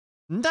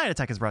Night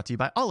Attack is brought to you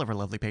by all of our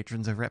lovely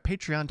patrons over at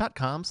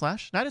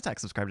patreon.com/Night Attack.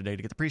 Subscribe today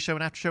to get the pre-show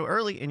and after show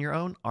early in your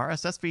own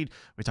RSS feed.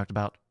 We talked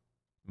about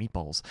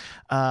meatballs.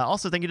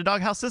 Also, thank you to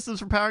Doghouse Systems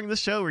for powering this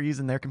show. We're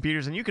using their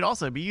computers, and you could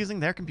also be using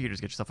their computers.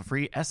 Get yourself a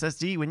free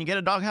SSD when you get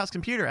a Doghouse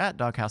computer at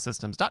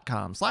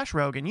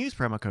doghousesystems.com/rogue and use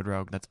promo code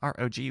ROGUE. That's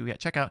ROGUE at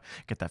checkout.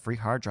 Get that free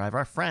hard drive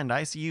our friend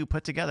ICU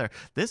put together.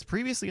 This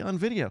previously on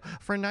video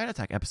for Night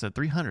Attack episode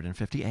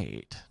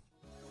 358.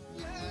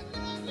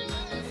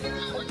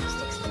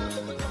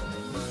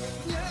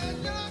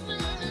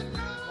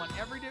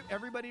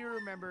 Everybody to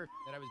remember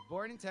that I was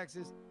born in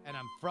Texas and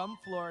I'm from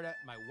Florida.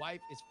 My wife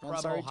is from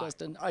I'm sorry, Ohio.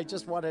 Justin. I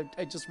just want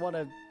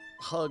to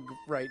hug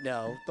right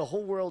now. The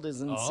whole world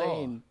is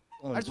insane.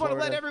 I just want to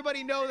let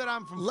everybody know that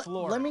I'm from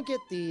Florida. Let me get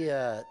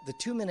the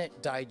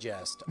 2-minute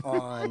digest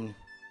on.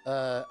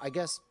 I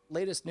guess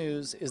latest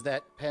news is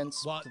that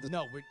Pence. Well,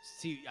 no,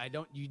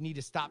 you need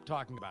to stop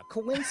talking about that.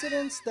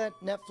 Coincidence that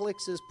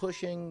Netflix is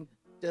pushing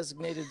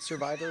Designated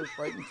Survivor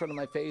right in front of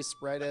my face,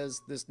 right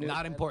as this news.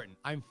 Not important.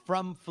 I'm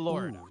from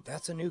Florida. Ooh,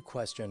 that's a new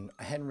question.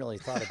 I hadn't really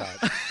thought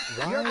about.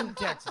 You're from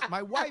Texas.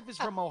 My wife is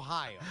from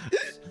Ohio.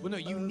 Well, no,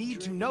 you need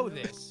to know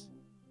this.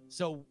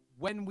 So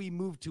when we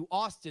move to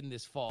Austin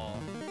this fall,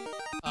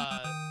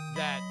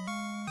 that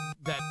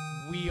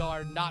we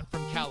are not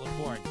from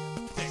California.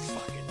 Thanks,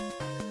 fucking.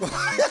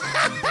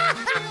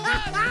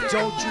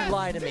 Don't you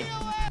lie to me.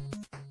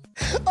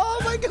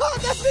 Oh my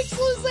God, that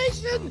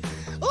pixelization!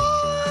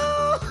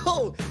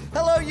 Oh!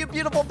 Hello, you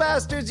beautiful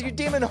bastards, you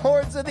demon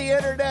hordes of the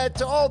internet,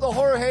 to all the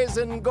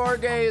Jorges and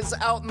Gorges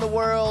out in the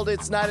world.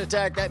 It's Night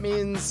Attack. That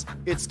means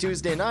it's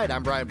Tuesday night.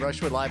 I'm Brian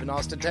Brushwood, live in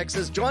Austin,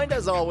 Texas, joined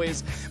as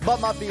always by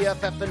my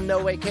BFF and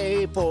no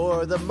AK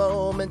for the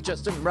moment,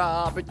 Justin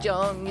Robert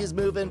Young. He's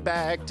moving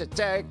back to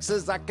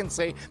Texas. I can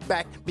say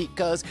back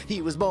because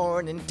he was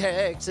born in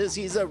Texas.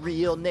 He's a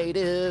real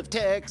native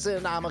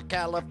Texan. I'm a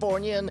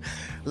Californian.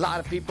 A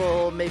lot of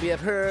people maybe have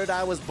heard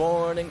I was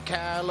born in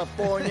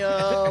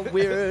California.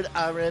 Weird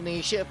irony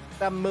shift.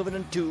 I'm moving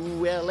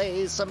into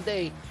LA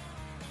someday.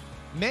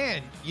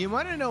 Man, you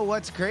want to know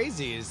what's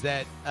crazy is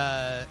that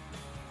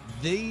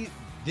this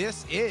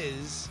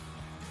is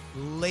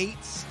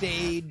late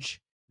stage,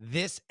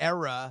 this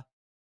era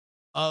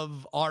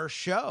of our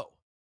show.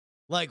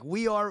 Like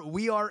we are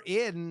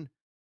in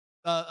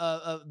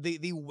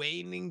the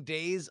waning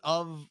days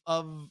of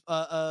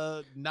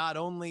not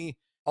only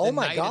the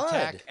Night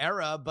Attack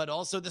era, but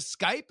also the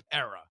Skype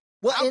era.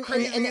 Well, How and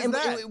crazy is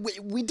that?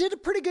 we did a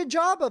pretty good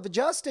job of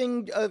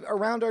adjusting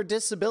around our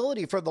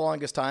disability for the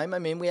longest time. I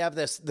mean, we have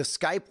the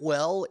Skype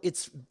well.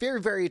 It's very,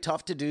 very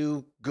tough to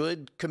do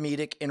good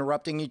comedic,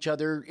 interrupting each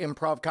other,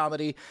 improv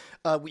comedy.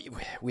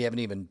 We haven't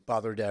even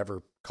bothered to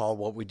ever call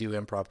what we do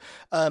improv.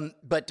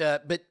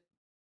 But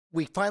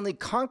we finally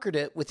conquered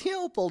it with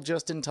Healful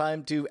just in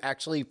time to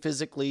actually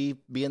physically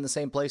be in the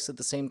same place at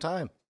the same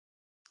time.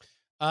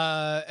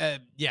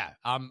 Yeah,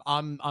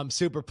 I'm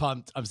super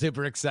pumped. I'm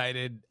super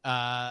excited.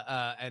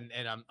 And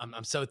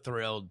I'm so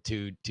thrilled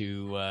to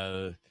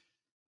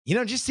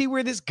just see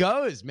where this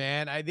goes,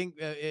 man. I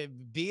think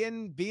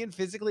being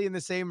physically in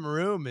the same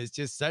room is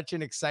just such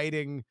an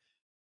exciting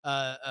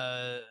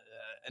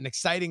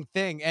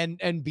thing.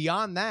 And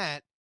beyond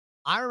that,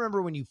 I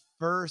remember when you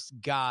first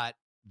got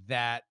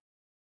that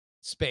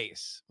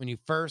space, when you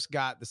first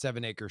got the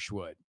 7-acre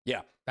Schwood.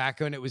 Yeah. Back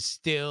when it was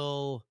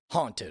still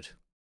haunted.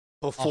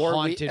 Before a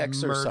haunted we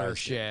exercised murder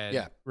shed,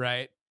 yeah,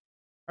 right?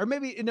 Or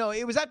maybe no,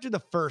 it was after the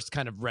first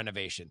kind of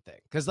renovation thing,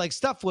 because like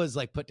stuff was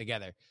like put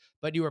together,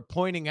 but you were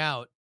pointing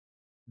out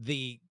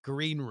the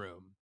green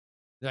room.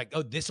 You're like,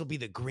 oh, this will be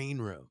the green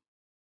room.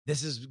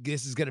 This is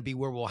going to be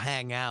where we'll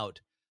hang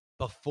out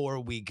before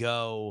we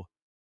go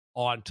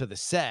onto the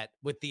set.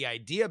 With the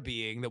idea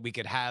being that we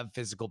could have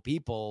physical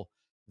people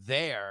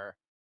there.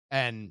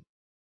 And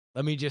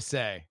let me just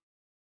say,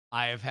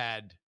 I've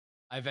had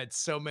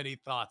so many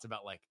thoughts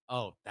about like,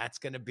 oh, that's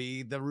going to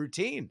be the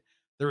routine.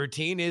 The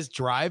routine is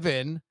drive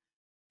in,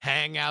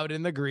 hang out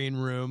in the green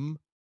room,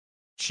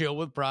 chill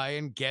with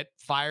Brian, get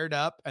fired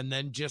up, and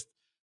then just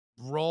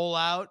roll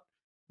out,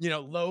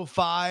 low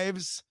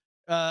fives,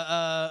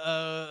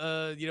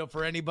 for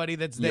anybody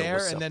that's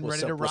there, and then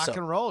ready to rock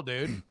and roll,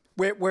 dude.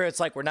 Where it's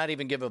like we're not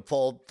even giving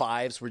full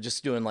fives. We're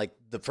just doing like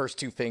the first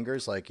two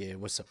fingers, like, yeah,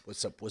 what's up,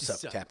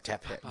 tap,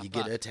 tap, tap. You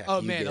get a tap.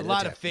 Oh man, a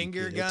lot of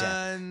finger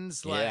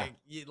guns, like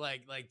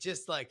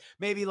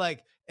maybe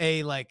like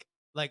a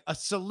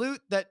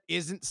salute that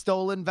isn't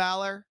stolen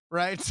valor,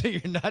 right? So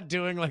you're not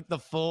doing like the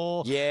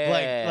full,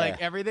 like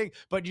everything,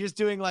 but you're just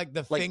doing like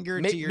the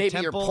finger to your maybe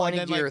temple. Maybe you're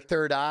pointing and to your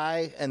third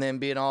eye and then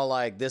being all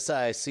like, this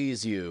eye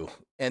sees you.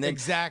 And then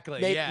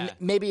exactly,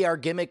 maybe our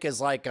gimmick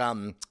is like,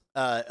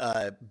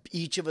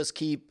 each of us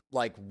keep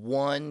like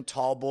one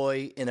tall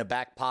boy in a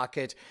back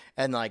pocket,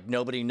 and like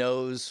nobody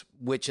knows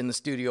which in the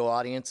studio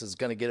audience is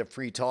going to get a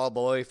free tall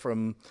boy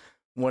from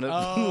One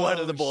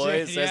of the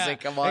boys shit, as yeah, they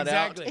come on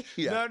exactly. out.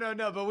 Yeah.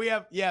 No, but we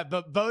have,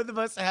 but both of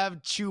us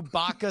have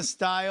Chewbacca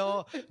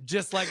style,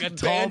 just like a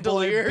tall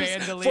boy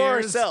bandoliers. for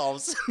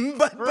ourselves,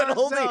 but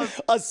only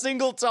ourselves. a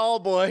single tall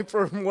boy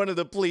for one of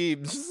the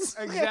plebes.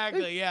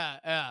 Exactly,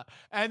 yeah.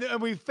 And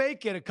we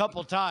fake it a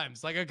couple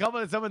times. Like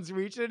someone's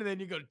reaching and then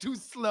you go too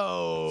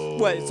slow.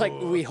 Well, it's like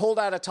we hold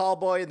out a tall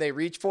boy and they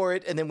reach for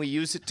it and then we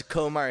use it to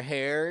comb our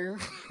hair.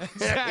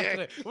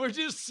 Exactly. We're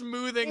just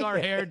smoothing our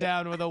hair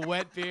down with a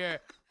wet beer.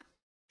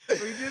 We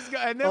just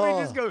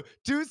go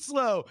too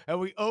slow, and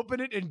we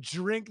open it and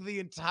drink the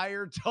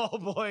entire tall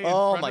boy. In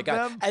front my of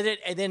God!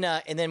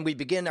 them. And then we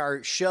begin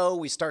our show.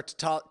 We start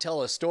to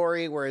tell a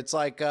story where it's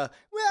like, well,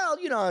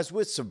 I was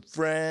with some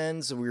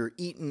friends and we were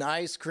eating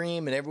ice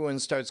cream, and everyone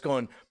starts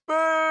going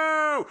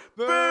boo,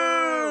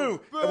 boo,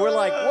 and we're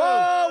like,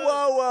 whoa.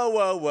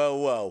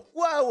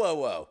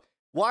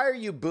 Why are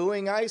you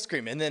booing ice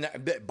cream? And then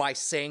by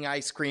saying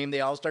ice cream,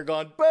 they all start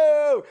going,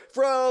 boo,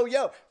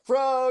 fro-yo.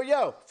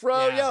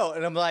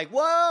 And I'm like,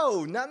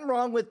 whoa, nothing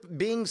wrong with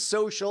being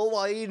social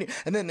while eating.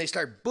 And then they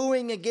start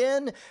booing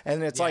again.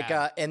 And it's like,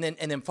 and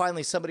then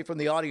finally somebody from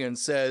the audience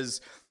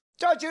says,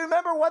 don't you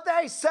remember what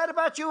they said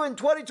about you in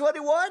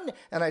 2021?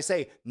 And I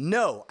say,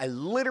 no, I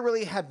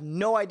literally have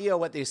no idea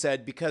what they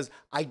said because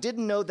I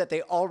didn't know that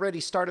they already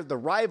started the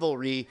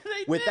rivalry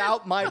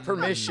without my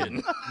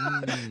permission.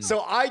 So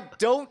I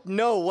don't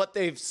know what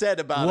they've said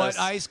about us.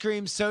 What Ice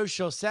Cream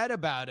Social said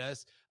about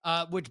us,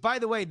 which, by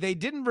the way, they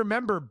didn't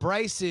remember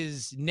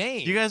Bryce's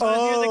name. You guys want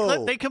to hear the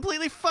clip? They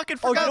completely fucking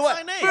forgot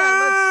my name.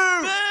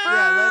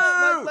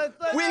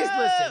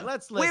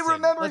 Let's listen. We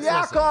remember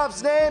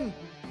Yakov's name.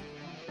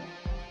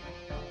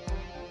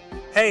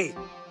 Hey,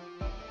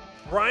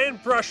 Brian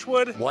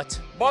Brushwood. What?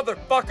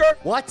 Motherfucker.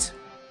 What?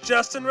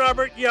 Justin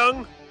Robert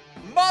Young.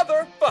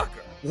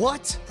 Motherfucker.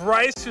 What?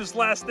 Bryce, whose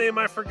last name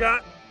I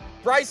forgot.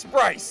 Bryce.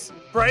 Bryce.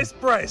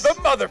 The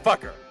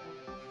motherfucker.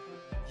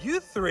 You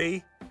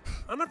three,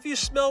 I don't know if you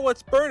smell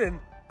what's burning,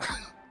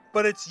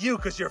 but it's you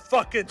because you're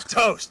fucking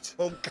toast.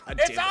 Oh, God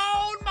It's damn it.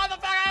 on,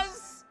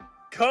 motherfuckers.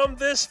 Come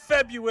this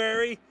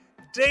February,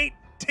 date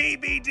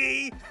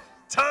TBD,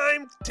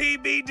 time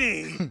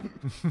TBD.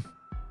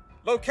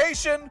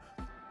 Location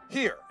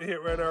here.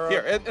 Here, right in our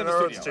Here in our the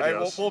own studio. Right,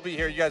 studios. we'll be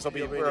here. You guys will be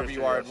You'll be in wherever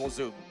your you are, and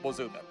studios. we'll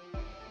zoom in.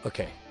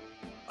 Okay.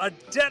 A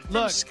debt from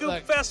Look, Scoop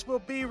look. Fest will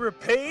be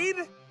repaid.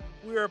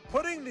 We are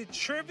putting the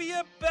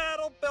trivia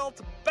battle belt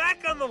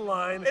back on the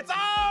line. It's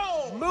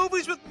on.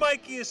 Movies with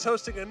Mikey is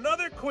hosting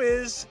another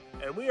quiz,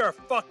 and we are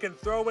fucking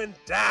throwing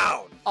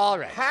down. All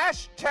right.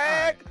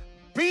 Hashtag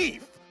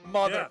beef,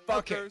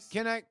 motherfuckers.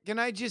 Can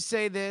I just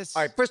say this?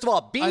 All right, first of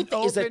all, beef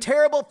is a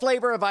terrible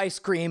flavor of ice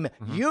cream.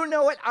 You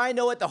know it, I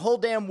know it, the whole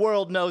damn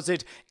world knows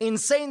it.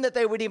 Insane that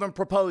they would even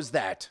propose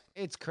that.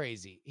 It's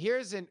crazy.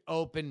 Here's an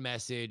open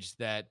message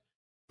that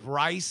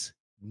Bryce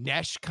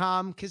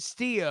Neshcom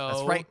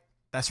Castillo.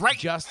 That's right.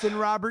 Justin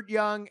Robert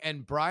Young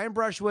and Brian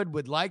Brushwood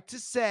would like to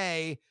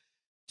say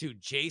to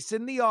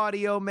Jason the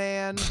audio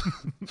man,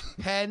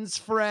 Penn's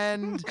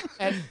friend,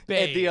 and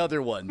Bane. And the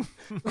other one.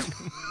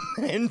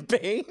 And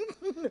Bane.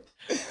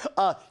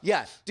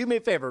 Yeah, do me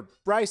a favor.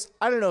 Bryce,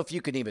 I don't know if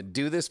you can even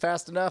do this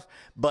fast enough,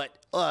 but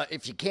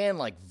if you can,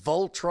 like,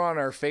 Voltron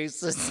our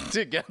faces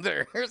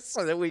together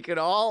so that we could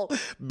all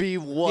be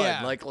one.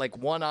 Yeah. Like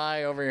one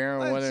eye over here.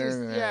 And one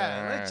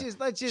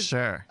Let's just.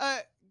 Sure.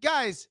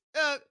 Guys,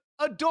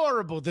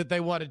 adorable that they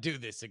want to do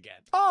this again.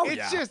 Oh,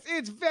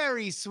 it's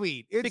very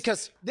sweet. It's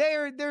Because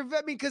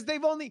because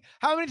they've only,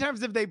 how many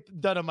times have they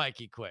done a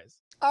Mikey quiz?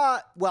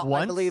 well, I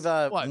Once? believe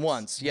Once.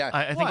 once, yeah.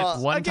 I think it's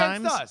one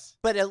against time. us.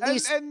 But at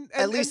least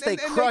at least they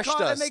crushed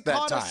us that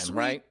caught a time, sweet-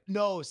 right?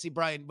 No, see,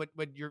 Brian, what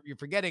you're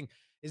forgetting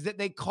is that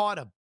they caught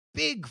a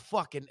big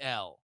fucking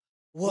L.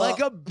 Well, Like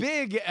a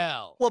big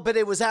L. well, but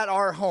it was at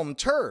our home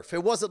turf.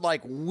 It wasn't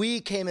like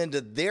we came into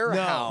their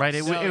No. house. Right,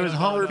 it was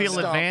home field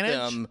stomped advantage.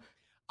 them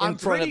I'm in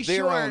front pretty of their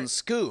sure- own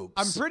scoops.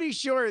 I'm pretty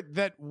sure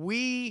that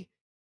we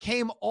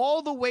came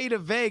all the way to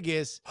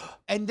Vegas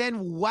and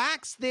then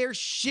waxed their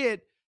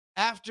shit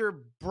after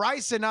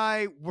Bryce and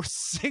I were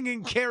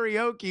singing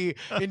karaoke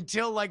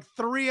until like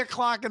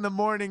 3:00 in the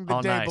morning the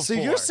All day night. before. So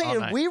you're all saying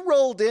night. we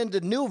rolled into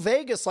New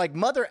Vegas like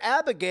Mother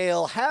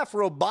Abigail, half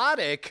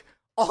robotic,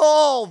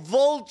 all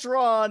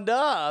Voltroned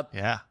up.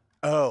 Yeah.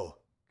 Oh.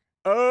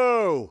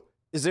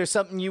 Is there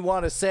something you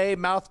want to say,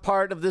 mouth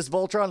part of this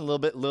Voltron? A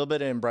little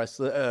bit in Bryce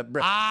Castillo.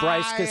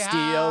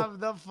 I have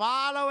the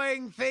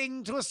following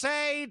thing to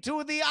say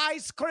to the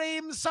Ice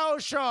Cream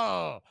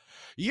Social.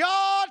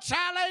 Your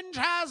challenge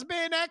has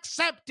been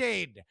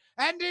accepted.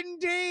 And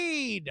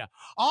indeed,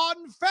 on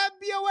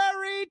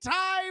February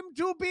time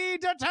to be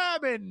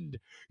determined,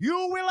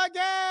 you will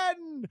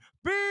again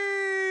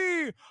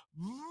be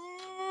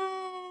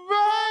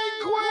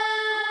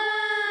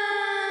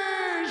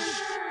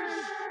vanquished.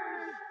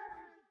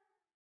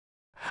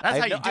 That's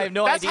how you do I have it.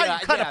 no That's idea. how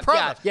you cut Yeah, a promo.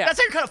 yeah, yeah. That's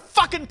how you cut a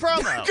fucking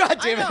promo. God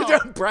damn I know.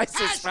 it. Bryce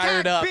is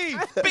fired up. Beef.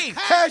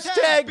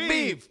 Hashtag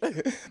beef.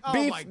 Oh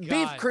beef, my God.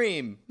 beef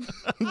cream. I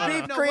Beef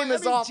don't know, cream but,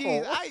 is I mean, awful.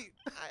 geez,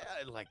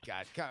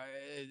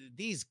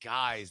 these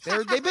guys,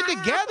 they've been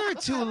together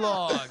too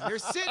long. They're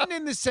sitting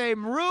in the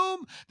same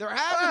room. They're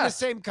having the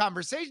same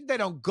conversation. They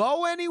don't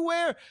go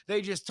anywhere.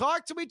 They just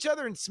talk to each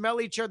other and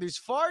smell each other's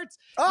farts.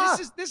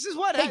 This is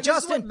what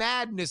Justin,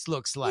 madness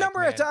looks like.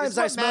 Number of times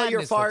I smell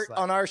your fart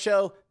on our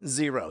show,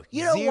 0.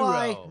 You know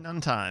why?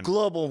 None time.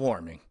 Global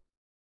warming.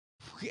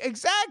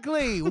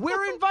 Exactly.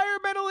 We're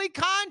environmentally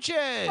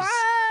conscious.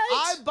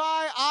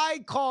 I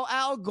call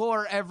Al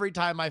Gore every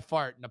time I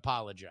fart and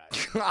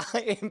apologize.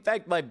 In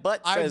fact, my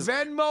butt says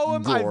I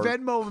Gore.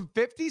 Venmo him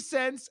 50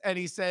 cents and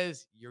he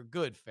says, "You're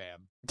good,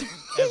 fam."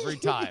 Every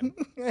time.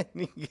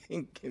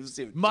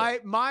 My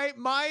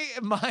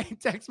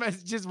text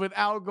messages with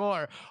Al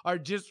Gore are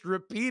just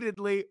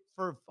repeatedly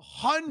for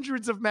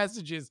hundreds of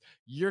messages,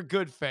 "You're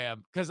good,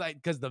 fam,"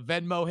 because the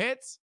Venmo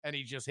hits and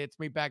he just hits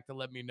me back to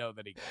let me know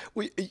that he got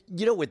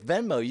it. With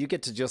Venmo, you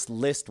get to just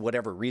list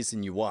whatever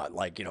reason you want,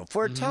 like,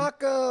 for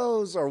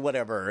tacos or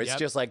whatever. It's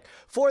just like,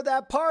 for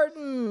that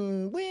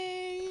pardon,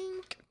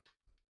 wink.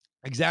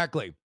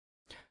 Exactly.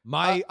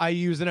 I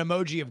use an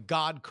emoji of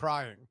God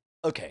crying.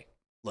 Okay,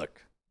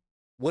 look,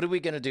 what are we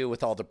going to do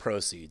with all the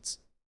proceeds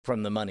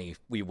from the money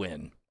we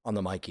win on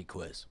the Mikey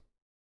quiz?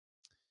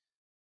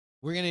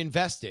 We're going to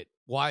invest it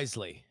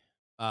wisely.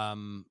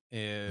 I'm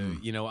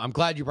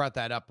glad you brought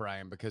that up,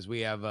 Brian, because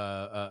we have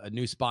a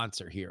new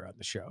sponsor here on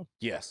the show.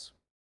 Yes.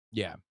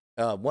 Yeah.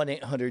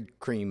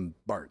 1-800-CREAM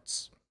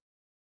Barts.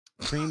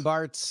 Cream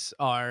Barts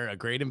are a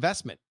great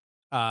investment.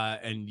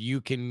 And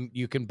you can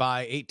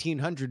buy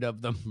 1,800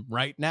 of them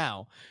right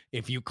now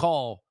if you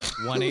call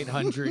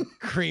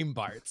 1-800-CREAM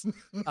Barts.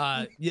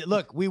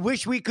 Look, we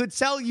wish we could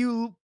sell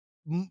you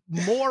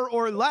more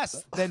or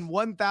less than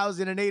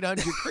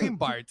 1,800 Cream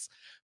Barts,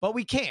 but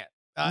we can't.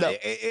 No.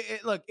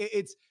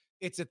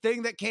 It's a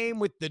thing that came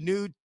with the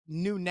new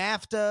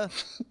NAFTA.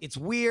 It's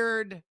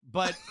weird,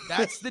 but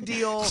that's the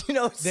deal.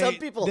 Some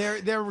people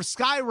they're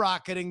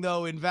skyrocketing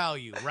though in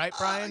value, right,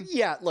 Brian?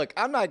 Yeah. Look,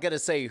 I'm not gonna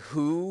say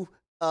who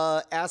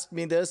asked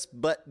me this,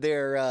 but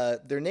their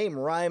name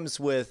rhymes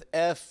with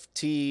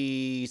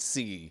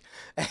FTC,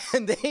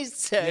 and they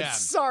said,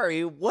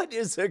 "Sorry, what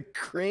is a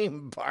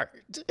Cream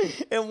Bart,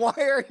 and why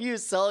are you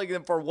selling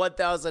them for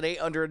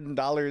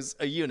 $1,800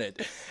 a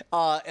unit?"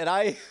 And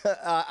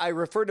I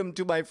referred him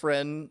to my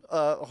friend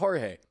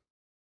Jorge.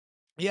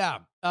 Yeah,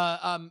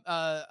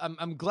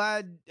 I'm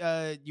glad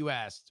you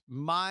asked.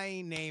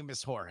 My name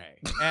is Jorge,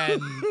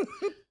 and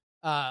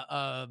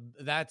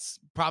that's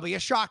probably a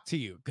shock to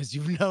you because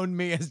you've known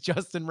me as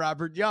Justin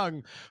Robert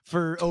Young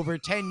for over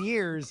 10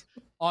 years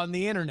on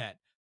the internet.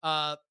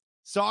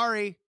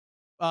 Sorry,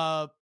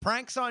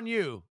 pranks on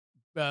you,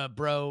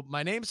 bro.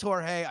 My name's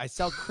Jorge. I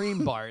sell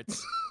Cream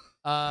Barts,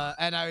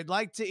 and I would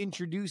like to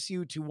introduce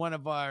you to one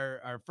of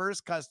our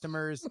first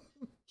customers.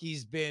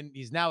 He's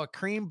now a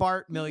Cream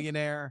Bart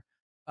millionaire.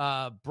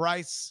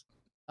 Bryce,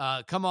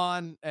 come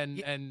on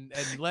and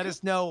let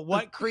us know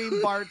what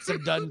Cream Barts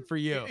have done for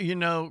you.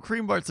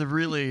 Cream Barts have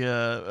really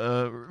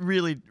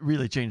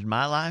changed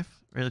my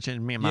life. Really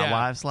changed me and my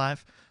wife's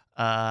life.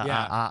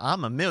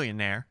 I'm a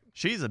millionaire.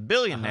 She's a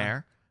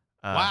billionaire.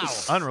 Wow.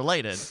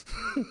 Unrelated.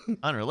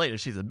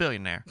 She's a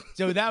billionaire.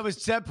 So that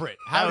was separate.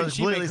 How did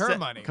she make her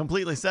money?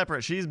 Completely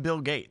separate. She's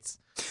Bill Gates.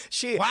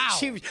 She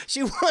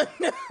won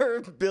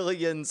her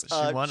billions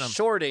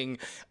shorting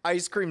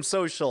Ice Cream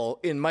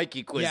Social in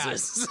Mikey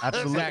quizzes. Yeah,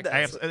 absolutely.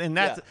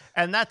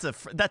 And that's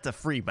a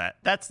free bet.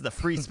 That's the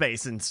free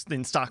space in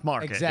stock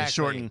market. Exactly. Is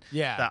shorting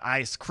the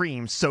Ice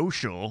Cream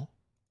Social.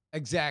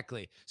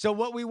 Exactly. So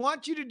what we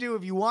want you to do,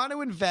 if you want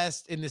to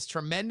invest in this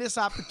tremendous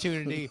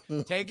opportunity,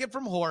 take it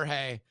from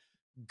Jorge,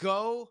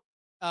 go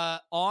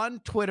on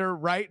Twitter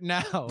right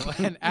now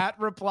and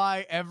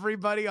reply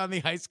everybody on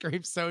the Ice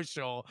Cream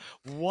Social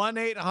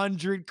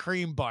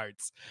 1-800-CREAM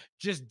Barts.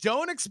 Just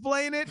don't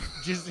explain it.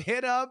 Just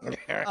hit up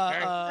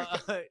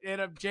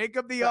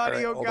Jacob the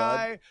audio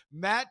guy,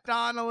 Matt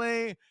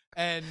Donnelly,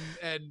 and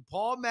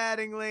Paul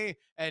Mattingly,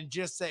 and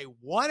just say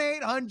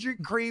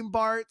 1-800-CREAM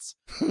Barts.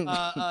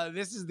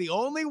 This is the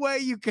only way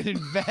you can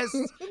invest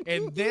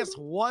in this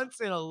once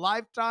in a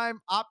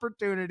lifetime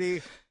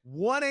opportunity.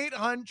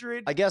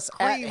 1-800. I guess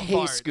Cream at Hey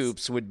Barts.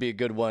 Scoops would be a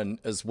good one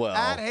as well.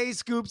 At Hey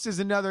Scoops is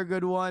another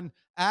good one.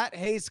 At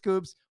Hey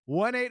Scoops,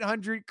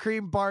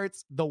 1-800-CREAM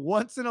Barts. The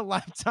once in a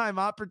lifetime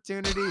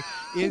opportunity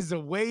is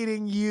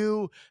awaiting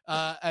you.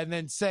 And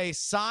then say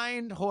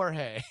signed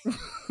Jorge.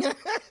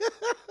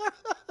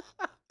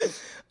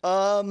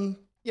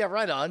 Yeah,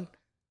 right on.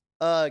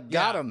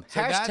 Got him.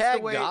 So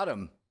Hashtag got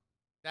him.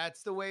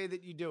 That's the way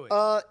that you do it.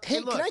 Hey,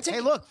 look, can I take?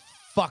 Hey, look,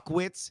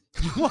 fuckwits.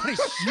 You want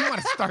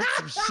to start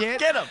some shit?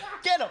 Get him.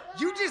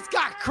 You just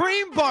got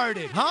cream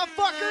barted, huh,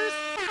 fuckers?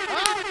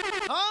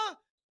 Huh?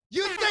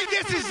 You think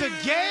this is a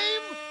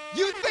game?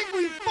 You think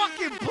we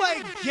fucking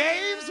play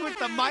games with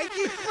the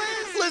Mikey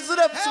quiz? Listen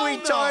up, Hell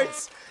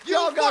sweethearts. No.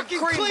 Y'all You got fucking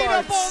cream clean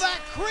barts. up all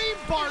that cream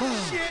bart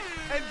shit,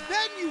 and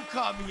then you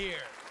come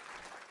here.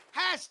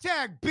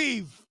 Hashtag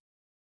beef.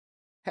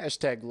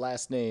 Hashtag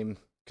last name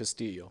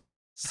Castillo.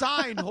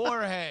 Signed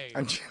Jorge.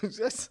 I'm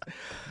just,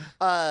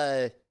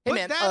 Hey, Put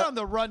man, that on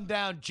the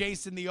rundown,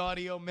 Jason, the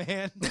audio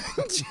man.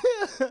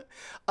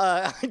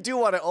 I do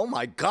want to. Oh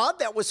my God,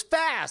 that was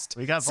fast.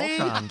 We got See,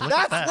 Voltron. Look at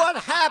that's that. what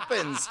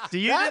happens. Do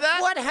you that's do that?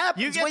 what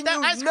happens You get when that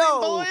you ice cream, know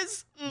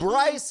boys?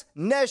 Bryce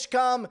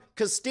Neshcom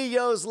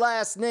Castillo's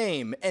last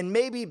name, and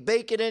maybe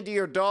bake it into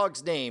your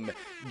dog's name.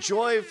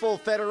 Joyful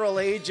Federal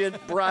Agent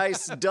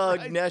Bryce Doug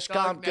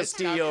Neshcom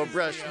Castillo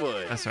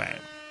Brushwood. That's right.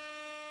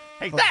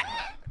 Take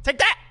that. Take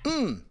that.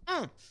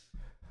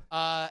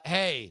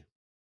 Hey,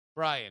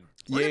 Brian,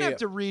 we're gonna have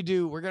to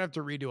redo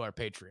our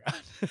Patreon.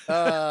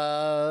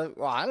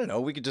 Well, I don't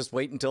know. We could just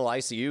wait until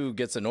ICU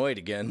gets annoyed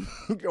again.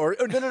 or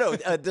no.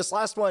 This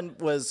last one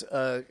was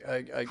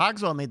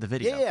Cogswell made the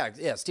video.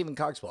 yeah. Stephen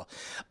Cogswell.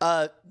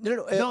 No.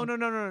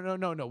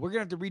 No. We're gonna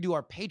have to redo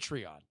our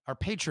Patreon.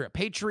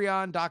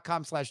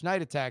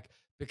 Patreon.com/Night Attack,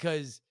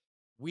 because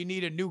we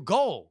need a new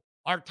goal.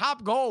 Our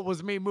top goal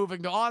was me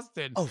moving to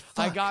Austin. Oh,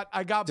 fuck.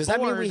 I got Does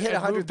bored that mean we hit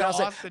and moved to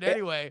 100,000? Austin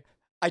anyway.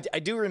 I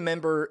do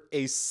remember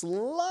a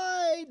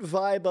slight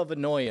vibe of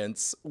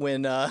annoyance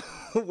when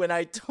when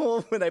I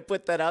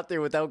put that out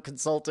there without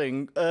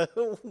consulting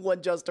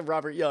one Justin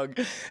Robert Young,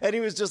 and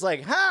he was just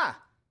like,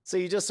 "Ha!" So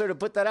you just sort of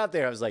put that out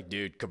there. I was like,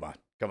 "Dude, come on."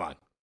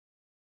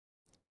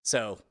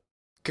 So,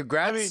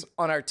 congrats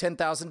on our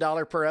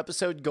 $10,000 per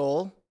episode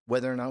goal.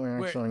 Whether or not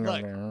we're actually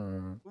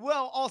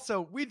Well,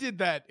 also we did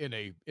that in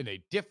a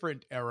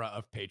different era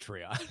of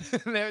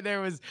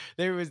Patreon.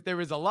 there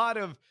was a lot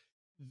of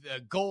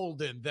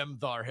gold in them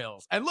thar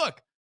hills. And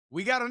look,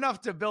 we got enough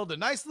to build a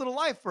nice little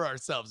life for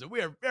ourselves, and we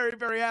are very,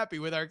 very happy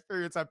with our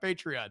experience on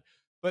Patreon.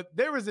 But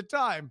there was a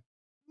time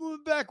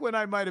back when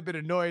I might have been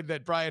annoyed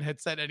that Brian had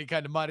set any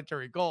kind of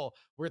monetary goal,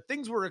 where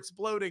things were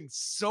exploding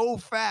so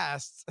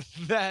fast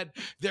that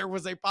there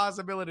was a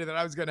possibility that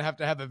I was going to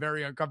have a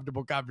very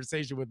uncomfortable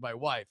conversation with my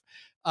wife.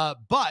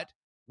 But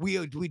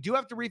we do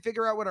have to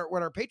refigure out what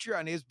our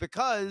Patreon is,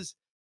 because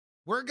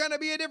we're going to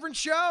be a different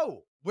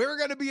show. We're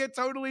going to be a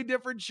totally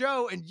different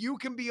show, and you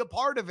can be a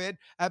part of it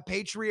at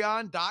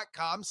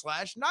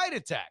patreon.com/Night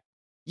Attack.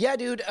 Yeah,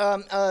 dude.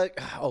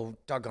 Oh,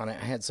 doggone it!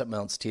 I had something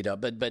else teed up,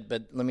 but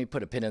let me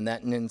put a pin in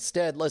that, and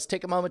instead, let's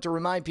take a moment to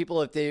remind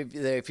people if you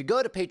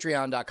go to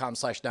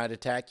patreon.com/Night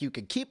Attack, you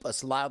can keep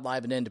us loud,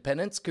 live, and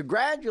independence.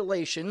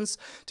 Congratulations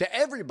to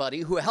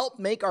everybody who helped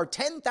make our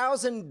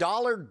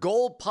 $10,000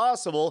 goal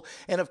possible,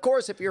 and of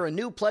course, if you're a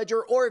new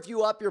pledger or if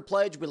you up your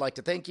pledge, we'd like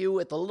to thank you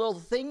with the little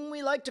thing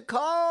we like to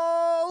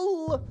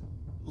call.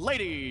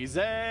 Ladies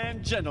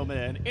and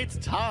gentlemen, it's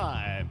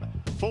time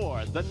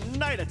for the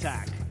Night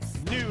Attack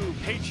new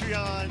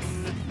Patreon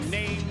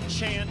name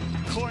chant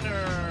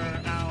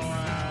corner hour.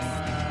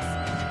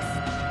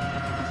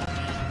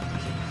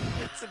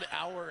 It's an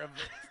hour of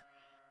it.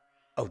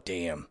 Oh,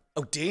 damn.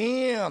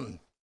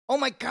 Oh,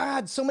 my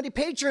God. So many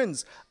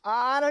patrons.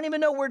 I don't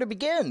even know where to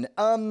begin.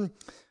 You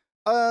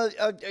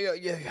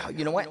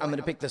know what? I'm going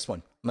to pick this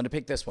one.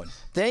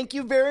 Thank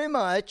you very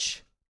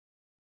much,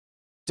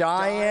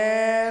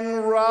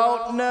 Diane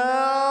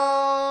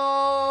Routnell.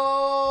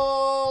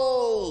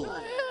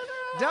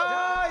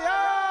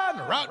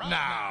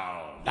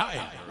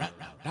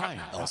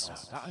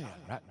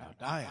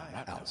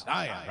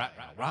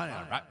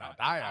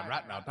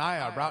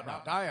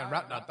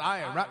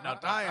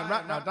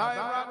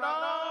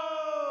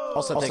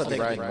 Also, thank you,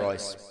 Brian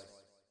Royce.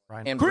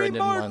 And Brendan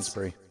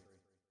Lunsbury.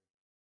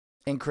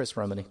 And Chris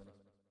Rumney.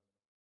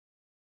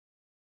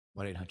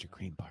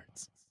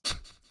 1-800-GREEN-BARTS.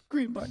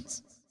 Green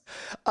Buns.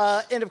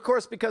 And of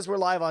course, because we're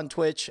live on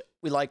Twitch,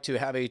 we like to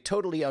have a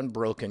totally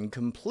unbroken,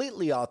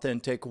 completely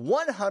authentic,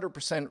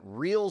 100%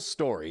 real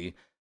story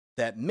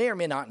that may or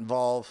may not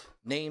involve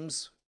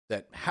names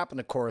that happen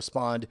to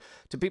correspond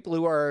to people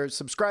who are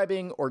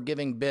subscribing or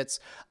giving bits.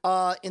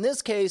 In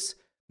this case,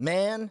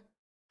 man,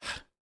 I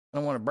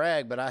don't want to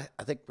brag, but I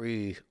think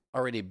we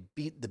already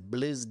beat the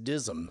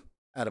blizdism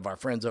out of our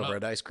friends over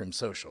at Ice Cream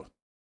Social.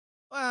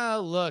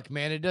 Well, look,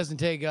 man, it doesn't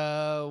take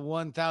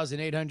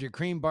 1,800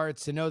 cream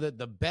barts to know that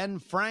the Ben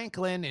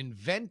Franklin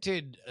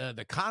invented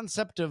the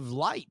concept of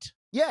light.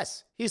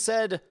 Yes, he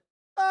said,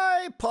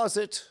 I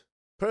posit,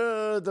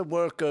 per the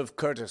work of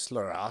Curtis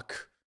Lorac,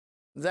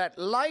 that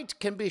light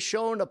can be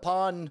shone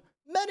upon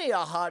many a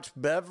hot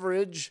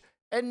beverage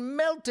and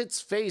melt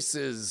its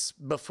faces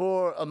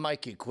before a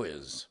Mikey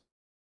quiz.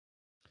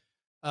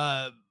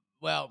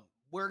 Well,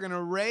 we're going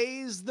to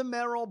raise the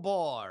Merrill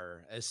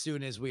bar as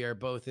soon as we are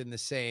both in the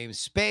same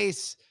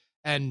space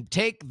and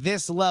take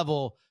this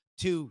level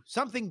to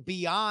something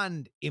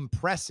beyond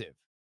impressive.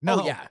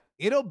 No, yeah.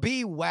 It'll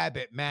be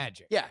Wabbit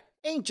magic. Yeah,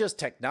 ain't just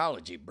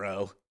technology,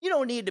 bro. You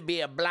don't need to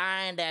be a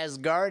blind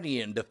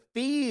Asgardian to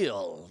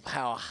feel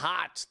how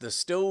hot the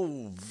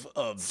stove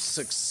of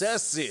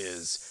success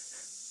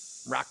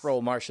is. Rock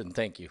Roll Martian,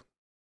 thank you.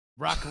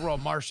 Rock and Roll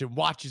Martian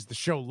watches the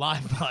show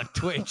live on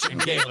Twitch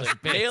and Nailed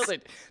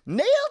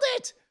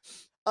it.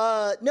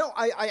 No,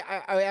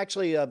 I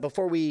actually,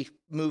 before we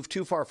move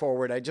too far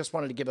forward, I just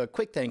wanted to give a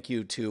quick thank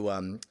you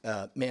to,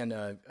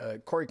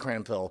 Corey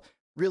Cranfill.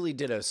 Really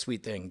did a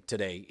sweet thing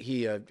today.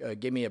 He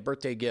gave me a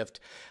birthday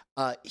gift.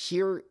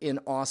 Here in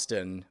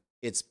Austin,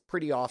 it's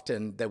pretty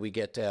often that we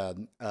get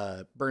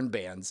burn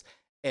bans.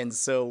 And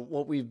so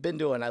what we've been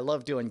doing, I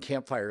love doing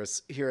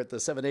campfires here at the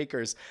 7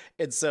 Acres.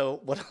 And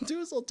so what I'll do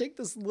is I'll take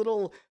this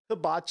little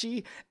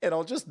hibachi and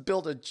I'll just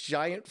build a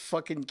giant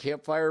fucking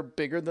campfire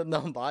bigger than the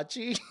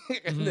hibachi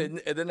and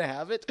then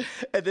have it.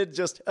 And then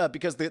just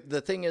because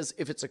the thing is,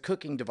 if it's a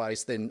cooking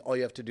device, then all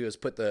you have to do is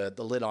put the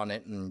lid on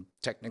it, and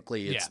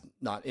technically it's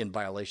not in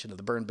violation of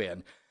the burn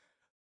ban.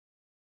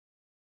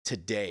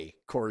 Today,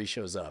 Corey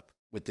shows up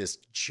with this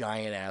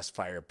giant ass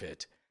fire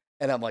pit.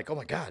 And I'm like, oh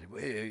my God,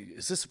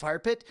 is this a fire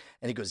pit?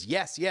 And he goes,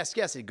 yes, yes,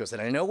 yes. And he goes,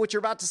 and I know what you're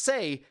about to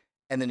say.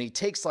 And then he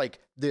takes like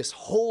this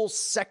whole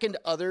second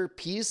other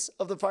piece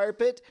of the fire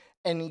pit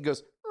and he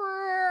goes,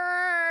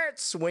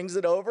 swings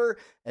it over.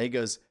 And he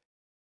goes,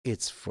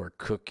 it's for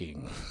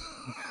cooking.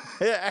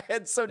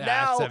 And so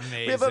now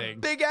we have a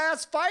big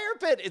ass fire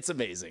pit. It's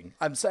amazing.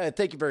 I'm sorry.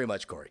 Thank you very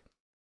much, Corey.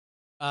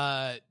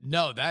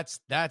 No, that's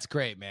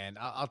great, man.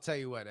 I'll tell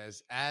you what,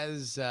 as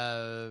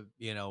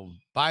you know,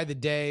 by the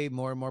day,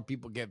 more and more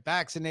people get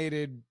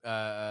vaccinated.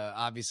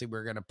 Obviously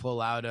we're going to pull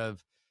out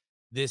of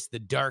this, the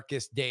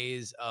darkest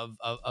days of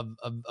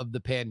the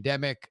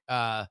pandemic.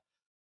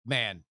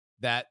 Man,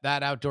 that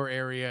outdoor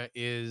area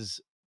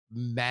is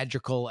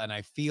magical. And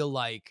I feel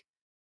like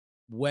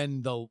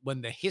when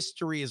the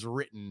history is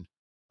written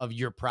of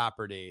your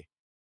property,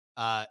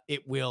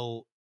 it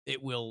will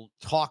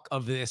talk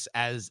of this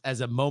as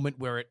a moment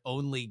where it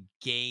only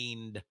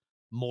gained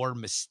more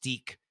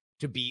mystique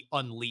to be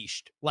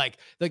unleashed. Like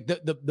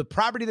the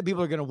property that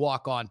people are going to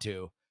walk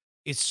onto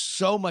is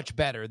so much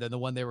better than the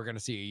one they were going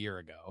to see a year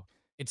ago.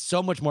 It's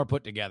so much more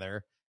put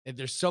together. And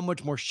there's so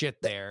much more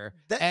shit there.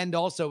 And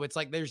also it's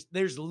like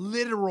there's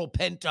literal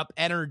pent up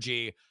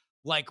energy,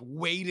 like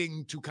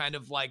waiting to kind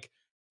of like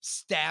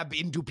stab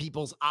into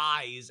people's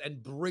eyes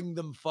and bring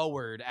them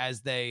forward as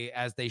they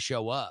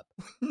show up.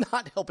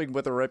 Not helping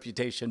with a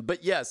reputation,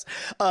 but yes,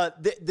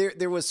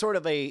 there was sort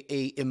of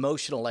a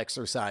emotional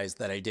exercise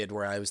that I did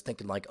where I was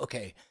thinking like,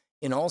 okay,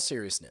 in all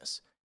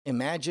seriousness,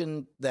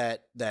 imagine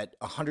that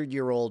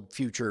 100-year-old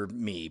future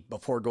me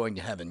before going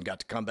to heaven got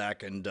to come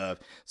back and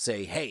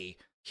say, hey,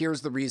 here's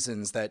the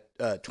reasons that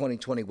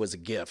 2020 was a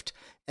gift.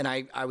 And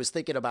I was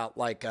thinking about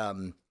like,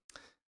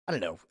 I don't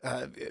know,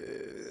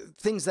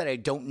 things that I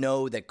don't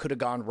know that could have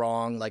gone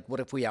wrong. Like, what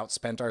if we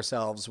outspent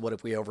ourselves? What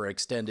if we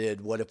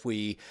overextended? What if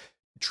we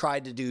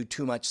tried to do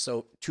too much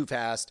so too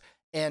fast?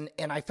 And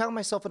I found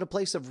myself in a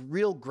place of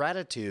real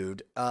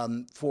gratitude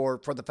for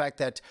the fact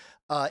that,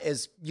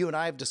 as you and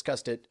I have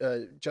discussed it,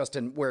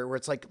 Justin, where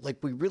it's like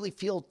we really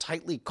feel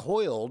tightly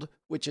coiled,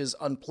 which is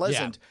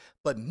unpleasant. Yeah.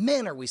 But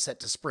man, are we set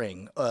to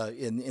spring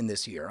in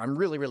this year? I'm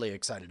really, really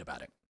excited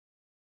about it.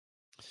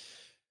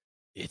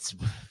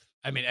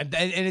 I mean, and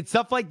it's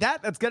stuff like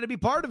that that's going to be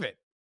part of it.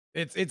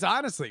 It's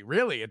honestly,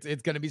 really,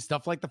 it's going to be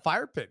stuff like the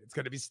fire pit. It's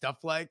going to be stuff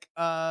like,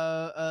 you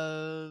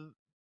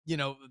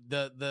know,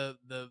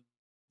 the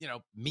you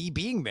know, me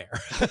being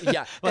there.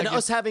 Yeah, like, and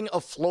us having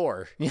a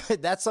floor.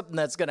 That's something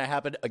that's going to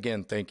happen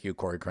again. Thank you,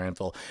 Corey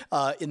Granville.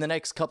 In the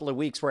next couple of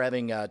weeks, we're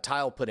having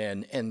tile put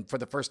in, and for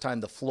the first time,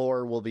 the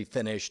floor will be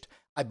finished.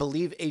 I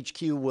believe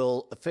HQ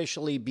will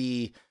officially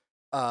be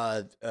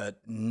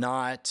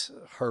not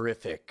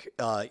horrific.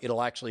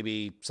 It'll actually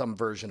be some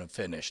version of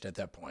finished at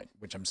that point,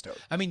 which I'm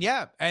stoked. I mean,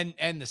 yeah, and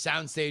the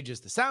soundstage is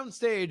the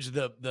soundstage.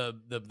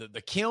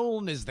 The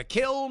kiln is the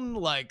kiln.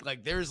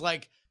 Like there's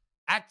like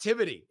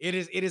activity. It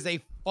is a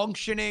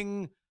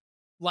functioning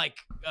like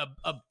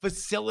a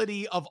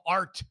facility of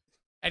art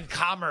and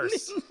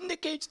commerce.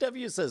 Nick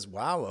HW says,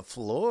 "Wow, a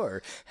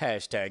floor."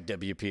 Hashtag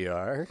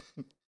WPR.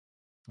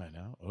 I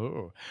know.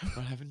 Oh,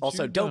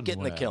 also, don't get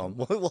in the kiln.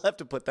 We'll have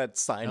to put that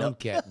sign up. Don't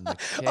get in the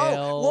kiln.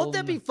 Oh, won't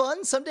that be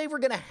fun? Someday we're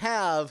going to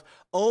have,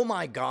 oh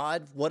my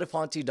God, what if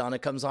Auntie Donna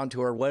comes on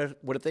tour?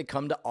 What if they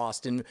come to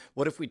Austin?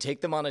 What if we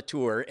take them on a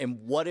tour? And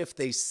what if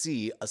they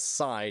see a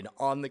sign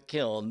on the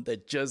kiln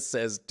that just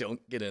says, don't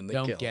get in the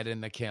kiln? Don't get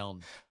in the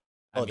kiln.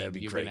 That'd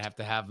be you're great. You're going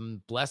to have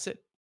them bless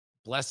it.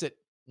 Bless it.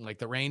 Like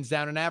the rains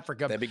down in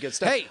Africa. That'd be good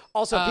stuff. Hey,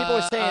 also, people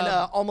are saying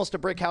almost a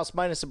brick house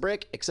minus a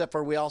brick, except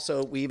for we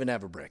even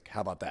have a brick.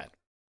 How about that?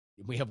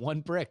 We have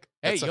one brick.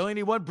 Hey, you only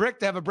need one brick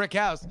to have a brick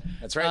house.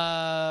 That's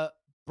right.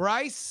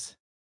 Bryce,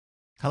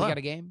 hello. You got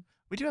a game?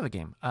 We do have a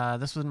game.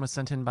 This one was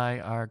sent in by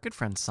our good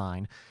friend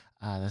Sign.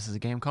 This is a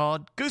game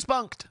called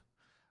Goosebunked.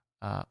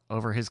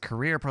 Over his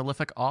career,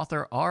 prolific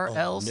author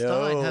R.L.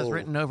 Stein has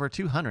written over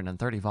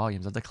 230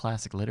 volumes of the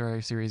classic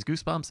literary series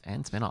Goosebumps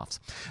and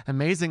spin-offs.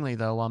 Amazingly,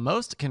 though, while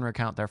most can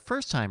recount their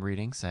first-time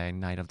reading, say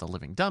Night of the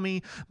Living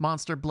Dummy,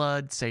 Monster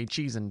Blood, Say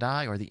Cheese and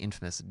Die, or the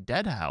infamous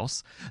Dead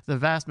House, the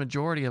vast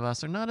majority of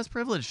us are not as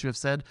privileged to have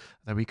said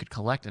that we could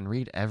collect and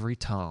read every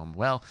tome.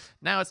 Well,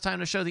 now it's time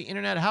to show the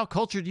internet how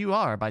cultured you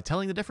are by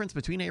telling the difference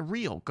between a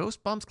real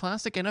Goosebumps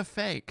classic and a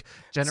fake.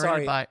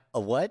 Generated by...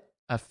 A what?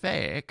 A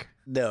fake.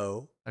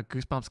 No. A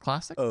Goosebumps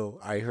classic? Oh,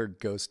 I heard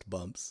ghost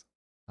bumps.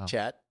 Oh.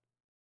 Chat.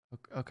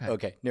 Okay.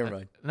 Okay, never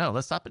mind. No,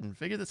 let's stop it and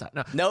figure this out.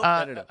 No, Nope,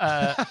 no.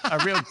 a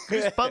real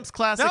Goosebumps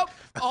classic. Nope.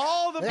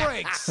 All the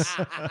breaks.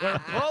 We're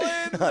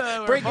pulling.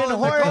 We're Bring in pulling the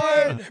Jorge.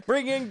 cord.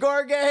 Bring in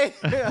Gorge.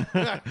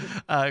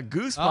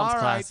 Goosebumps All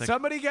right, classic.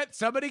 somebody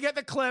get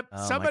the clip. Oh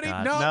my somebody,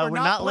 God. no, No, we're we're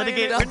not not playing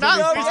litigating- it. we're not-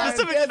 We're we fine.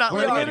 specifically not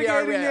We're litigating.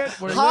 litigating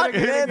it. We're Hot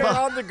litigating men it.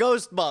 are on the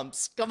ghost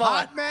bumps. Come on.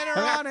 Hot men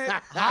are on it.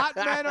 Hot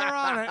men are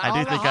on it. I All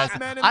do the think hot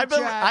men in I, the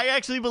chat. I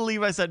actually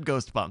believe I said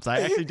Ghost Bumps. I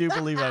actually do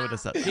believe I would have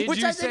said that. Did Which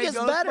you I think say is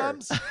ghost better.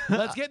 bumps?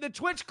 Let's get the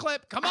Twitch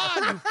clip. Come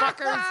on, you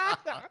fuckers.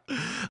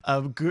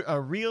 A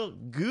real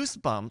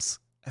Goosebumps.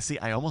 See,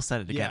 I almost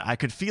said it again. Yeah. I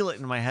could feel it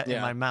in my head, in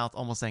Yeah. my mouth,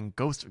 almost saying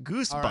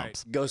Goosebumps. All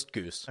right. Ghost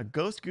goose. A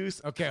ghost goose.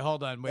 Okay,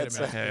 hold on. Wait That's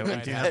a minute. okay. We We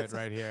might do have have- it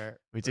right here.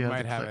 We do might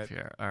have the have clip it.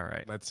 here. All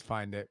right. Let's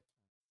find it.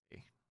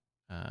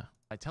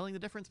 By telling the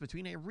difference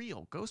between a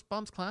real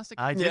Goosebumps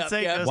classic. I did Yep,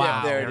 say yep, Goosebumps.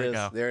 Wow. There There it we is.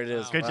 go. There it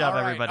is. Good Wow. job, All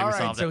right, everybody. all We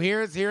right. solved So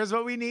it. here's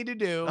what we need to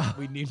do.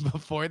 We need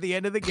before the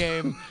end of the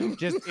game,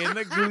 just in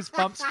the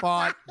Goosebumps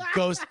font,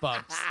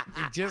 Ghostbumps.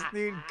 We just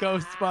need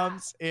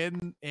Ghostbumps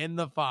in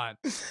the font.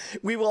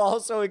 We will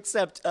also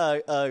accept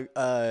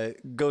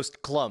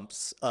ghost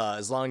clumps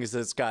as long as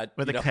it's got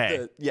With you a know,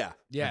 K.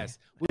 Yes.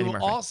 We Eddie will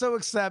Murphy. also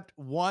accept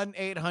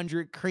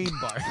 1-800 cream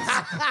bars.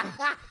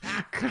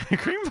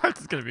 Cream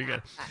Parts is going to be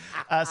good.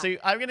 So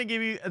I'm going to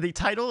give you the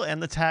title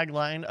and the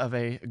tagline of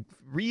a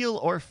real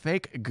or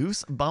fake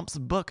Goosebumps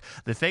book.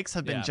 The fakes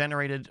have been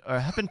generated or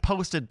have been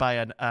posted by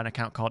an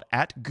account called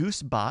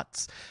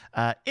 @Goosebots.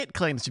 It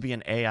claims to be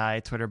an AI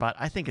Twitter bot.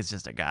 I think it's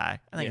just a guy.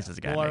 I think it's just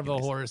a guy. More of making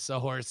a these.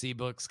 horse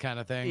ebooks kind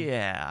of thing.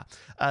 Yeah.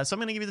 So I'm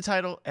going to give you the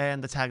title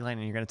and the tagline,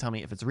 and you're going to tell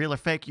me if it's real or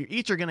fake. You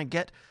each are going to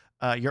get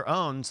your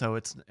own, so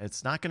it's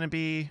not going to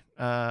be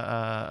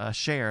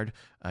shared.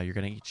 You're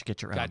going to each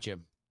get your own. Gotcha.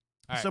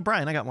 All right. So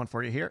Brian, I got one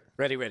for you here.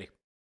 ready.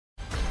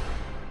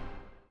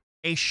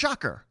 A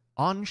shocker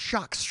on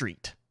Shock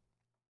Street.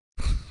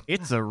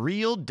 It's a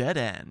real dead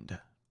end.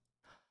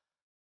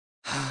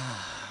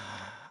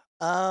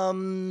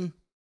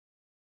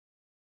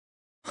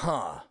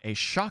 A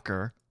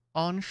shocker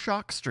on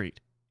Shock Street.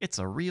 It's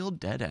a real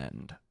dead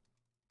end.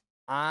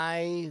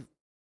 I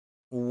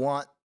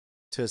want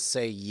to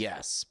say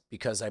yes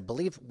because I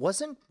believe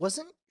wasn't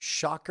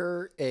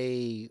Shocker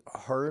a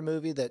horror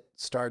movie that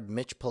starred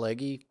Mitch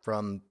Pileggi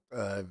from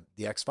the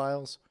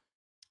X-Files,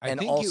 I and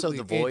think also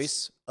the it's-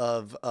 voice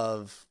of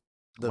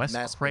the Wes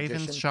Masked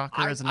Craven's Magician?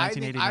 Shocker is a I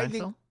think- 1989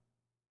 film.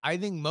 I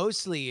think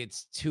mostly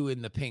it's 2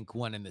 in the pink,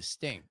 1 in the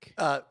stink.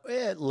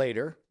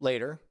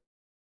 Later.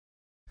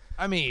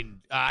 I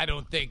mean, I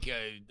don't think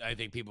I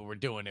think people were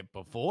doing it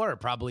before,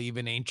 probably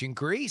even ancient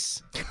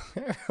Greece.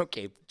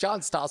 Okay,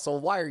 John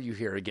Stossel, why are you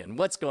here again?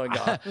 What's going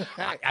on?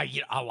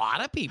 A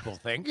lot of people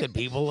think that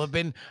people have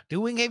been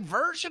doing a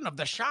version of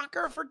the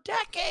Shocker for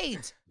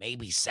decades,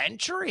 maybe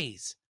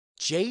centuries.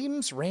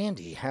 James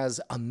Randi has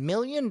 $1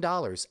 million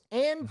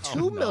and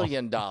 $2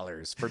 million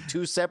for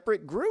 2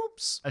 separate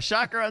groups. A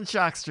shocker on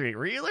Shock Street.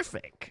 Real or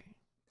fake?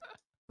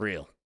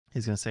 Real.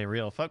 He's going to say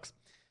real, folks.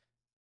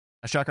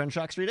 A shocker on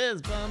Shock Street is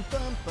bum,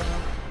 bum, bum.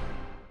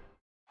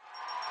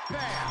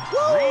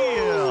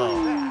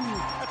 Real.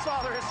 That's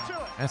all there is to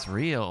it. That's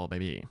real,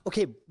 baby.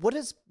 Okay, what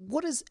is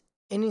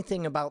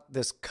anything about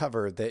this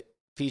cover that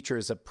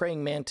features a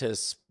praying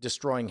mantis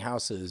destroying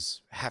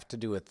houses have to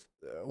do with?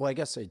 Well, I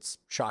guess it's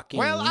shocking.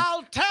 Well,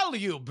 I'll tell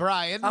you,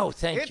 Brian. Oh,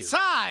 thank you. It's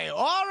I,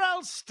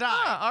 R.L. Stein.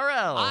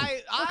 RL.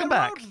 I Welcome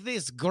back. wrote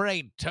this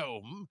great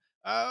tome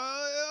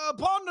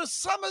upon a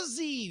summer's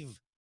eve.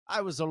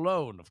 I was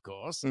alone, of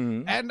course,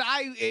 Mhm. and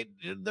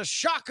the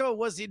shocker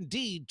was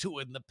indeed 2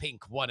 in the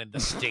pink, 1 in the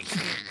stink.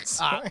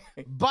 Sorry.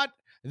 But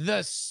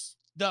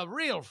the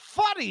real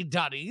funny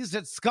duddies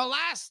at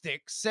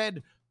Scholastic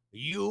said,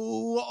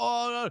 "You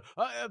are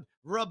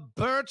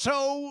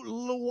Roberto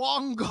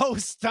Luongo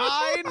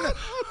Stein?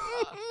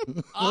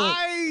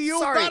 You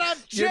Sorry, better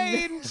your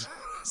change.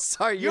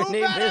 Sorry, You your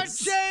name better is.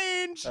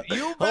 change.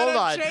 You Hold better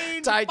on.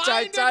 change. Time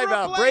Find and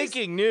out. replace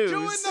Breaking news. 2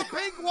 in the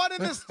pink, 1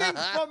 in the stink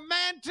for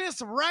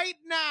Mantis right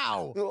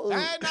now."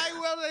 And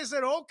I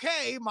said,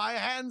 okay, my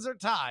hands are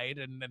tied,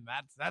 and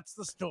that's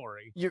the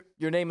story.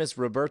 Your name is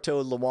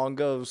Roberto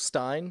Luongo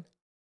Stein.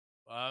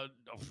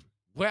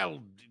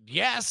 Well,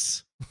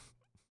 yes.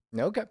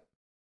 Okay.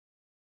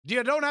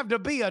 You don't have to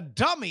be a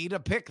dummy to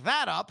pick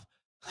that up.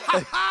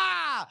 Ha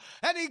ha!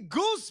 Any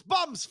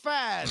Goosebumps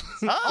fans?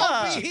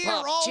 I'll be here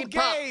all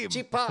game.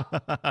 Cheap pop.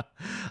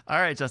 All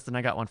right, Justin,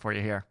 I got one for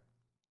you here.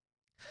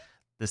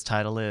 This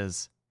title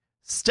is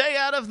Stay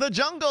Out of the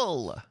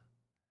Jungle.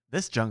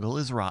 This jungle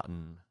is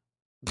rotten.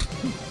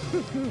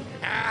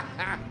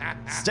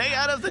 Stay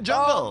out of the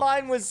jungle. Oh,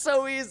 mine was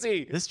so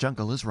easy. This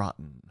jungle is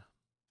rotten.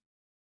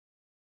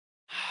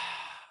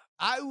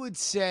 I would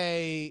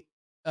say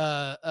stay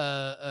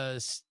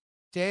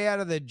out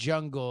of the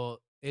jungle.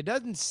 It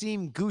doesn't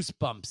seem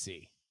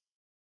goosebumpsy.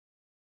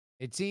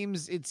 It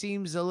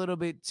seems a little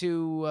bit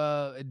too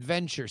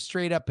adventure,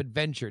 straight up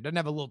adventure. It doesn't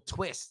have a little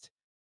twist.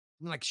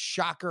 Like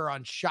Shocker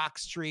on Shock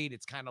Street.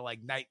 It's kind of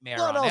like Nightmare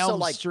Well, and on also Elm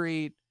like-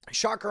 Street.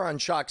 Shocker on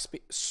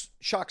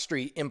Shock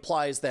Street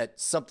implies that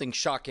something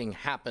shocking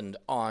happened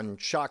on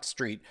Shock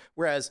Street,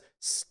 whereas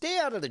Stay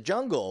Out of the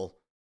Jungle,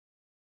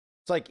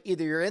 it's like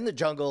either you're in the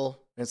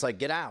jungle and it's like,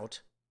 get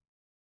out.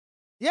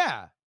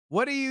 Yeah.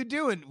 What are you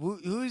doing?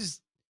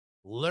 Who's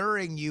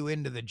luring you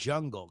into the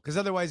jungle? Because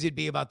otherwise it'd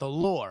be about the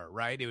lore,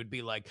 right? It would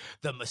be like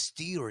the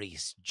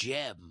mysterious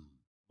gem,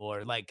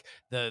 or like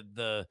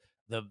the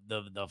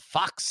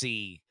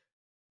foxy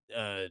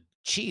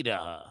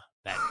cheetah.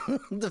 That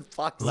The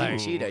foxy Like-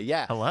 cheetah,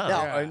 yeah. Hello.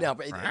 Now,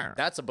 but Rawr.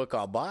 that's a book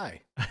I'll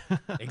buy.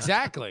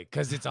 exactly,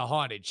 because it's a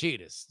haunted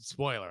cheetah.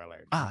 Spoiler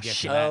alert. Ah, You get to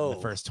shit. that in Oh.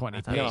 the first 20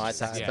 I thought-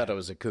 pages. No, I Yeah. thought it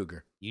was a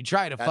cougar. You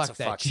try to That's fuck a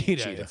that foxy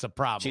cheetah, cheetah. it's a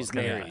problem. She's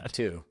Yeah. married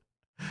too.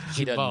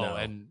 She doesn't Whoa, know.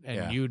 and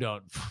Yeah. you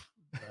don't.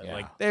 Yeah.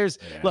 Like, there's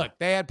Yeah. look,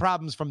 they had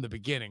problems from the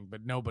beginning,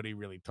 but nobody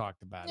really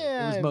talked about it.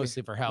 Yeah, It was I mean,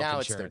 mostly for health Now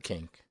it's their insurance.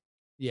 kink.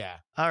 Yeah.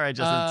 All right,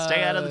 Justin,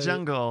 stay out of the Uh,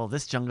 jungle.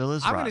 This jungle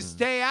is I'm rotten. going to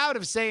stay out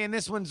of saying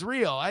this one's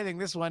real. I think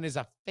this one is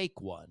a fake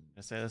one.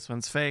 I say this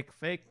one's fake.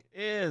 Fake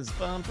is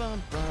bum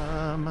bum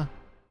bum.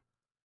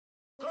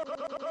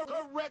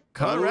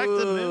 Correct,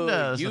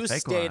 Edmundo. It's You a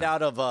fake stayed one.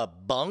 out of a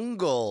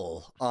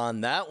bungle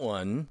on that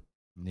one.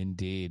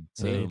 Indeed.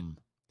 See? Boom.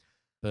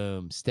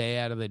 Boom. Stay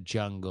out of the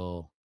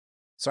jungle.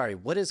 Sorry,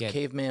 what is Yeah.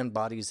 Caveman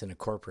Bodies in a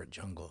Corporate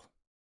Jungle?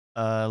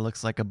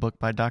 Looks like a book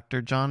by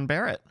Dr. John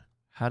Barrett.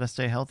 How to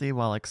stay healthy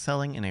while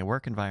excelling in a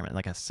work environment.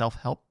 Like a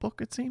self-help book,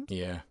 it seems,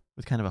 Yeah.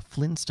 with kind of a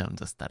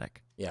Flintstones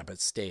aesthetic. Yeah, but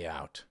stay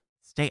out.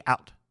 Stay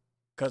out.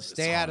 'Cause it's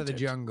Stay out of the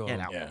haunted. jungle. Get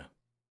out. Yeah.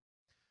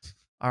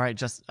 All right,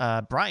 just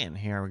Brian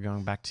here. We're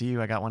going back to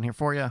you. I got one here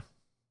for you.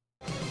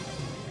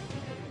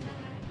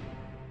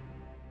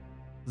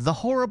 The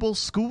Horrible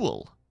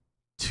School.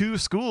 2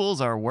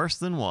 schools are worse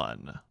than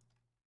one.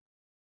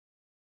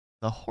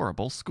 The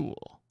Horrible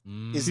School.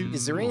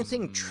 Is there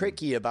anything Mm.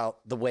 tricky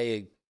about the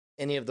way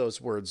any of those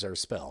words are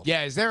spelled?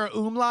 Yeah. Is there a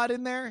umlaut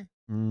in there?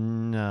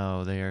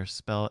 No, they are it's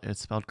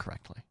spelled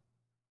correctly.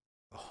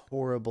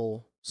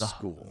 Horrible The,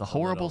 school. The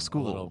Horrible A little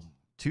School.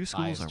 2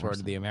 schools Biased are toward worse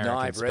the than American No,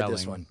 I've read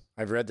this spelling. one.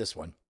 I've read this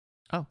one.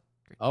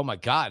 Oh my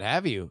God,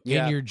 have you?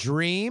 Yeah. In your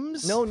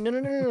dreams? No.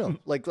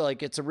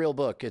 Like it's a real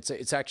book.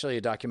 It's actually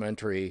a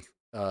documentary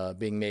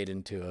being made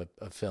into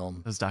a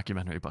film. those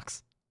documentary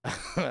books.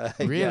 Yeah.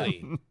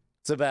 Really?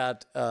 It's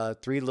about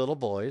 3 little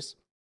boys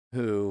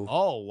who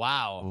Oh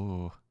wow.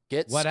 Ooh.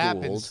 get What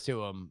schooled. happens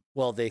to them?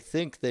 Well, they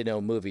think they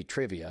know movie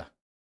trivia,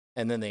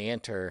 and then they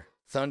enter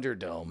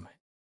Thunderdome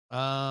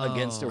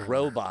against a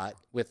robot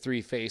with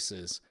 3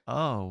 faces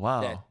Oh,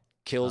 wow. that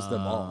kills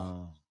them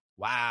all.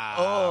 Wow.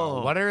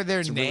 Oh, What are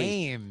their it's really-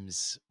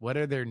 names? What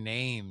are their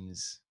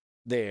names?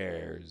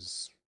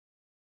 There's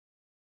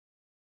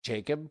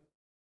Jacob,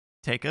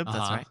 Jacob, that's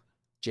Uh-huh. right.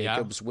 Yeah.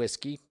 Jacob's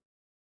Whiskey,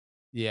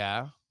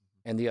 Yeah.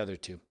 and the other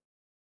 2,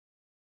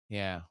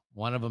 Yeah.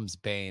 One of them's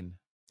Bane.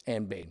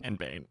 and Bane. And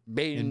Bane.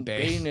 Bane,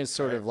 Bane. is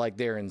sort of like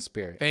there in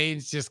spirit.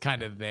 Bane's just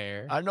kind of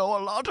there. I know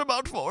a lot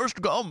about Forrest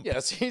Gump.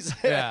 Yes, he's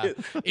Yeah.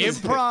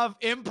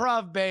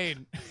 Improv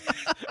Bane.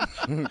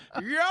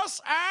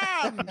 Yes,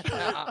 and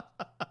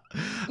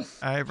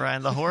All right,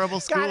 Brian. The Horrible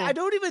School. God, I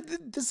don't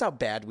even. This is how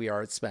bad we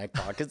are at Smack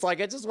Talk. It's like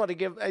I just want to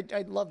give.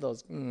 I love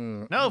those.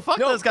 No, fuck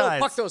No, those guys.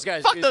 fuck those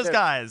guys. Fuck dude. those They're-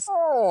 guys.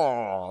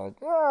 Oh,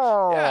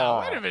 yeah,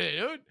 wait a minute,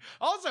 dude.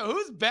 Also,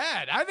 who's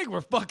bad? I think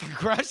we're fucking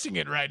crushing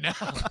it right now.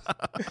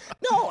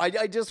 No,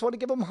 I just want to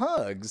give them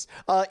hugs.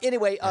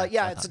 Anyway,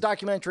 it's a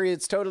documentary.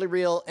 It's totally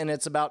real, and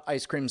it's about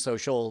Ice Cream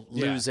Social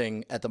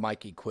losing at the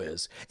Mikey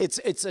quiz.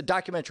 It's a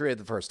documentary of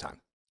the first time.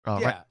 Oh,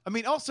 Yeah, right. I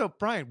mean, also,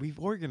 Brian, we've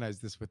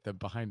organized this with them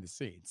behind the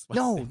scenes. Like,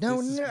 No.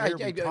 this is where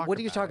we talk What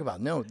are you about talking it. about?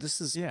 No, this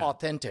is Yeah.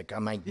 authentic.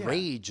 My Yeah.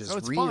 rage is So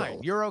it's real.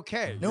 fine. You're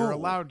okay. No, You're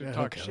allowed to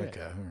talk okay, shit.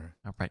 Okay,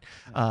 all right.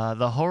 All right.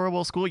 The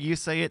Horrible School. You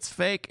say it's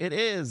fake. It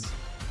is.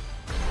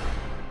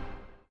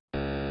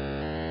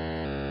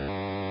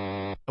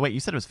 Oh, wait, you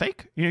said it was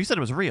fake? You said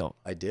it was real.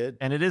 I did.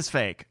 And it is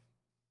fake.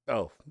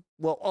 Oh,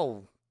 well,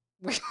 oh.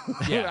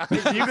 Yeah.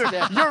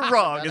 You're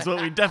wrong, is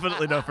what we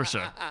definitely know for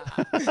sure.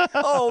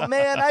 Oh,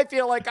 man, I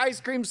feel like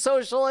Ice Cream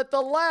Social at the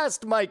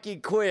last Mikey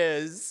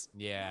quiz.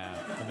 Yeah,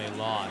 and they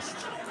lost.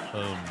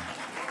 Boom.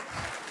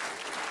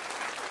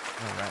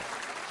 All right.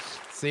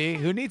 See,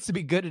 who needs to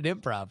be good at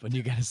improv when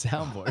you got a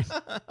soundboard?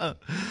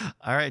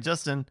 All right,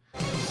 Justin.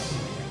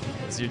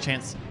 This is your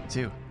chance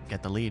to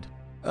get the lead.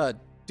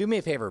 Do me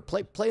a favor.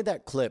 Play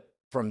that clip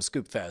from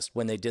Scoopfest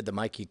when they did the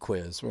Mikey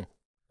quiz.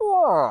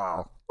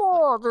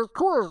 This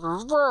quiz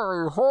is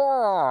very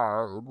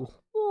hard.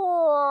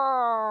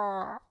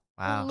 Wow.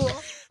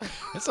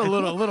 That's a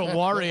little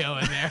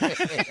Wario in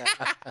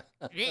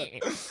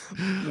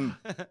there.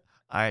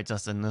 All right,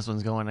 Justin, this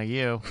one's going to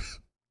you.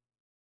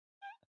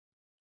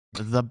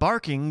 The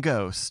Barking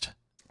Ghost.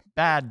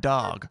 Bad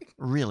dog.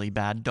 Really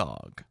bad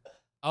dog.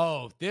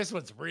 Oh, this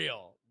one's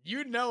real.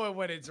 You know it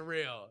when it's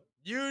real.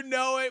 You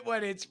know it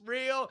when it's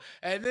real,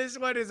 and this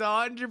one is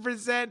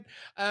 100%.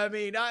 I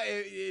mean,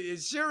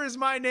 as sure as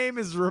my name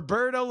is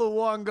Roberto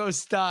Luongo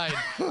Stein,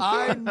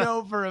 I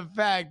know for a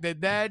fact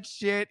that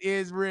shit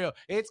is real.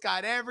 It's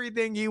got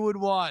everything you would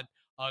want: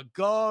 a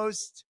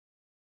ghost,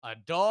 a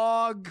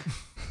dog,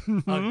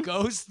 a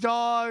ghost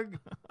dog.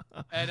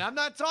 And I'm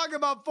not talking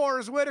about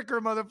Forrest Whitaker,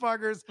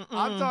 motherfuckers.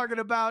 I'm talking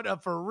about a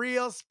for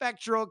real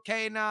spectral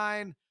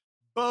canine.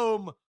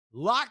 Boom.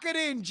 Lock it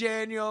in,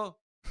 Daniel.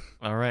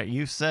 All right,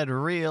 you said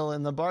real,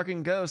 and the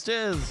barking ghost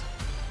is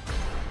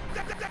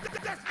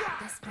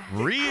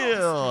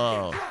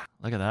real.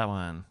 Look at that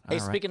one. Hey,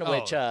 All right. speaking of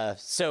which,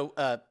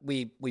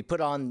 we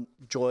put on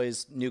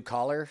Joy's new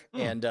collar,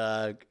 and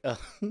I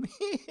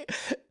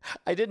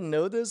didn't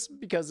know this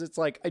because it's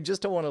like I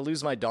just don't want to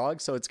lose my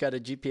dog, so it's got a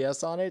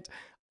GPS on it.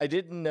 I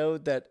didn't know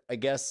that. I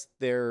guess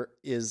there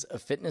is a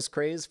fitness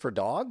craze for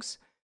dogs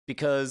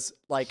because,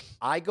 like,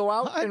 I go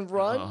out and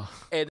run,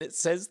 and it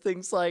says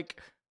things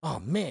like, "Oh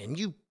man,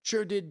 you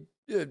sure did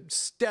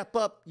step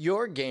up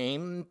your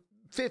game."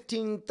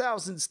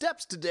 15,000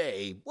 steps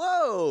today.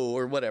 Whoa,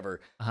 or whatever.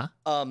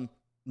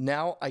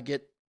 Now I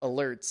get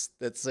alerts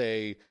that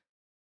say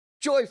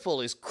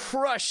Joyful is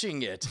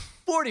crushing it.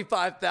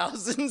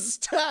 45,000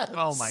 steps.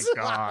 Oh my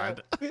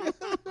god.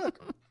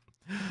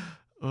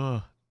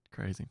 Oh,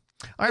 crazy.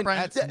 All right, Brian.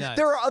 That's nuts.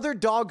 There are other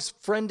dogs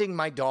friending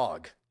my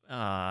dog.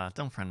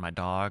 Don't friend my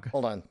dog.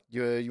 Hold on.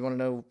 You want to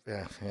know?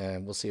 Yeah,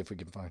 we'll see if we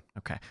can find.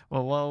 Okay.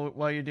 Well,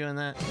 while you're doing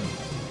that,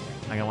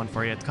 I got one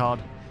for you. It's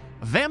called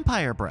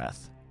Vampire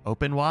Breath.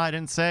 Open wide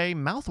and say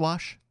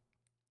mouthwash.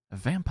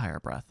 Vampire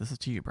breath. This is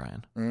to you,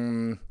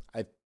 Brian.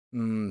 I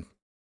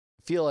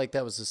feel like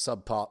that was a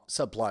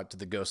subplot to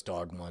the ghost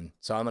dog one,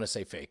 so I'm gonna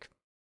say fake.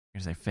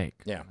 You're gonna say fake.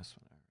 Yeah.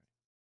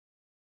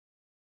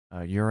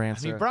 Your I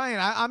answer. mean, Brian,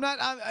 I'm not.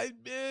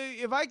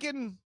 If I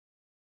can,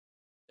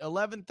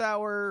 11th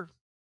hour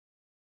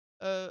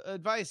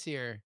advice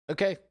here.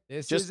 Okay.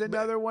 This is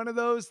another one of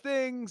those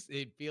things.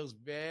 It feels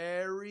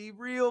very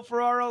real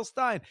for R.L.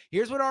 Stine.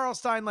 Here's what R.L.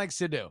 Stine likes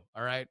to do.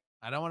 All right.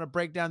 I don't want to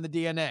break down the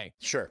DNA.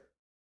 Sure.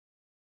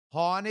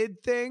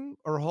 Haunted thing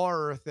or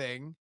horror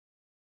thing.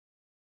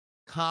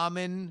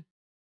 Common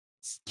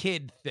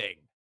kid thing,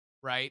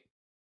 right?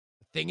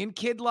 A thing in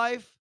kid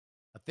life,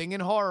 a thing in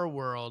horror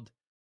world.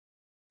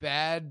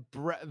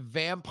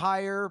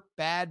 Vampire,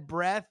 bad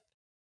breath.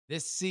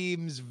 This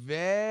seems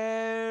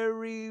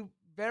very,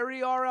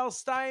 very R.L.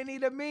 Steiny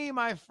to me,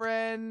 my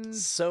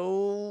friends.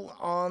 So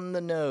on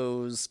the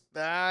nose.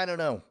 I don't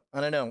know.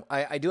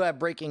 I do have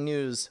breaking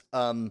news.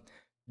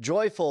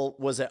 Joyful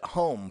was at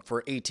home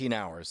for 18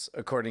 hours,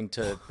 according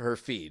to her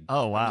feed.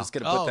 Oh, wow. I'm just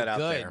going to put that out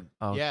good. there.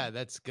 Oh. Yeah,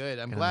 that's good.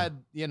 I'm Good glad,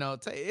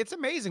 it's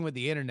amazing what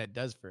the internet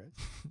does for us.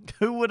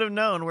 Who would have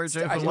known where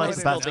Joyful was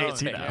about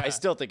 18 hours? I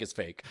still think it's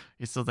fake.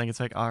 You still think it's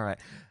fake? All right.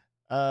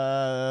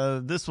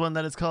 This one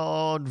that is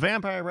called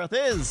Vampire Breath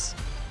is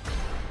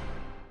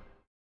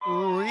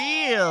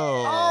real.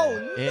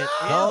 Oh, It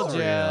Told is ya.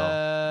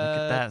 real. Look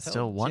at that. Still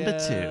Told 1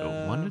 to 2.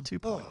 ya. 1 to 2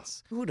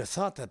 points. Who would have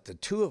thought that the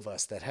two of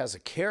us that has a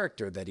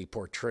character that he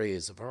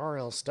portrays of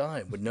R.L.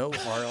 Stine would know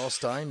R.L.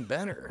 Stine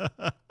better?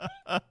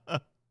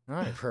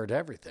 I've heard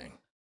everything.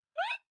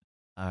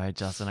 All right,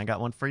 Justin, I got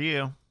one for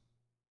you.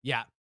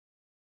 Yeah.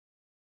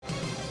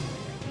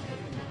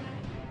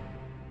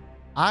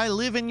 I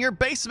live in your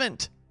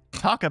basement.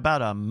 Talk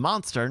about a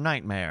monster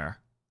nightmare.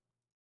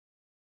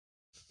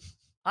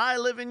 I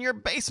live in your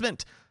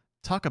basement.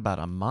 Talk about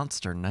a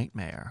monster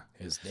nightmare.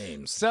 His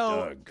name's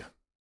So- Doug.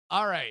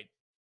 All right.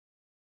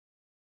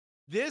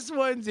 This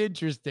one's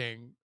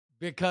interesting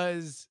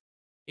because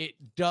it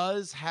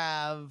does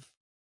have,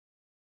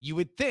 you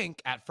would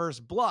think at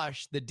first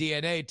blush, the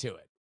DNA to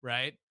it,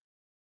 right?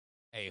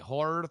 A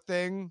horror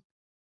thing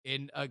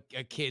in a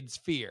kid's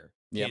fear.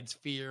 Yep. Kids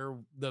fear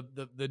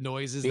the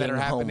noises Being that are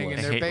happening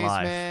homeless. in their Hate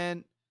life.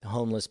 basement.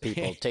 Homeless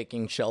people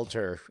taking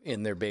shelter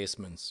in their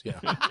basements. Yeah.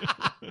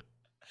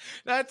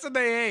 That's what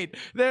they hate.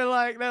 They're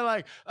like,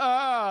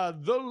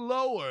 the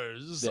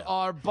lowers Yeah.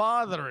 are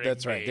bothering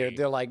That's right. me.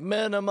 They're like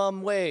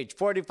minimum wage,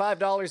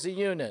 $45 a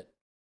unit.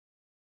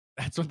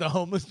 That's what the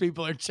homeless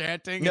people are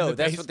chanting. in No, the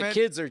that's what the basement?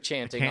 kids are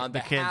chanting on The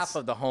behalf kids,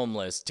 of the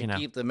homeless to you know,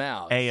 keep them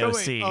out.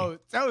 AOC.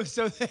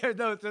 So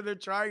they're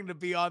trying to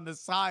be on the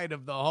side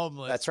of the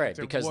homeless. That's right,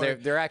 to because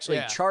work. they're actually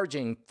Yeah.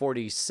 charging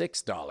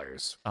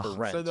 $46 for Oh.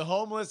 rent. So the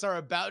homeless are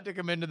about to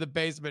come into the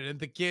basement, and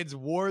the kids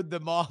ward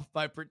them off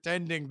by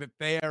pretending that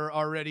they are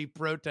already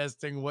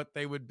protesting what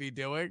they would be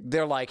doing.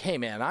 They're like, hey,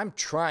 man, I'm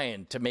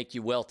trying to make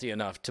you wealthy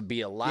enough to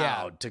be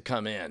allowed to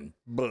come in.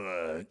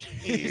 But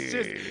He's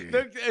just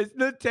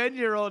the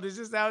 10-year-old is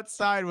just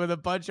outside with a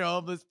bunch of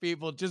homeless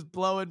people just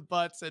blowing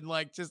butts and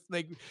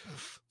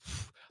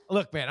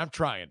look, man, I'm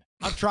trying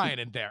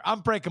in there. I'm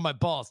breaking my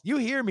balls. You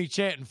hear me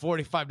chanting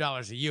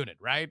 $45 a unit,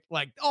 right?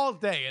 Like all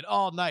day and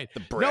all night.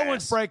 The No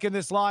one's brass. breaking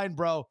this line,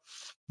 bro.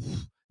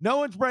 No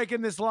one's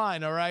breaking this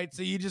line, all right?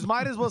 So you just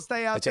might as well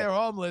stay out That's it. there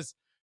homeless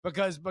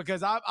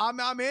because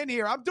I'm in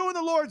here. I'm doing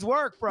the Lord's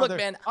work, brother. look,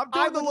 man, I'm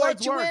doing I the would Lord's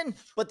let you work. in,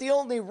 but the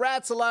only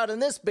rats allowed in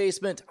this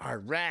basement are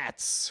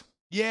rats.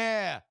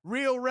 Yeah,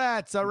 real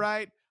rats, all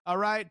right? All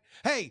right.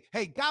 Hey,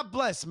 God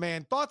bless,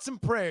 man. Thoughts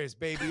and prayers,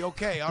 baby.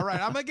 Okay. All right.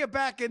 I'm going to get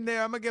back in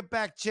there. I'm going to get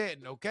back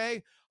chanting.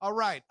 Okay. All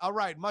right.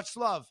 Much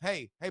love.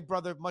 Hey,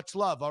 brother. Much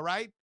love. All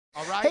right.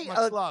 Hey,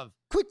 Much love.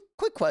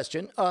 Quick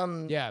question.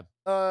 Yeah.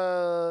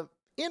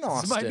 in This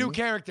Austin. is my new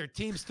character,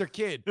 Teamster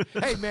Kid.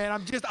 Hey, man,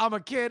 I'm a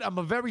kid. I'm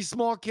a very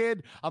small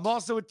kid. I'm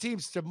also a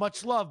Teamster.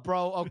 Much love,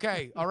 bro.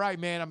 Okay. All right,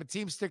 man. I'm a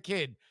Teamster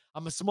Kid.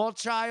 I'm a small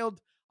child.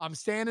 I'm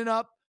standing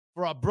up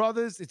for our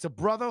brothers. It's a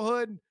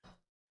brotherhood.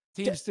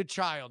 Teamster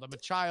child. I'm a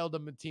child.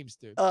 I'm a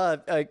Teamster.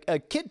 A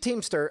kid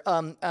Teamster.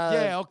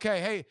 Yeah,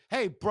 okay.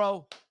 Hey,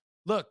 bro.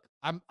 Look,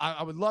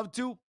 I would love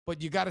to,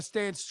 but you got to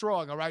stand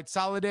strong, all right?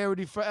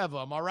 Solidarity forever.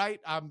 I'm all right?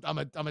 I'm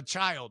a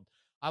child.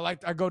 I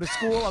go to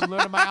school. I'm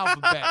learning my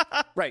alphabet.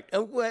 Right.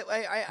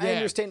 I Yeah.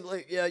 understand.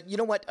 You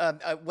know what?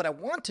 What I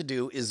want to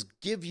do is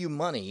give you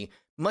money,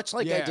 much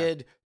like I Yeah.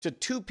 did to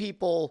two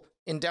people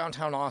in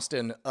downtown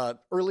Austin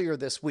earlier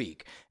this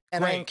week.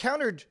 And I Great.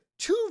 encountered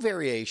two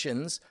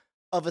variations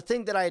of a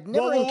thing that I had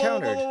never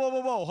encountered.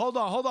 Whoa. Hold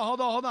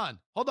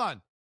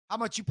on. How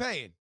much you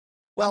paying?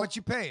 Well, How much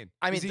you paying?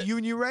 I mean, Is it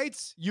union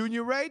rates?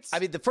 Union rates? I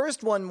mean, the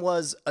first one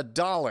was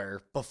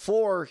 $1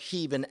 before he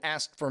even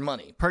asked for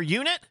money. Per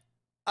unit?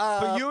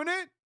 per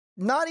unit?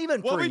 Not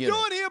even What per we unit.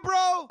 doing here,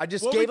 bro? I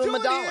just What gave we him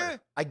doing $1.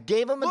 here? I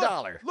gave him Look,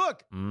 $1.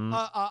 Look,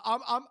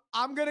 Mm.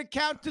 I'm gonna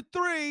count to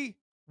 3.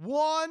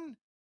 1,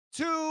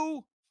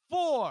 2,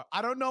 4.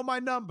 I don't know my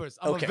numbers.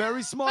 I'm Okay. a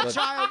very small Look.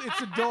 child.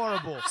 It's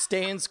adorable.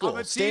 Stay in school. I'm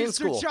a Stay in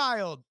Teamster school.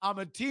 child. I'm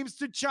a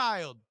Teamster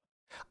child.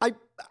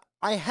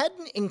 I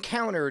hadn't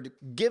encountered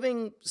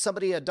giving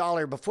somebody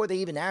 $1 before they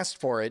even asked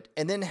for it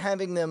and then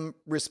having them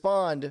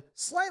respond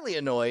slightly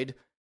annoyed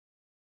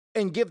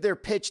and give their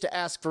pitch to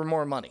ask for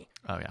more money.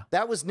 Oh, yeah.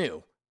 That was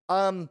new.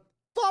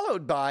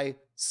 Followed by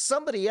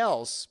somebody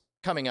else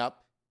coming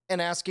up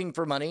and asking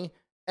for money.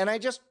 And I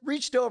just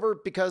reached over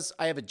because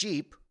I have a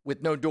Jeep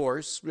with no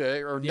doors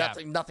or Yeah.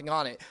 nothing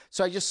on it.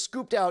 So I just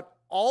scooped out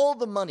all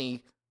the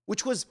money,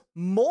 which was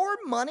more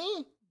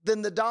money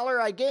than the $1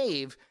 I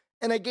gave.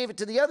 And I gave it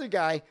to the other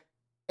guy.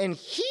 And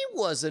he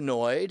was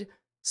annoyed,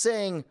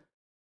 saying,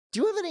 "Do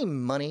you have any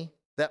money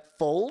that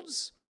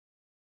folds?"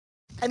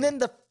 And then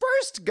the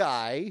first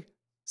guy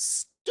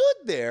stood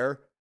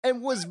there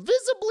and was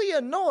visibly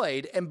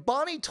annoyed. And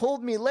Bonnie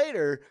told me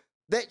later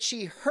that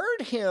she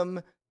heard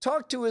him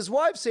talk to his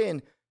wife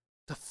saying,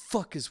 "The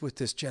fuck is with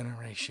this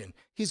generation?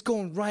 He's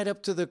going right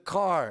up to the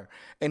car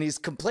and he's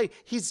complaining.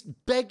 He's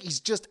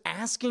just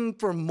asking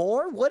for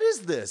more. What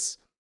is this?"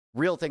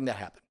 Real thing that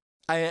happened.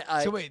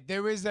 So wait,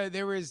 there was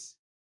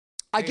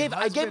I a gave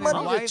husband and money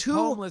to wife two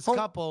homeless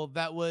couple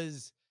that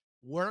was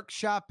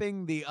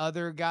workshopping the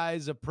other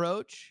guy's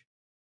approach.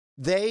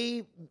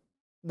 They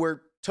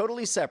were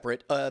totally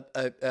separate.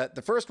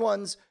 The first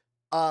ones,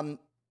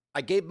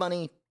 I gave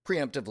money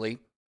preemptively.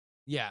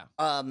 Yeah.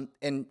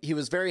 And he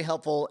was very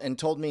helpful and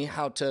told me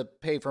how to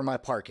pay for my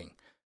parking.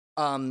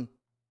 And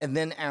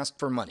then asked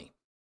for money.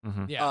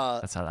 Mm-hmm. Yeah.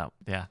 That's how that,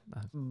 yeah.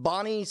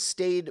 Bonnie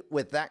stayed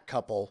with that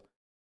couple,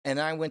 and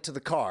I went to the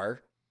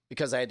car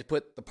because I had to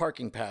put the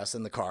parking pass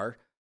in the car.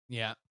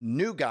 Yeah.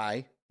 New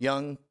guy,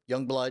 young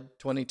blood,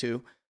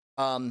 22,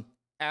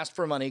 asked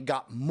for money,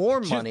 got more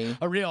money.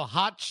 A real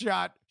hot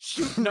shot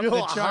shooting up Real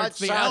the charts.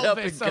 The hot shot up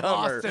Elvis and of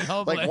comer. Austin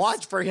homeless. Like,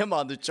 watch for him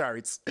on the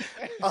charts.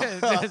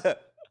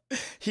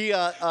 He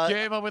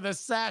came up with a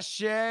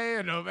sachet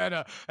and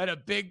a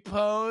big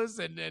pose,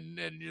 and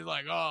you're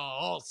like, oh,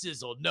 all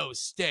sizzle, no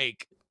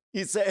steak.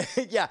 he said,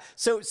 yeah.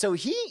 So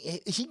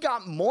he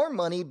got more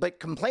money, but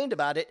complained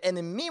about it. And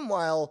then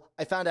meanwhile,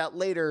 I found out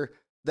later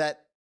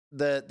that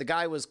the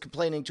guy was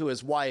complaining to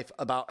his wife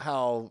about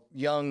how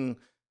young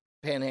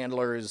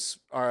panhandlers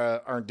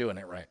aren't doing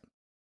it right.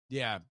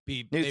 Yeah,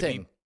 New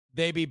thing.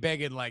 They be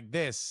begging like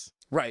this.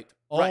 Right.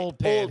 Old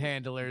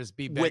panhandlers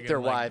be begging with their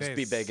like wives this.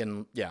 be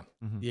begging. Yeah.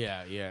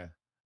 Yeah.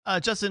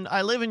 Justin,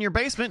 I live in your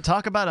basement.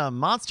 Talk about a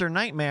monster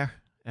nightmare.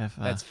 If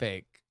That's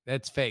fake.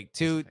 That's fake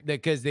too,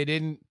 because they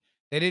didn't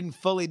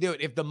fully do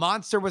it. If the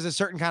monster was a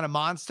certain kind of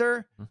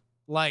monster,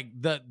 like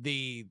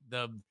the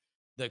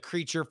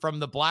creature from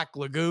the Black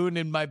Lagoon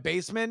in my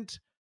basement,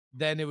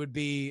 then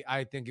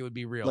I think it would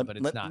be real, but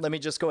it's not. Let me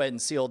just go ahead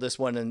and seal this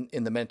one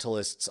in the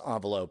Mentalist's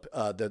envelope.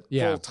 The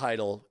full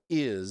title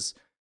is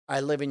 "I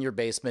Live in Your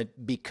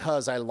Basement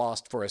Because I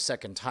Lost for a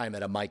Second Time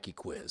at a Mikey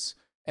Quiz."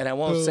 And I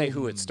won't say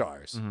who it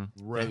stars.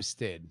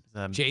 Roasted.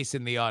 Um,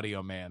 Jason the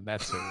Audio Man.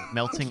 That's who.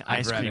 melting I've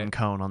ice read cream it.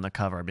 cone on the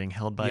cover being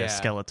held by Yeah. a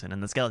skeleton,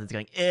 and the skeleton's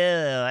going, "Ew,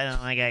 I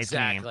don't like ice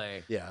cream."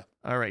 Exactly. Yeah.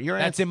 All right, you're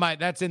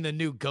That's in the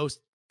new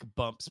Ghost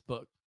Bumps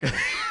book.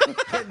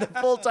 The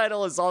full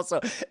title is also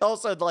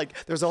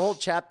like there's a whole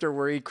chapter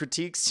where he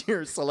critiques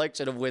your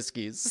selection of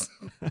whiskeys.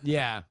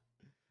 Yeah.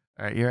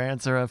 All right, your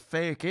answer of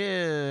fake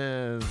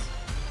is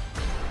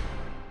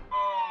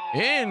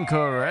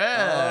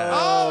incorrect.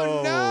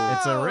 Oh, no!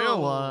 It's a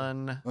real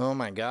one. Oh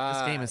my god.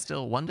 This game is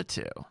still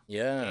 1-2.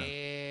 Yeah.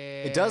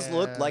 It does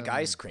look like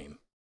ice cream.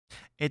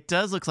 It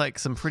does look like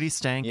some pretty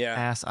stank Yeah.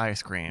 ass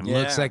ice cream. Yeah.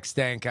 Looks like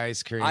stank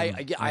ice cream.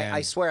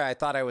 I swear I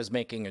thought I was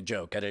making a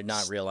joke. I did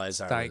not realize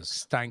I was.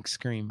 Stank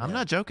scream. I'm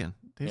not joking.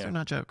 These Yeah. are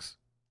not jokes.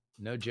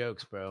 No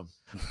jokes, bro.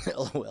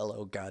 LOL,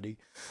 oh Gotti.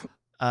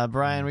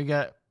 Brian, we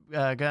got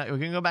we're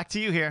gonna go back to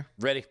you here.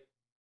 Ready?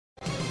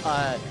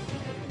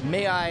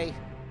 May I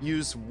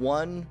use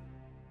one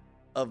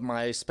of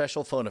my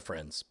special phone a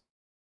friends?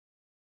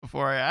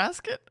 before I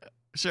ask it?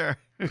 Sure.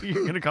 Who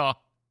you're going to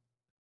call?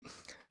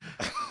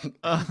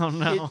 Oh,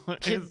 no.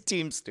 Kid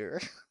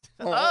Teamster.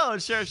 Oh,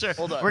 sure.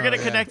 Hold on. We're going to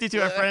Oh, connect you to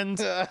our friends,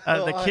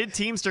 the Kid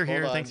Teamster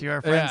here, Hold thanks on. to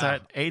our friends Yeah.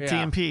 at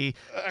AT&P.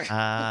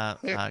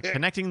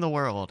 Connecting the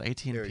world,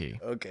 AT&P.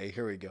 Okay,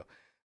 here we go.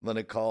 I'm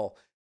gonna call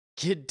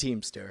Kid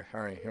Teamster. All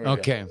right, here we go.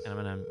 Okay. And I'm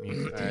going to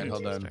mute All right,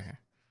 hold on. Teamster here.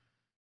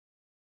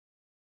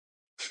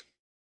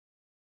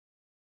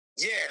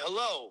 Yeah,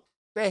 hello.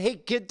 Hey,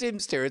 Kid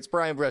Teamster, it's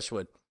Brian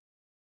Brushwood.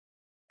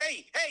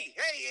 Hey,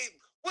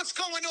 what's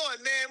going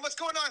on, man? What's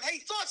going on? Hey,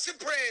 thoughts and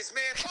prayers,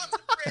 man. Thoughts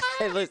and prayers.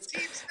 Hey, I'm listen.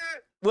 Teamster.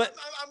 What?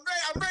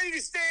 I'm ready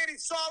to stand in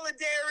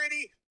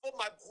solidarity for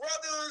my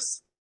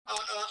brothers.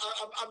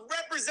 I'm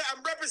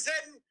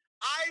representing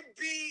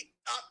IB.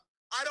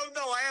 I don't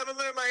know. I haven't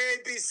learned my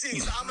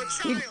ABCs. I'm a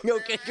child.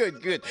 Okay, man. I good,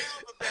 haven't good. learned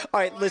my alphabet, All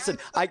right, bro. listen,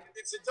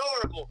 It's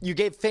adorable. You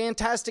gave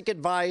fantastic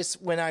advice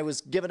when I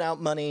was giving out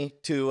money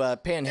to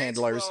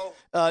panhandlers.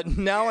 Thanks,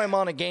 Now I'm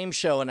on a game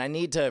show, and I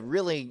need to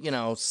really,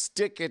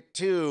 stick it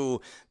to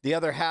the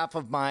other half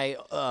of my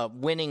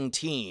winning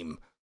team.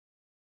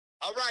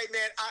 All right,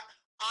 man.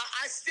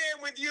 I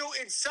stand with you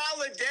in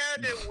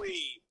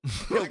solidarity.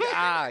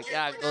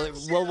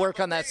 We'll work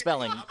on that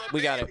spelling.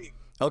 We got it.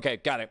 Okay,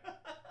 got it.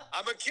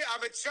 I'm a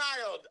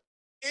child,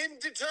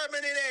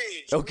 indeterminate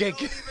age. Okay,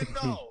 We don't even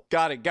know.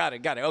 got it.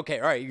 Okay,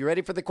 all right. You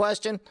ready for the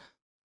question?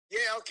 Yeah,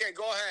 okay,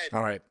 go ahead.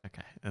 All right.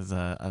 Okay, it's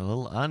a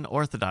little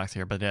unorthodox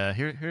here, but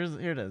here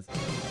it is.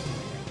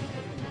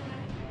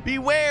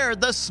 Beware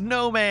the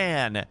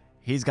snowman.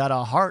 He's got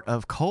a heart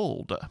of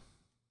cold.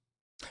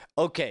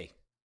 Okay.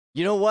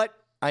 You know what?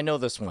 I know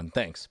this one.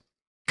 Thanks.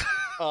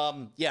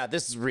 Yeah,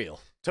 this is real.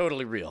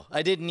 Totally real.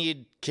 I didn't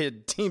need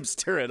Kid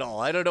Teamster at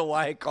all. I don't know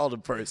why I called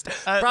him first.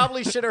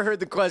 Probably should have heard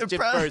the question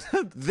first,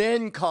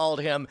 then called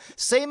him.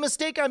 Same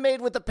mistake I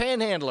made with the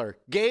panhandler.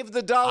 Gave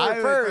the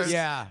dollar first.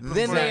 Yeah.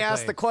 Then they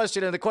asked the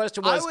question, and the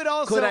question was,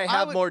 could I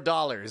have more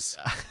dollars?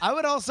 I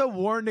would also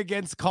warn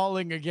against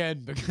calling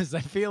again because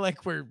I feel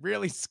like we're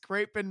really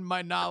scraping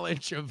my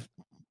knowledge of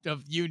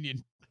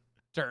union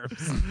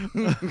terms.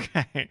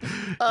 Okay.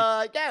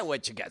 Yeah,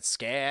 what you got?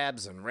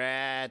 Scabs and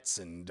rats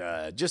and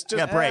just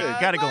Yeah, break.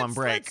 Gotta go on let's-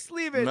 break. Let's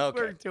leave it.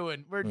 Okay.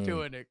 We're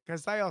doing it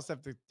because I also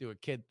have to do a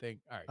kid thing.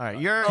 All right. All right, go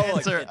your Oh,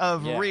 answer yeah.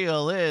 of Yeah.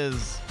 real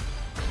is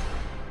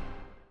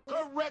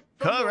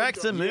correct,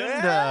 Amunda.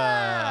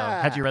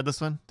 Yeah. Had you read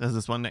this one? Is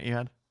this one that you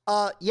had?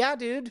 Yeah,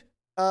 dude.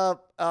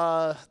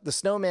 The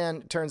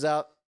snowman, turns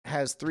out,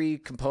 has 3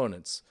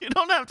 components. You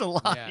don't have to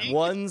lie. Yeah.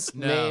 One's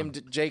No.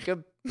 named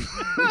Jacob.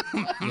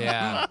 on.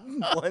 Yeah.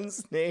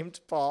 One's named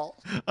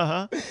Paul.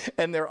 Uh-huh.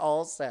 And they're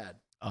all sad.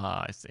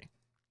 I see.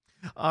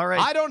 All right.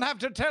 I don't have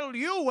to tell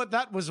you what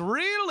that was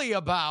really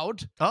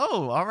about.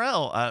 Oh,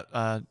 RL.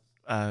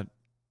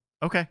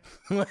 Okay.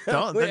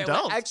 Don't- then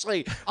don't.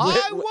 Actually,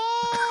 I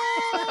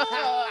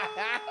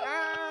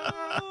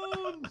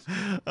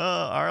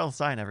won. RL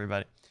sign,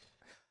 everybody.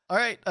 All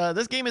right.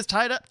 This game is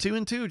tied up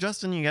 2-2.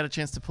 Justin, you got a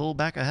chance to pull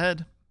back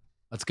ahead.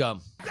 Let's go.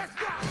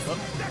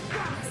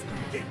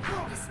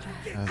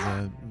 There's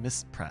a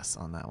mispress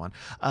on that one.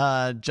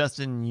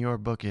 Justin, your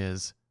book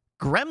is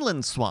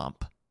Gremlin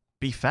Swamp.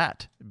 Be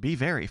fat. Be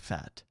very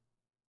fat.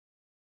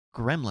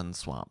 Gremlin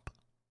Swamp.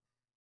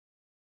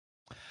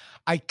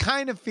 I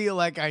kind of feel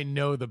like I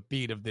know the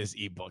beat of this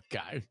ebook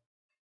guy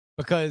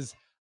because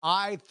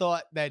I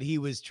thought that he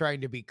was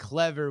trying to be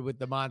clever with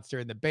the monster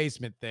in the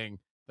basement thing,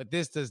 but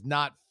this does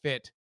not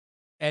fit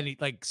any,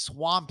 like,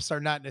 swamps are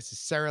not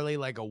necessarily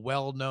like a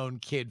well-known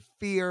kid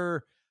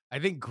fear. I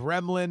think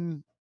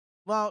gremlin,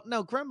 well,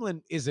 no,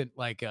 gremlin isn't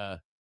like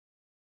a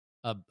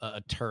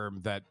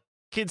term that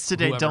Kids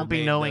today Whoever don't be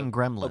made knowing the-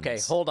 gremlins. okay,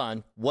 hold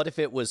on. What if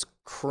it was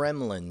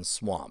Kremlin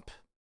Swamp?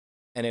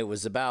 And it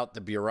was about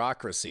the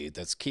bureaucracy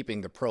that's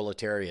keeping the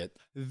proletariat.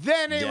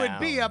 then it would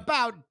be Down.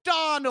 about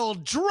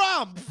Donald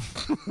Trump.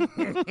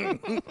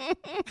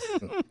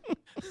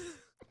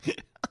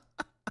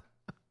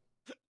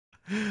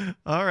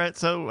 All right,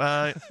 so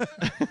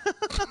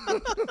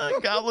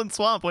Goblin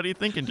Swamp. What are you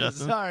thinking,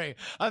 Justin?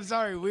 I'm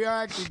sorry. We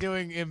are actually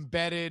doing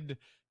embedded.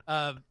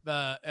 We're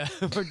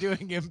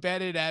doing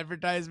embedded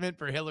advertisement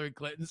for Hillary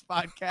Clinton's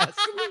podcast.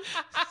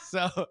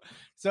 so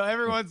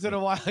every once in a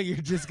while, you're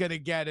just gonna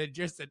get it,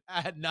 just an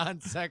ad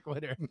non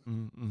sequitur.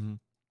 Mm-hmm.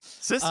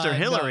 Sister No,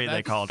 Hillary, they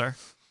that's- called her.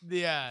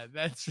 Yeah,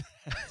 that's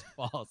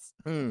false.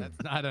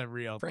 That's not a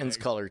real Friends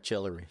thing. call her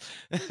Chillery.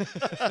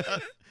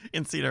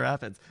 In Cedar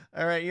Rapids.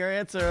 All right, your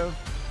answer of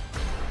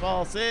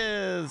false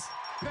is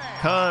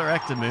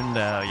correct, Mundo.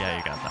 Yeah,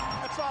 you got that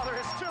one. That's all there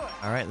is to it.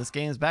 All right, this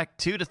game is back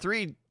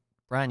 2-3.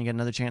 Brian, you get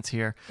another chance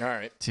here All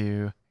right.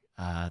 to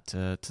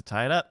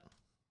tie it up.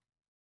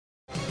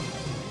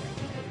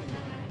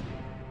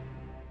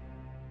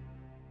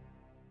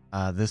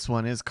 This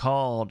one is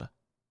called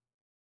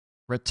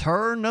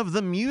Return of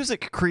the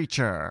Music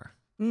Creature.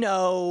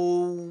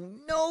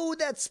 No,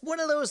 that's one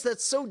of those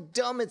that's so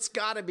dumb it's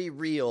gotta be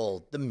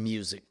real. The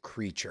music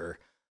creature.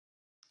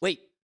 Wait,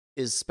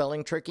 is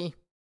spelling tricky?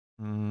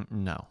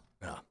 No.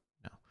 No.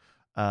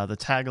 The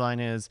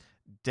tagline is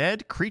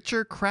Dead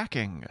Creature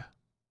Cracking.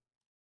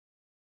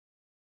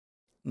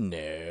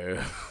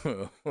 No.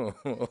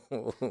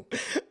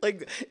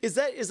 Like, is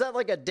that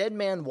like a dead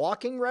man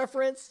walking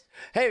reference?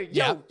 Hey,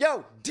 yo,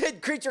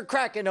 dead creature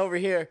Kraken over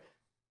here.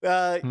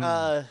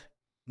 No,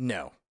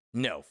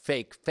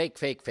 fake. Say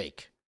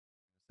fake.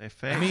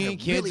 I mean, I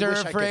kids really are wish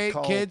I could afraid.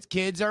 call-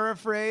 Kids are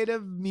afraid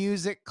of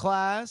music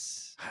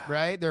class,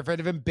 right? They're afraid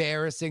of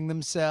embarrassing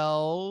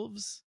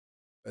themselves.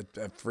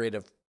 Afraid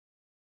of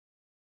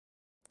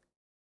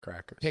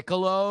crackers.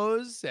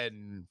 Piccolos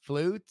and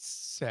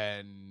flutes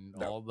and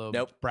all the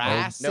Nope.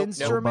 brass Nope.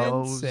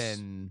 instruments Oboes.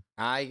 and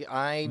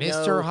I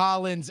Mr. know.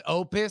 Holland's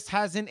opus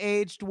hasn't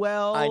aged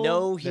well. I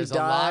know he There's died.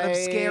 a lot of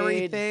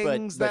scary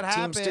things but that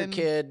Teamster happen.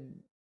 Kid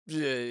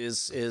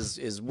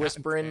is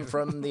whispering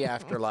from the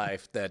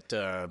afterlife that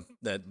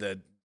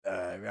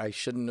I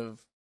shouldn't have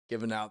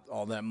given out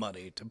all that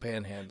money to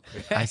Panhandle.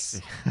 I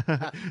see.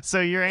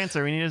 So your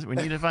answer, we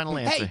need a final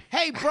answer.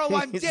 Hey, bro,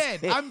 I'm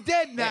dead. I'm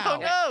dead now.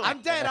 Oh, no.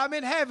 I'm dead. I'm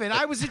in heaven.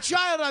 I was a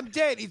child. I'm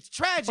dead. It's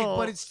tragic, Oh.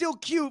 but it's still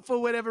cute for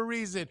whatever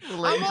reason.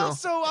 Little I'm angel.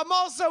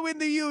 also in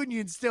the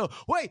union still.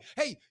 Wait,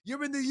 hey,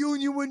 you're in the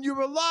union when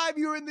you're alive.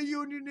 You're in the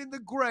union in the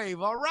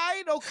grave. All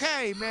right,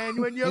 okay,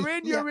 man. When you're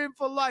in, you're in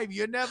for life.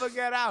 You never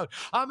get out.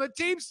 I'm a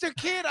Teamster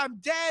Kid. I'm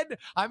dead.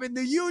 I'm in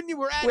the union.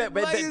 We're adding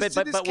layers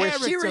to this But we're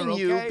character, hearing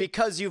you okay?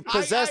 because you've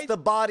possessed the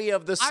body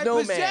of the I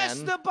snowman.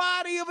 possessed the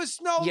body of a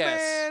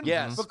snowman.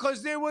 Yes.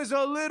 Because there was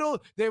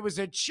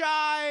a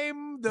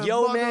chime. The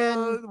Yo, mother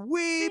man,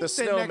 weeps.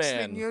 the And next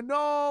snowman. thing you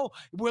know,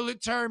 will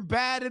it turn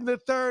bad in the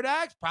third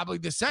act? Probably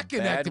the second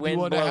Bad act if you wind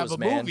want to have blows, a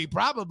man. movie.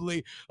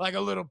 Probably like a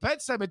little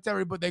Pet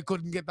Cemetery, but they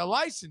couldn't get the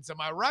license. Am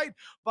I right?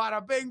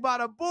 Bada bing,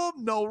 bada boom.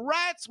 No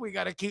rats. We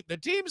got to keep the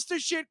Teamster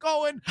shit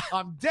going.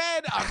 I'm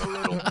dead. I'm a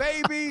little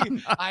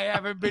baby. I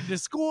haven't been to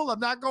school. I'm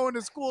not going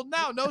to school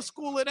now. No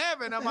school in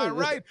heaven. Am I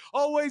right?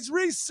 Always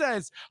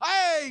recess.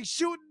 Hey,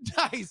 shooting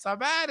dice.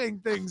 I'm adding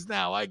things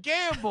now. I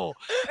gamble.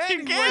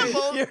 Anyway,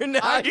 gamble? You're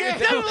not. I You gamble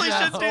definitely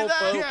now. should do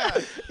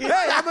that. Yeah.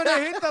 Hey, I'm gonna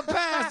hit the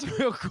pass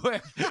real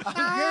quick.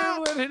 I'm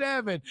gambling in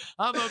heaven.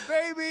 I'm a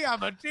baby.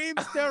 I'm a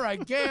Teamster. I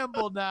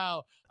gamble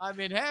now. I'm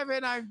in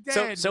heaven. I'm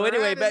dead. So We're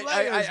anyway, adding but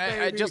layers, I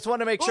baby. just want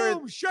to make sure.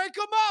 Boom, shake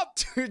 'em up.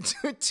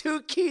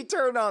 to key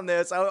turn on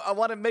this. I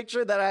want to make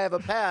sure that I have a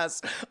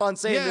pass on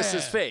saying this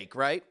is Yeah. fake,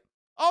 right?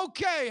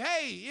 Okay,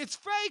 hey, it's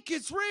fake,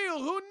 it's real.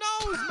 Who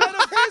knows?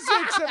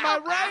 Metaphysics, am I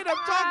right? I'm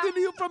talking to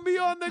you from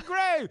beyond the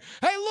grave.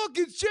 Hey, look,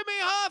 it's Jimmy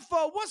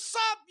Hoffa. What's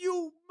up,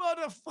 you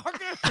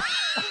motherfucker?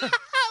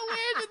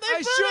 Where did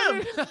they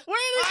put him?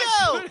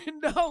 Where'd he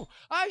go?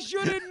 I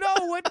shouldn't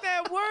know what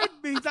that word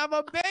means. I'm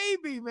a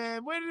baby,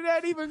 man. Where did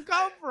that even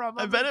come from?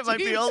 I I'm bet a it might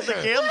be all the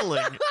teacher. gambling.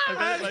 I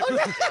bet it might be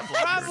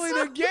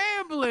the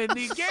gambling. Probably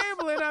the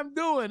gambling I'm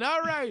doing.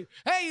 All right.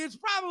 Hey, it's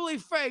probably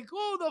fake.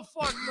 Who the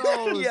fuck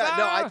knows? Yeah,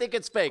 no, I huh? think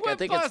it's fake. I Quit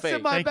think it's busting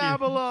fake. my Thank you.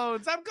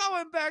 Babylons. I'm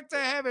going back to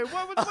heaven.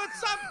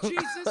 What's up,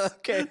 Jesus?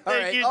 Okay, all Thank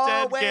right. you, Oh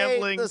Ted wait,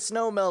 Gambling. the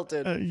snow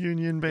melted.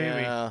 Union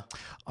baby. Yeah.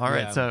 All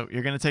right, Yeah. so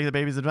you're gonna take the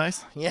baby's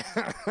advice? Yeah,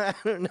 I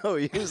don't know.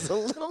 He was a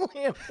little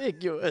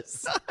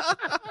ambiguous.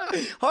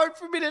 Hard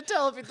for me to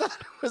tell if he thought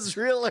it was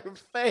real or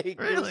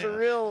fake. He was Really?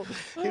 real.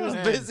 He was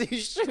Man. busy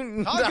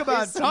shooting. Talk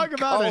dice about and an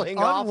calling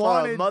off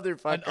unwanted, a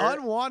motherfucker. an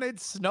unwanted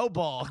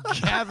snowball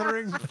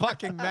gathering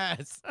fucking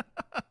mass.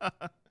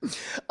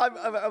 I'm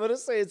gonna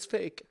say it's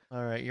fake.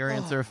 All right, your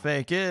answer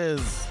fake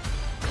is.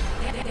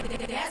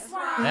 That's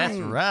right. That's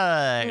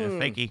right.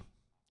 Fakey.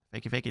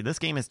 Fakey. This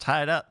game is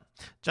tied up.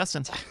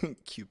 Justin.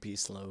 QP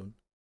Sloan.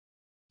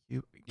 Yeah.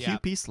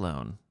 QP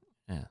Sloan.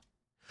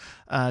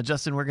 Yeah.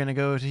 Justin, we're going to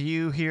go to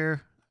you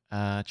here.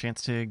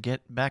 Chance to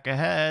get back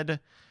ahead.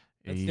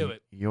 Let's do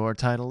it. Your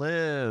title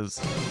is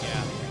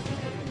Yeah.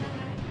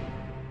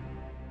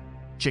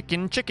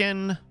 Chicken.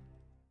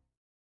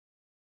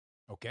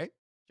 Okay.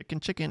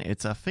 Chicken.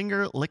 It's a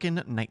finger licking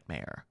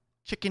nightmare.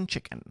 Chicken.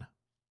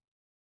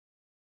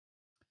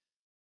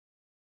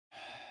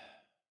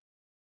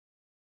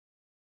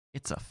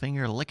 It's a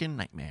finger licking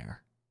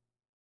nightmare.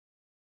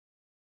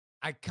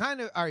 I kind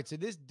of all right. So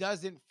this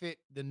doesn't fit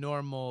the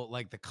normal,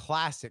 like the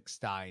classic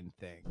Stein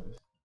thing.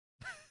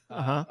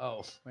 Uh-huh.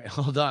 Oh, wait,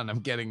 hold on. I'm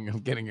getting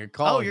a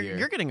call. Oh, here.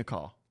 you're getting a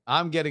call.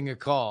 I'm getting a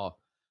call.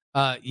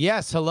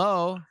 Yes.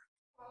 Hello.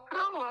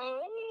 Hello,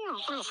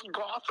 is this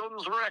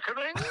Gotham's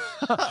Reckoning?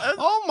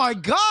 Oh my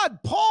God,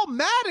 Paul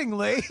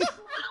Mattingly.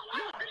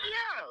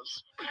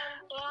 Yes.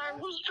 I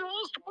was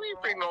just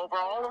weeping over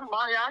all of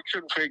my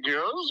action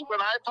figures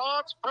when I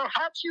thought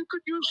perhaps you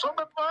could use some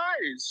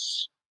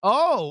advice.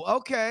 Oh,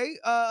 okay.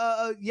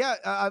 Yeah.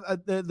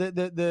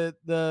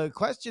 The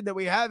question that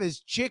we have is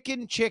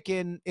chicken.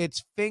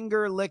 It's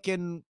finger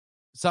licking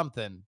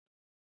something.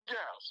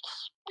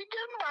 Yes.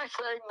 Begin by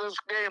saying this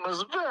game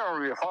is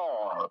very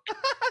hard.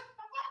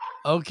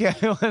 Okay.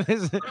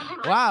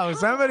 Wow.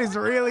 Somebody's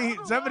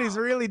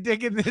really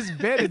digging this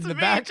bit in the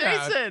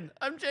background. Jason.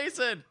 I'm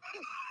Jason.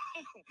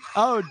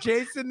 Oh,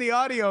 Jason, the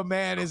audio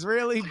man, is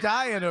really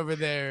dying over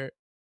there.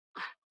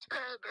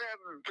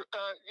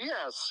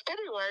 Yes.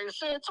 Anyways,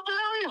 it's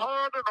very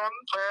hard and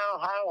unfair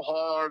how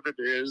hard it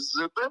is.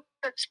 And then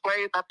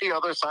explain that the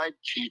other side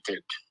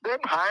cheated. Then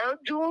hire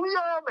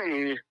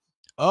Giuliani.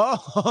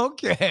 Oh,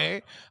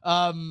 okay.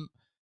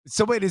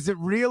 So wait, is it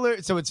real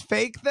or so it's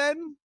fake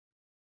then?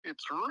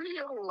 It's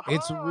real.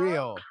 It's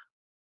real.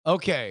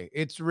 Okay,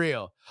 it's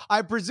real.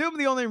 I presume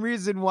the only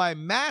reason why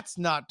Matt's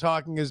not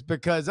talking is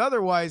because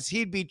otherwise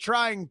he'd be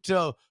trying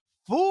to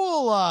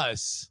fool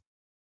us.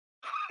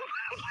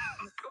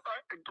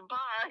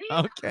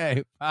 Goodbye.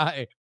 Okay,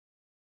 bye.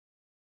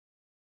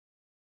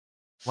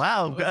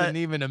 Wow. It wasn't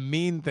even a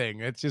mean thing.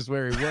 It's just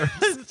where he works.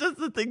 It's just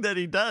the thing that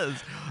he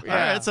does. All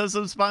Yeah. right, so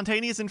some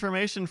spontaneous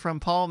information from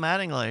Paul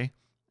Mattingly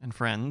and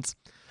friends.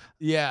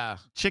 Yeah.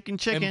 Chicken.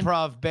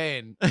 Improv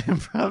Bane.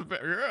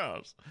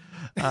 Improv.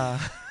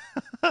 Yes.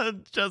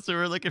 Justin,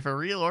 we're looking for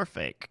real or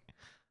fake.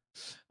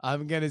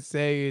 I'm gonna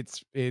say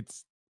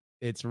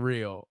it's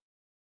real.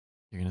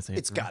 You're gonna say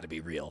It's got to be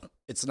real.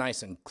 It's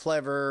nice and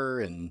clever,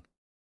 and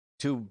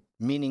two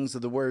meanings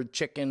of the word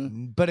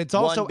chicken. But it's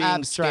One also being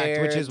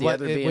abstract, which scared, is the what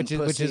other being which is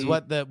pussy.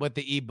 what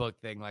the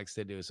ebook thing likes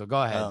to do. So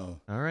go ahead. Oh,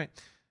 All right.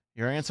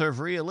 Your answer of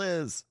real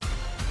is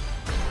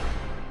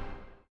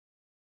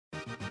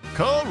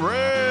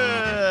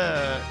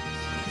correct.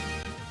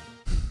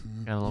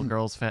 Got a little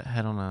girl's fat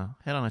head on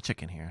a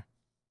chicken here.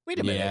 wait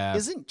a minute. Yeah.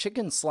 Isn't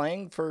chicken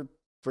slang for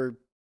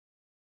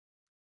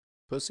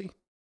pussy?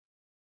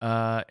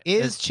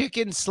 Is It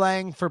chicken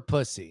slang for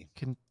pussy?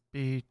 can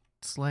be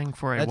slang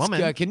for a Let's woman.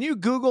 go. Can you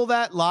Google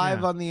that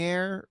live Yeah. on the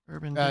air?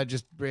 Urban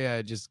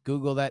Just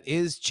Google that.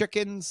 Is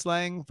chicken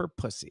slang for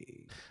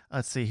pussy?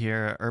 Let's see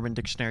here.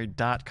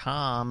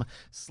 UrbanDictionary.com.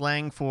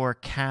 Slang for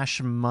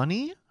cash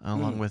money,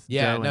 along with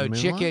Yeah, dough no and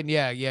moolah. chicken.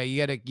 Yeah.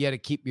 You gotta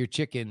keep your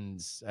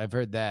chickens. I've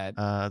heard that.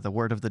 The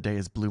word of the day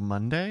is Blue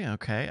Monday.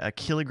 Okay. A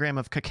kilogram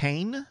of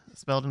cocaine,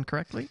 spelled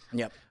incorrectly.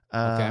 Yep.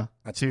 Okay.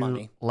 That's to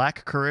funny.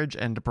 lack courage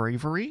and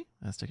bravery.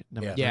 That's to,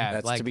 number Yeah. three. Yeah,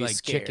 that's like to be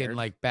chicken, scared,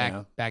 like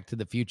yeah. Back to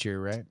the Future,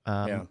 right?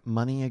 Yeah.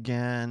 Money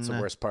again. It's the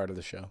worst part of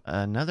the show.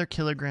 Another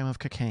kilogram of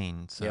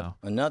cocaine. So Yep.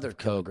 Another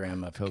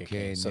kilogram of cocaine,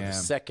 cocaine. So yeah. the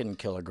second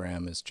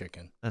kilogram is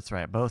chicken. that's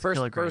right. Both First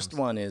kilograms.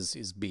 one is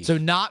beef. So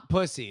not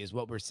pussy is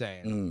what we're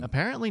saying. Mm,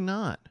 Apparently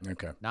not.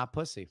 okay. Not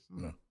pussy.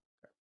 No.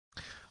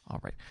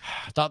 All right.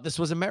 I thought this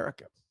was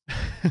America.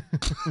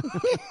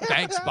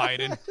 Thanks,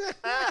 Biden.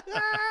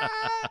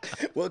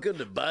 Welcome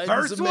to Biden's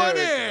First one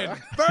in.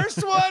 America.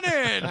 First one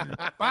in.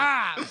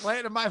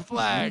 Planting my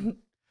flag.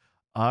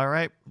 All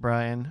right,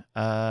 Brian.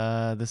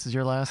 This is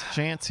your last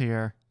chance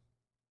here.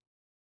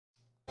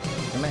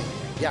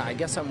 Yeah, I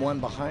guess I'm one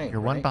behind.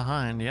 You're one right?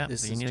 behind. Yeah.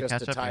 This so you is need just to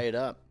catch to up. tie here. it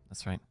up.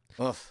 That's right.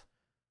 Oof.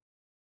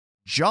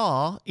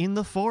 Jaw in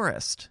the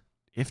forest.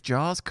 If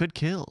Jaws could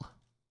kill.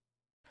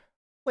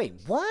 Wait,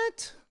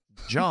 what?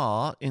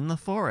 Jaw in the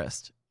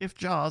forest. If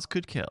Jaws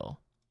could kill.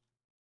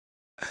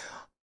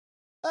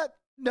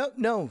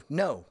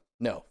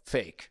 No.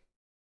 Fake.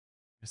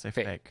 You say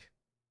Fake. fake.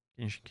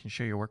 Can you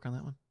show your work on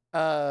that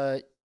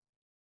one?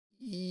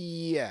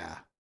 Yeah.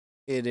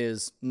 It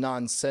is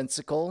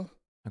nonsensical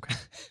Okay.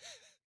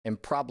 and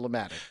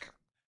problematic.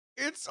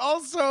 It's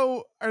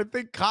also, I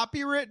think,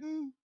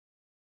 copywritten,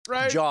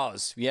 right?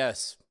 Jaws.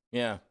 Yes.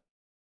 Yeah.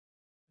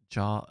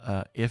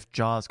 Jaw. If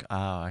Jaws. Oh,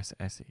 I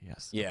see.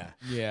 Yes. Yeah.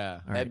 Yeah. All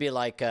right. That'd be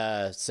like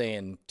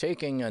saying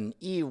taking an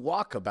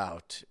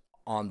walkabout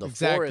on the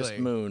Exactly. forest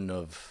moon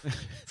of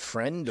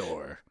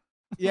Friendor.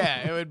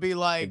 Yeah, it would be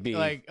like It'd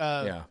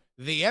be-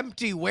 the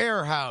empty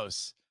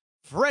warehouse.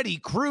 Freddy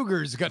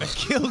Krueger's gonna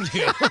kill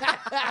you.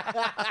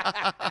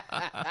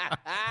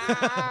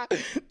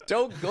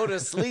 Don't go to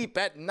sleep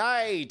at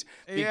night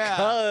Yeah.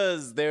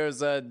 because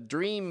there's a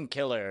dream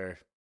killer.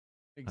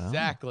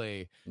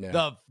 Exactly.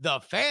 No. The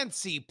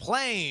fancy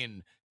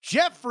plane.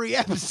 Jeffrey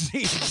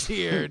Epstein's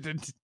here to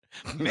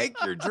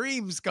make your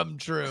dreams come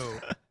true.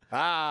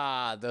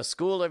 The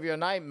school of your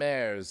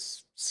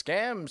nightmares.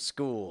 Scam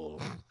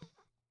school.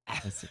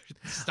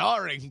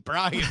 Starring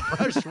Brian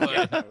Brushwood.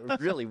 Yeah,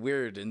 really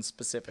weird and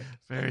specific.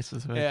 Very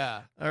specific.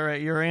 Yeah. All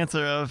right. Your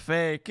answer of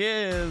fake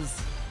is.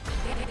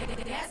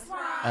 That's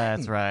right.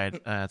 That's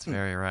right. That's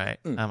very right.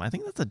 I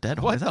think that's a dead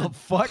one. What Is that the a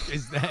fuck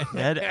is that?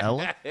 dead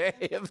elephant?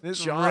 If This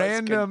Jaws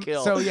random- could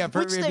kill. so, yeah,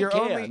 Which if they you're can,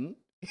 only-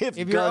 if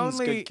if you're guns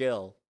only- could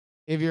kill.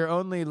 If you're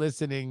only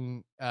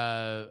listening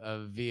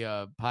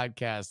via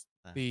podcast,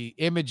 the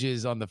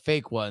images on the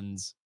fake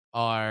ones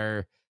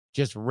are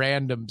just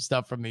random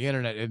stuff from the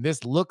internet, and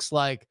this looks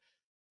like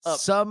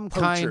some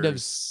kind of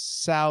poachers.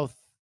 South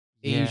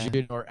Yeah.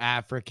 Asian or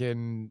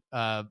African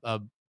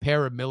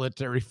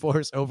paramilitary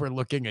force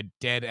overlooking a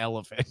dead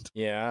elephant.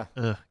 Yeah.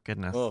 Ugh,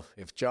 goodness. Oh,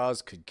 if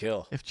Jaws could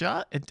kill. If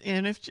Jaws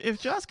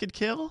could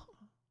kill.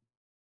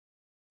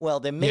 Well,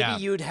 then maybe Yeah.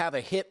 you'd have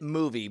a hit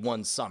movie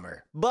one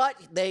summer, but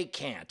they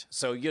can't,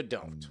 so you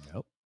don't.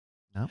 Nope.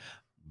 Nope.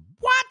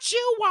 What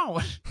you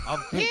want? A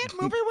hit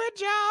movie with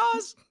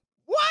Jaws?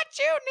 What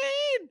you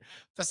need?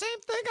 The same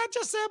thing I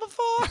just said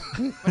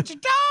before, but you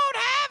don't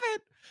have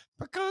it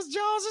because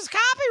Jaws is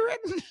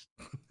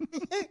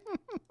copywritten.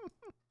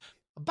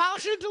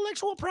 Abolish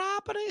intellectual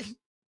property.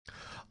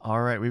 All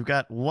right, we've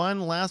got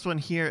one last one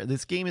here.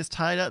 This game is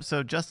tied up,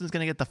 so Justin's going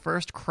to get the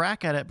first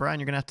crack at it. Brian,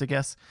 you're going to have to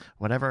guess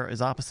whatever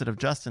is opposite of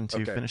Justin to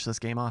Okay. finish this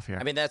game off here.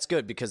 I mean, that's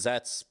good because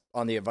that's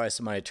on the advice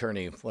of my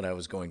attorney what I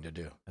was going to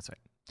do. That's right.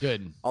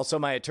 Good. Also,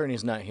 my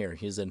attorney's not here.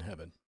 He's in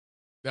heaven.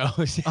 Oh,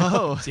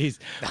 Oh. jeez.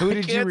 Who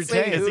did you can't say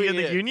retain? Is who he in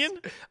the is. union?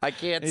 I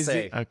can't Is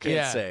say. he- Okay. Can't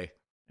Yeah. say.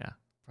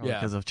 Probably Yeah.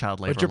 because of child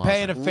labor But you're laws.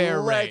 paying a fair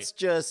Let's rate.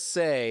 just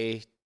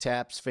say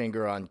taps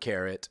finger on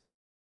carrot,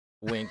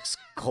 winks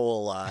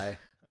coal eye.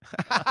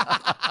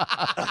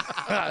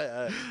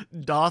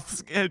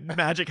 Doth's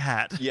magic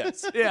hat.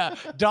 Yes. Yeah.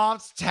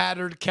 Dom's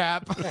tattered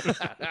cap.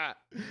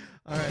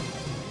 All right.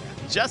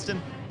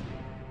 Justin.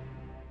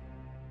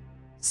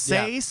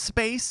 Say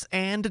space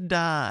and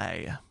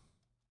die.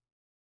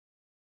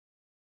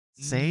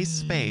 Say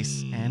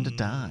space and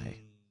die.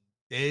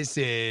 This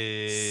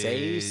is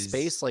Say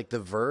space like the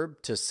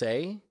verb to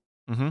say.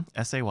 Mm-hmm.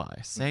 S-A-Y.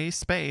 Say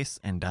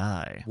space and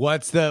die.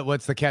 What's the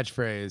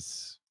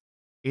catchphrase?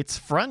 It's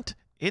front,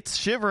 it's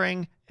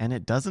shivering, and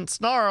it doesn't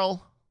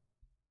snarl.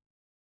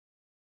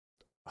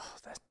 Oh,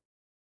 that.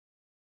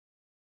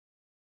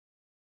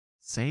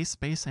 Say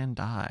space and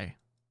die.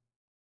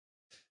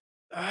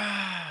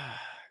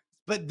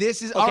 But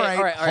this is Okay, all right.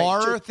 all right.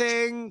 Horror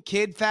thing,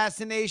 kid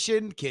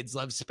fascination. Kids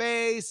love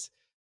space.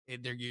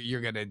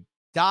 You're gonna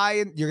die,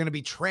 and you're gonna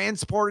be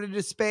transported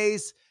to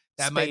space.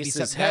 That might be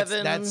Space is something.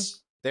 heaven.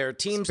 That's There are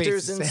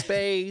teamsters is in heaven.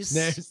 space.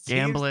 there's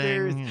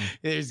Gambling. teamsters,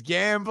 there's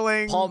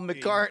gambling. Paul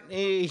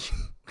McCartney.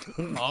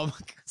 Oh my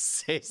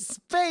Say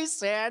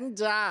space and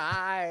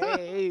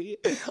die.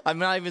 I'm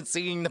not even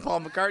singing the Paul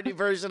McCartney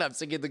version. I'm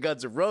singing the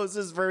Guns N'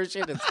 Roses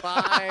version. It's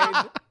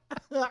fine.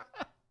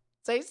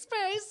 Say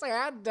space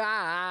and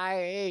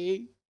die.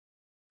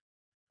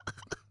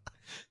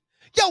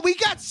 Yo, we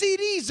got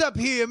CDs up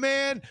here,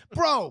 man.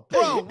 Bro,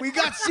 we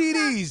got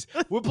CDs.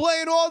 We're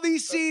playing all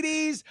these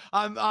CDs.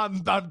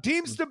 I'm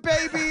Teamster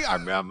Baby.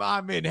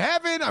 I'm in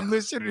heaven. I'm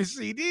listening to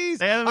CDs.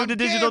 They haven't moved to I'm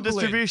digital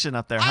gambling. distribution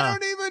up there, I huh?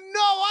 don't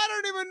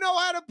even know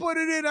how to put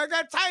it in. I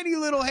got tiny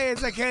little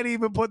hands. I can't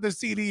even put the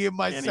CD in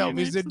myself. even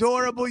It's use the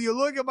adorable. You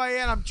look at my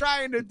hand. I'm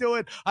trying to do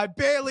it. I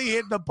barely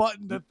hit the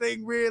button. The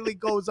thing really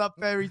goes up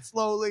very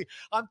slowly.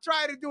 I'm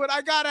trying to do it.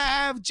 I gotta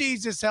have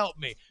Jesus help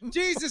me.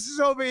 Jesus is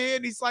over here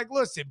and he's like,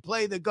 listen,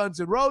 play the Guns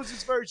N'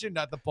 Roses version,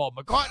 not the Paul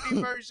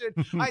McCartney version.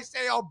 I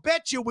say, I'll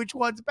bet you which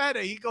one's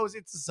better. He goes,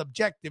 it's a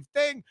subjective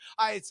thing.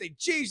 I say,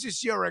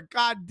 Jesus, you're a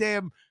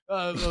goddamn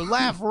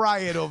laugh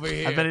riot over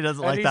here. I bet he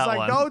doesn't And like he's that like,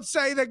 one. don't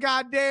say the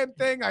goddamn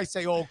thing. I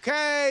say,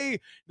 okay.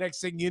 Next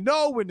thing you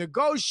know, we're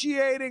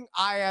negotiating.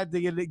 I had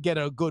to get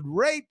a good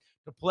rate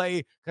to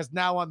play because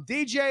now I'm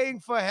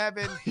DJing for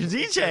heaven. You're It's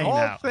the DJing whole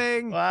now.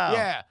 thing. Wow.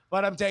 Yeah,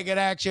 but I'm taking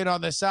action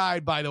on the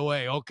side, by the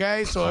way.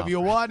 Okay, so Oh. if you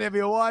want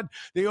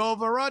the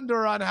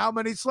over/under on how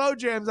many slow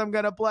jams I'm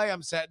gonna play,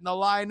 I'm setting the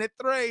line at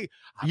 3.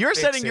 I'm You're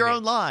setting fixing your it.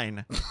 own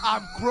line.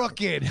 I'm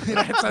crooked.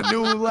 That's a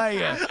new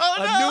layer. Oh,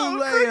 a no. new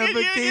layer Crooked of a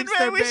Union, Teamster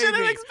man. We should have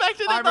baby.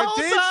 expected it I'm the a whole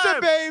Teamster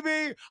time.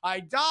 baby. I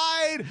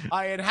died.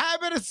 I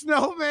inhabit a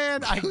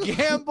snowman. I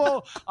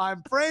gamble.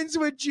 I'm friends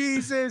with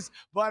Jesus,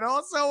 but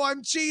also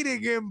I'm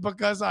cheating him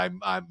because I'm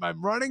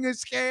running a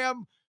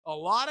scam.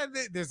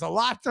 There's a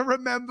lot to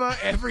remember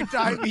every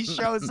time he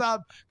shows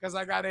up because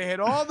I got to hit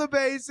all the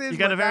bases. You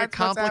got but a very that's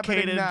what's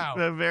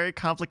happening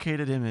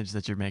complicated image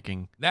that you're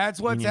making. That's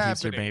what's Union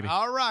Teamster happening. baby.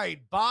 All right.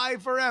 Bye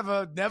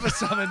forever. Never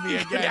summon me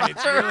again. Yeah,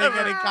 It's really forever.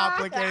 getting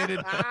complicated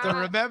to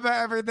remember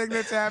everything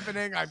that's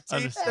happening. I'm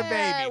Teamster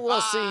baby.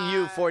 We'll see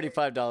you Bye.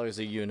 $45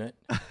 a unit.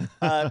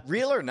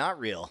 Real or not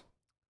real?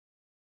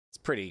 It's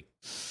pretty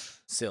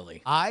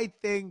silly. I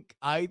think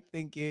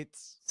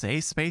it's Say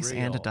space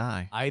and real.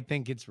 die. I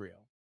think it's real.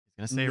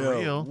 Gonna say No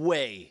real.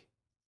 way.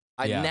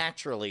 I Yeah.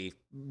 naturally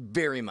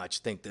very much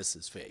think this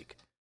is fake.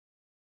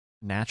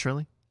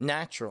 Naturally.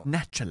 Natural.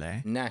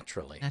 Naturally.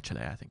 Naturally.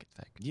 Naturally, I think it's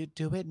fake. You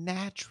do it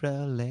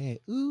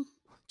naturally. Ooh.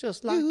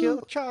 Just like Ooh.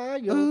 your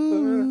child.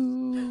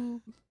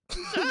 Ooh.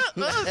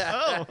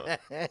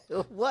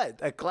 What?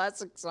 A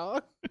classic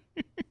song?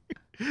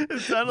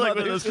 It sounded like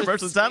one of those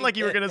commercials. It sounded like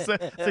you were going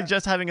to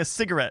suggest having a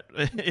cigarette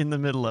in the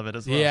middle of it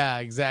as well. Yeah,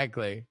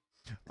 exactly.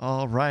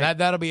 All right.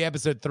 That'll be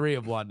episode 3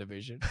 of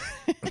WandaVision.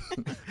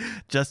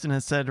 Justin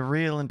has said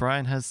real, and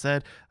Brian has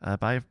said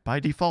by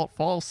default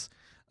false.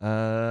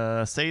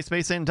 Say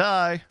space and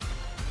die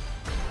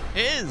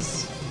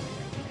is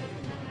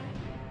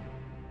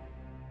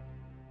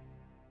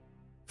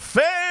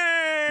fake.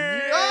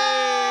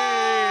 Oh,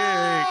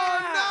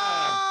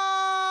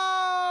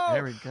 no!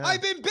 There we go.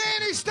 I've been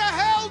banished to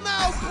hell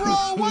now,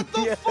 bro. What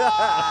the fuck?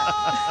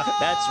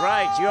 That's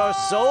right. Your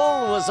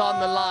soul was on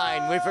the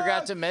line. We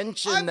forgot to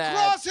mention I'm that.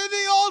 crossing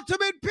the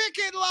ultimate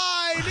picket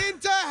line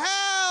into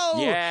hell.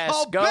 Yes,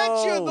 I'll go.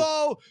 bet you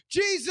though.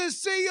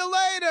 Jesus, see you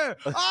later.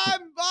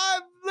 I'm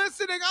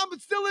listening. I'm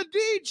still a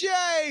DJ.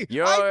 I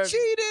You're-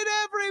 cheated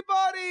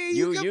everybody.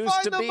 You can used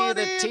find to the be money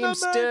the in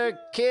Teamster menu.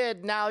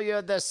 kid. Now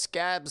you're the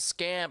scab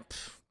scamp.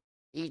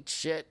 Eat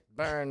shit,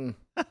 burn.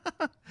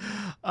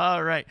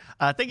 All right.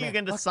 Thank you Man,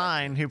 again to fuck that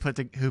Sign who put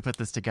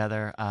this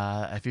together.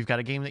 If you've got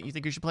a game that you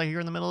think we should play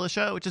here in the middle of the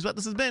show, which is what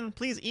this has been,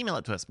 please email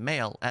it to us.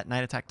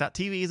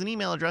 mail@nightattack.tv is an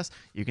email address.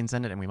 You can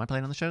send it and we might play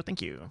it on the show.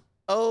 Thank you.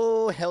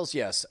 Oh, hells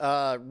yes.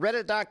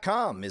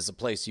 Reddit.com is a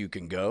place you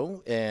can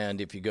go. And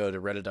if you go to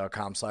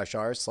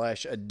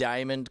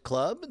reddit.com/r/Diamond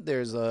Club,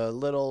 there's a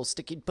little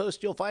sticky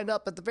post you'll find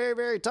up at the very,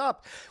 very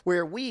top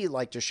where we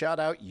like to shout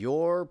out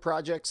your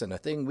projects and a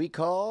thing we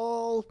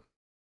call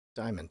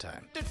Diamond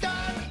Time.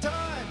 Diamond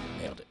Time!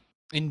 Nailed it.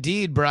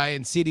 Indeed,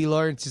 Brian. CD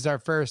Lawrence is our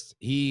first.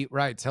 He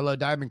writes, hello,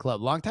 Diamond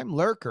Club. Longtime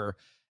lurker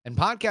and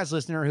podcast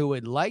listener who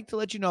would like to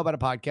let you know about a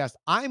podcast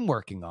I'm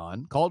working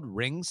on called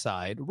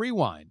Ringside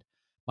Rewind.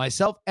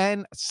 Myself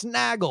and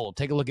Snaggle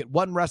take a look at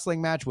one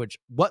wrestling match,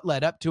 what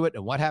led up to it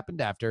and what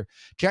happened after.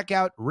 Check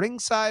out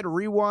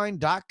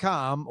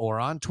ringsiderewind.com or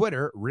on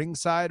Twitter,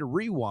 Ringside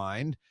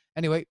Rewind.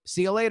 Anyway,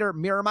 see you later,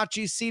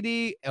 Miramachi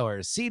CD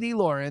or CD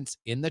Lawrence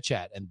in the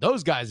chat. And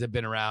those guys have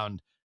been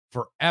around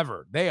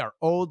forever. They are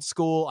old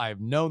school.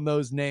 I've known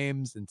those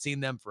names and seen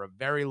them for a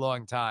very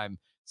long time.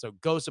 So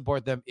go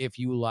support them if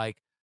you like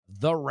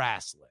the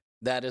wrestling.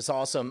 That is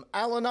awesome.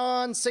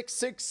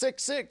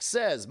 Alanon6666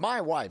 says,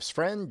 my wife's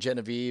friend,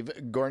 Genevieve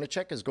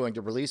Gornichek, is going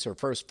to release her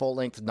first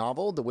full-length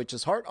novel, The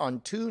Witch's Heart, on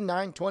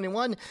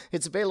 2/9/21.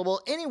 It's available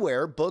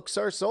anywhere books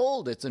are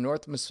sold. It's a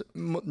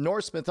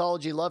Norse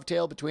mythology love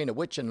tale between a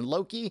witch and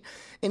Loki.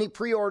 Any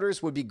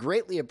pre-orders would be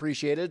greatly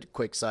appreciated.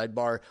 Quick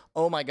sidebar.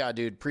 Oh my God,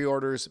 dude.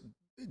 Pre-orders,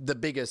 the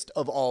biggest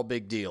of all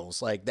big deals.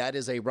 Like, that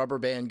is a rubber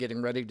band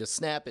getting ready to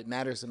snap. It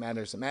matters, it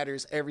matters, it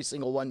matters. Every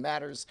single one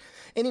matters.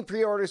 Any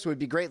pre-orders would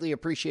be greatly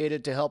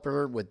appreciated to help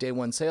her with day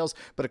one sales.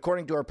 But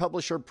according to our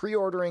publisher,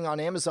 pre-ordering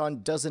on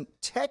Amazon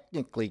doesn't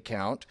technically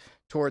count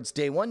towards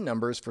day one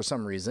numbers for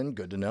some reason.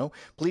 Good to know.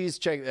 Please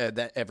check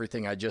that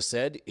everything I just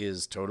said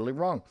is totally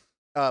wrong.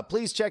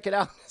 Please check it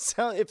out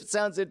if it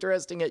sounds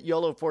interesting at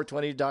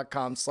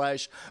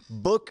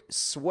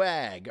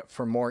YOLO420.com/bookswag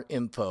for more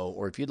info,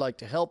 or if you'd like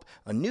to help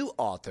a new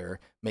author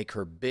make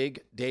her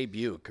big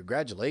debut.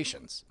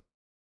 Congratulations.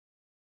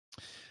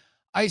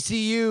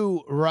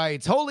 ICU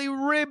writes, holy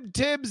rib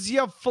tibs,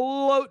 you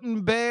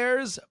floating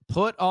bears.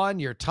 Put on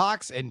your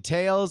tocks and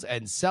tails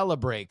and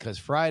celebrate, because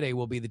Friday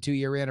will be the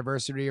 2-year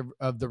anniversary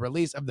of the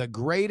release of the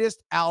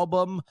greatest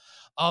album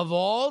of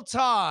all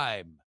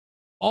time.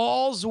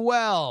 All's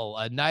Well,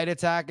 a Night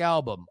Attack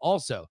album.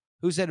 Also,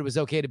 who said it was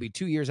okay to be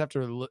 2 years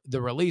after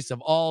the release of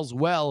All's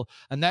Well,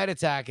 a Night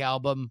Attack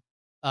album?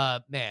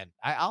 Man,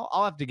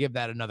 I'll have to give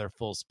that another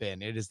full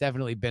spin. It has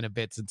definitely been a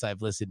bit since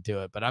I've listened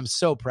to it, but I'm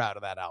so proud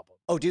of that album.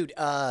 Oh, dude.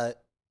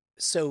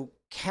 So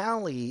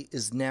Callie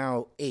is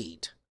now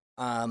 8.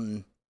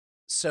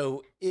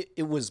 So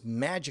it was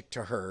magic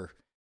to her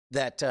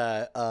that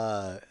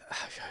I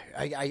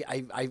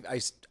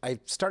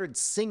started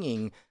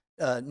singing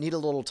Need a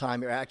Little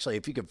Time. Or actually,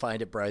 if you could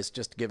find it, Bryce,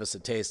 just to give us a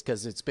taste,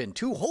 because it's been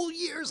 2 whole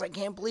years. I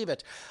can't believe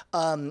it.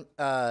 I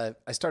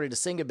started to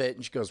sing a bit,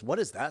 and she goes, what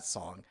is that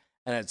song?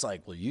 And it's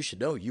like, well, you should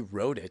know, you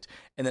wrote it.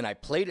 And then I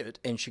played it,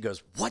 and she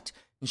goes, what?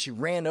 And she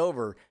ran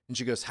over, and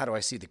she goes, how do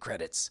I see the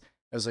credits?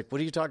 I was like, what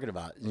are you talking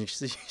about? And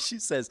she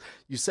says,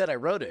 you said I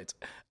wrote it.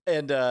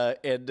 And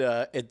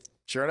it,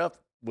 sure enough,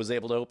 was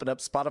able to open up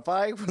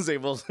Spotify, was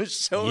able to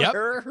show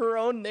her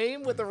own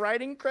name with a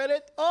writing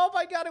credit. Oh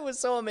my God, it was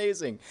so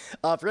amazing.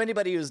 For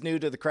anybody who's new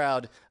to the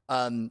crowd,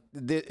 I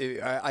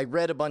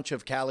read a bunch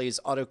of Callie's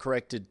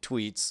auto-corrected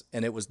tweets,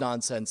 and it was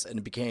nonsense, and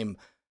it became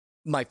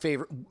my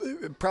favorite,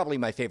 probably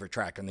my favorite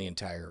track on the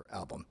entire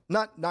album.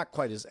 Not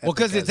quite as well,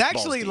 because it's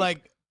actually Balls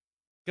Deep.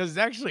 because it's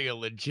actually a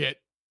legit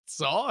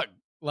song.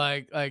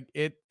 Like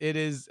it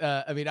is.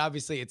 I mean,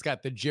 obviously, it's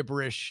got the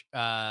gibberish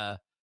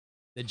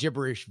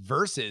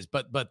verses,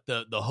 but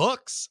the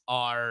hooks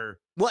are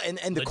well,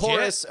 and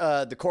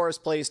the chorus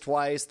plays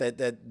twice.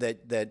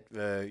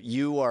 That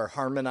you are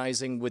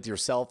harmonizing with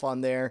yourself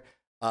on there.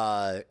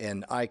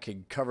 And I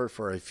could cover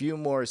for a few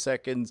more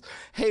seconds.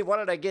 Hey, why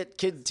don't I get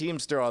Kid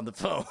Teamster on the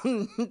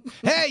phone?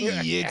 Hey,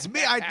 it's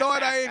me. I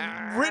thought I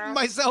had written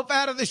myself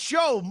out of the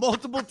show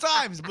multiple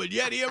times, but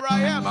yet here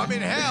I am. I'm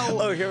in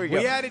hell. Oh, here we go.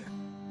 We added.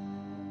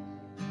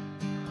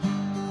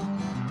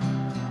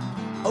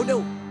 Oh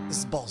no, this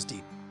is Balls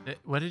Deep.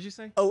 What did you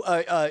say? Oh,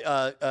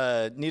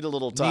 Need a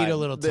Little Time. Need a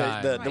Little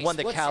Time. The one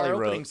that What's Callie our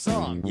wrote. opening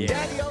song? Yeah.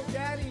 Daddy, oh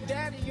daddy,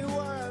 daddy, you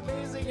are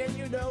amazing, and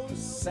you know,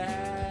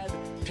 sad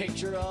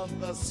picture of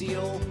a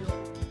seal.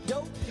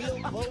 Don't feel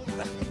both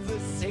the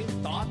same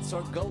thoughts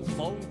or go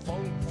phone.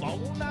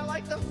 I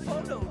like the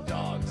photo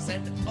dogs,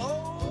 and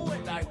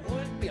I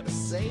would be the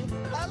same.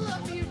 I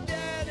love you,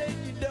 Dad, and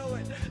you know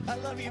it. I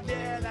love you,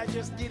 Dad. I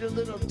just need a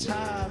little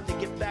time to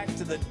get back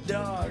to the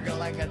dog,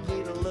 like I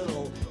need a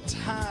little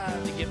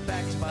time to get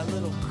back to my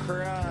little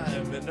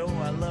crime. And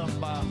I love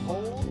my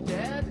whole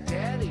dad,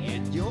 Daddy,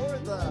 and you're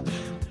the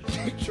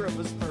picture of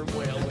a sperm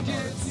whale with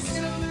hearts.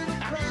 Get a little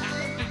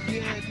time to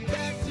get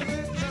back to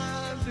the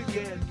time to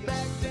get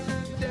back to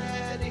the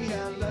daddy.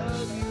 I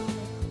love you.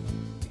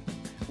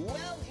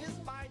 Well, is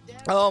my dad.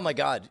 Oh my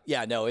God.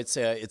 Yeah, no, it's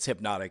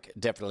hypnotic.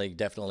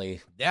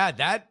 Definitely. Yeah,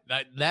 that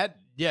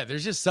yeah,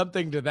 there's just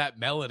something to that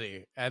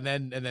melody. And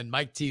then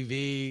Mike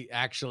TV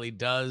actually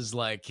does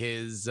like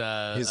his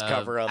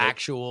cover of it.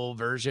 actual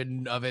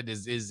version of it,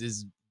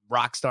 is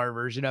rock star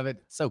version of it.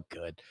 So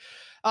good.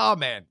 Oh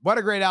man, what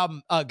a great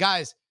album.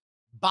 Guys,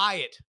 buy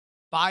it.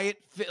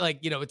 Like,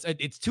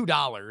 it's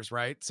 $2,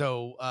 right?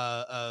 So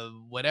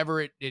whatever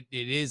it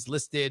is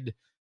listed,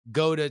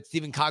 go to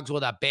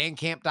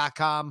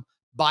stephencogswell.bandcamp.com,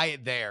 buy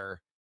it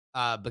there,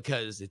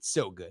 because it's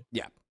so good.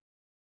 Yeah.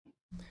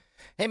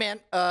 Hey man,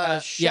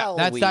 That's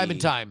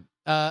Diamond Time.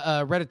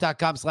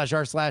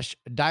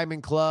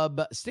 Reddit.com/r/Diamond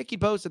Club. Sticky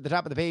post at the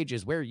top of the page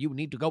is where you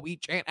need to go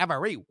each and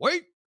every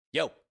week.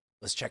 Yo,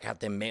 let's check out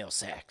them mail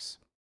sacks.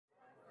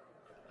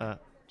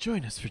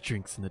 Join us for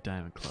drinks in the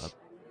Diamond Club.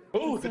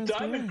 Oh, the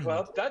Diamond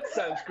Club. That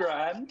sounds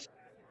grand.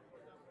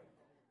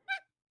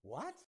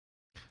 What?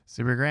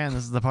 Super grand.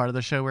 This is the part of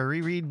the show where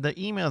we read the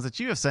emails that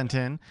you have sent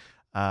in.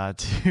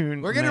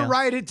 We're gonna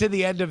write it to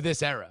the end of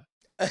this era.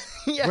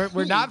 Yeah.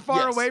 We're not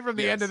far Yes, away from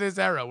the end yes. of this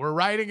era. We're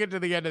writing it to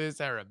the end of this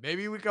era.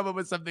 Maybe we come up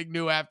with something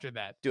new after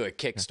that. Do a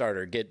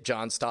Kickstarter, get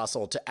John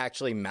Stossel to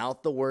actually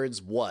mouth the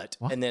words what?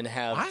 And then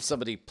have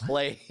somebody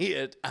play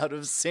it out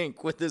of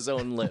sync with his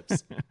own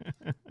lips.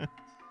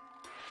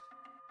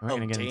 We're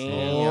gonna get into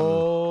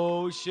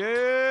Oh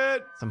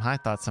shit! some high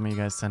thoughts. Some of you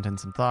guys sent in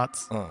some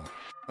thoughts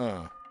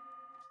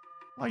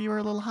while you were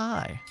a little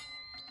high.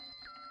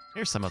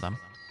 Here's some of them.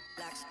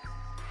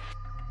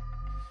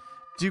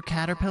 Do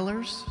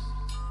caterpillars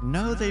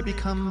know they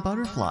become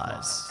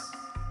butterflies?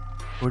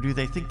 Or do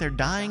they think they're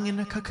dying in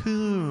a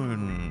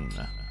cocoon?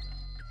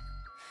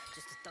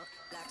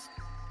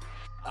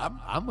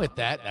 I'm with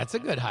that. That's a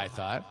good high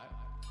thought.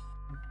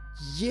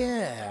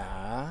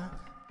 Yeah.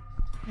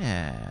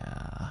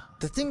 Yeah.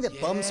 The thing that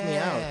bums me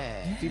out,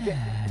 if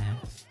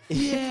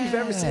you've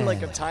ever seen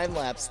like a time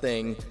lapse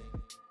thing,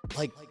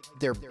 like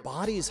their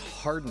bodies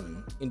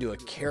harden into a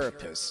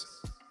carapace.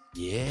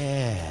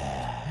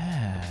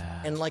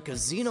 Yeah. And like a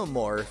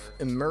xenomorph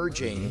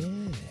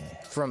emerging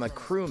from a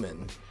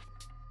crewman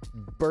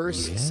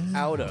bursts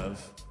out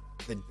of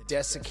the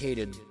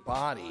desiccated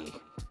body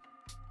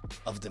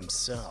of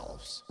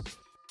themselves.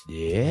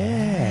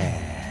 Yeah.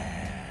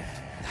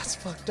 That's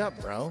fucked up,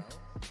 bro.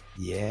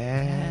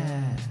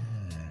 Yeah.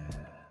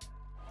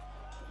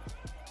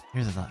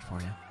 Here's a thought for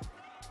you.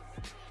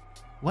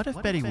 What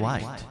if Betty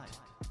White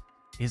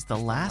is the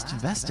last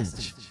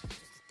vestige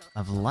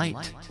of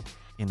light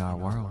in our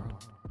world?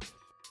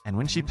 And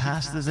when she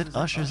passes, it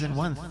ushers in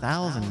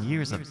 1,000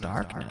 years of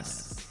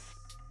darkness.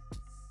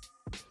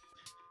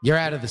 You're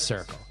out of the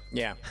circle.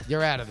 Yeah.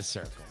 You're out of the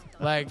circle.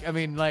 Like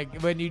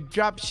when you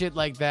drop shit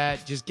like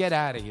that, just get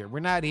out of here.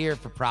 We're not here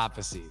for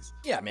prophecies.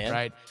 Yeah, man.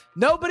 Right?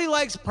 Nobody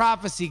likes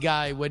prophecy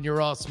guy when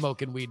you're all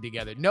smoking weed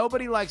together.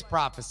 Nobody likes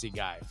prophecy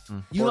guy.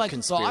 You Or like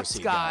thoughts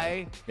conspiracy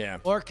guy. Yeah.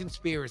 Or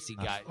conspiracy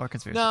guy. Or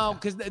conspiracy No, guy.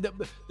 because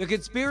the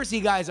conspiracy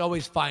guys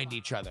always find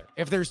each other.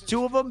 If there's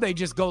two of them, they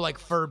just go like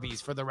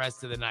Furbies for the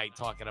rest of the night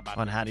talking about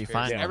Well, the how do you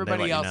conspiracy. find one? They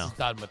Everybody let you else know. is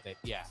done with it.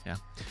 Yeah. Yeah.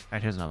 All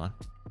right, here's another one.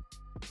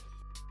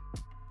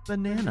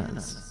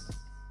 Bananas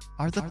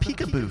are the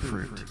peekaboo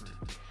fruit.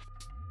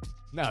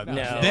 No. No.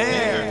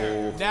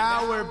 There.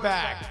 Now we're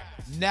back.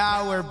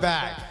 No,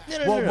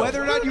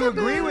 Whether or not you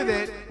agree with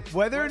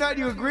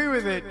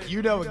it,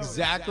 you know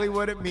exactly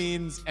what it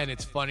means, and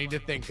it's funny to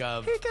think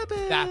of.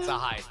 That's a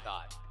high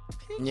thought.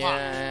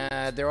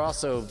 Yeah, they're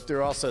also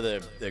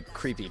the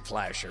creepy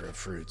flasher of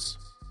fruits.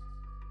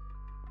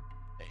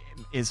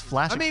 Is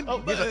flashing? I mean,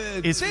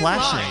 is thin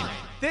flashing line.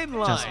 Thin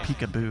line. just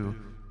peekaboo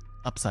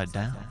upside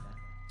down?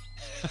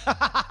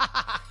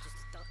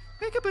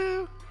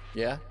 Peekaboo.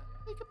 Yeah.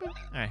 Peekaboo. All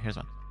right, here's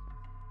one.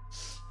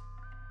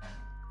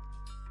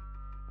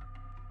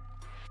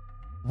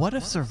 What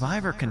if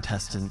Survivor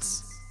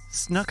contestants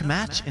snuck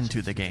match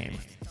into the game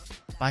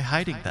by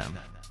hiding them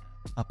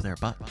up their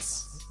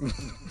butts?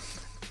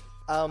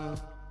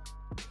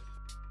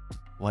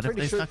 What if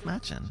Pretty they sure- snuck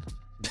match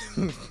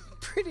in?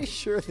 Pretty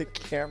sure the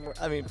camera.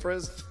 I mean,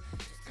 first.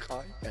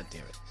 God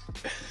damn it.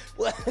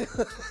 What?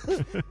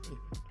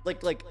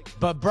 like.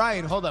 But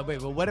Brian, hold on,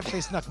 wait. But what if they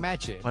snuck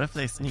match in? What if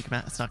they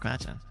snuck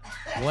match in?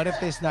 What if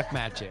they snuck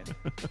match in?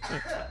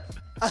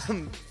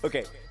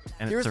 Okay.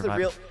 And Here's it's the Survivor.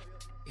 real.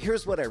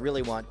 Here's what I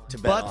really want to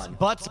bet on.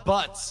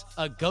 Butts.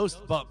 A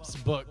Ghost Bumps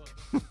book.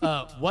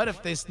 What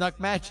if they snuck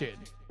match in?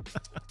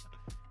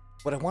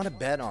 What I want to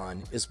bet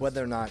on is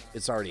whether or not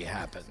it's already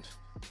happened.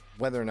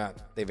 Whether or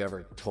not they've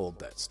ever told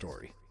that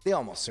story. They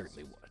almost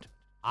certainly would.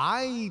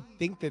 I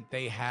think that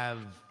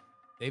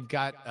they've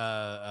got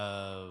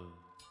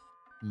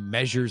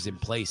measures in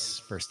place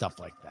for stuff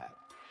like that.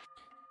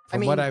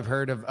 From what I've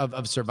heard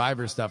of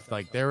Survivor stuff,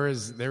 like there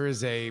is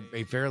a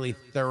fairly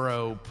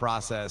thorough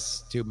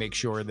process to make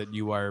sure that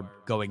you are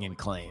going in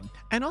clean.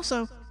 And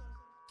also,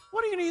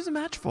 what are you going to use a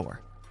match for?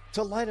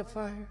 To light a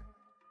fire.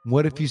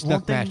 What if you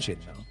snuck Won't they- match in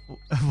though?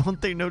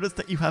 Won't they notice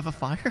that you have a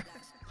fire?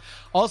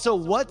 Also,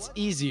 what's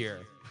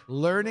easier,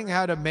 learning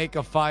how to make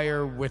a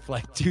fire with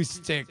like 2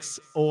 sticks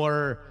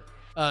or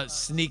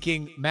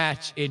sneaking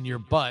match in your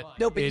butt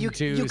No, but you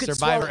into could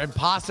Survivor swallow- and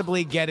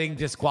possibly getting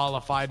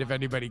disqualified if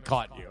anybody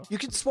caught you. You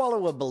could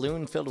swallow a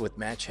balloon filled with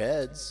match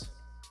heads.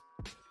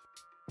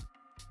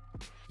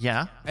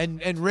 Yeah.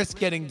 And risk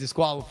getting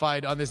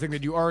disqualified on this thing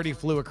that you already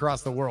flew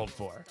across the world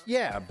for.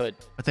 Yeah, but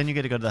But then you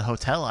get to go to the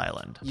hotel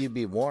island you'd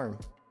be warm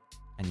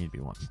and you'd be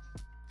warm.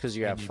 because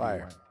you have you'd be fire.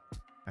 warm. All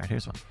right,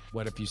 here's one.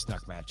 What if you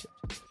snuck match it?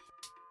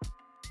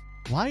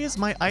 Why is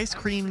my ice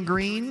cream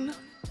green?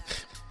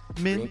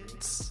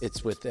 Mints.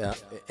 It's with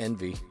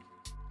envy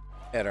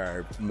at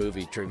our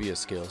movie trivia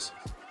skills.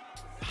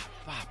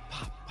 Pop,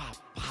 pop, pop,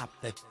 pop.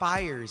 The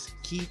fires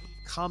keep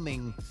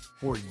coming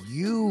for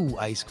you,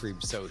 Ice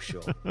Cream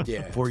Social.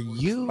 Yeah. For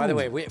you. By the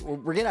way, we're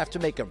going to have to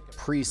make a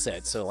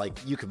preset so, like,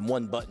 you can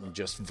one button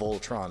just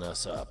Voltron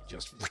us up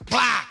just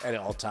at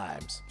all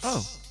times.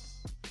 Oh.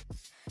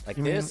 Like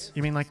You mean, this?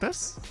 you mean like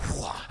this?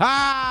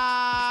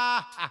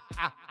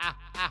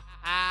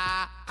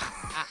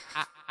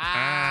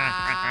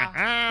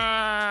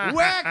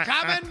 We're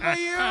coming for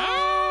you.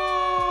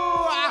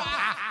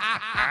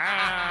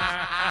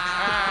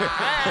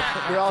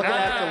 We're all going to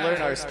have to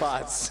learn our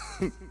spots.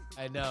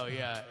 I know,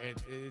 yeah.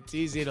 It's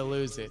easy to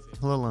lose it.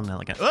 A little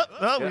inelegant.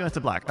 Oh, we went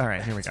to black. All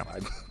right, here we go.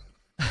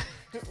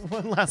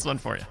 One last one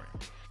for you.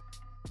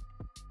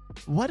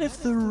 What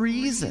if the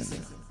reason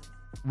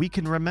we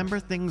can remember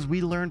things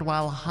we learned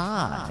while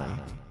high,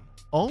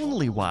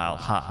 only while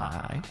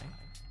high,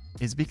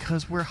 is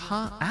because we're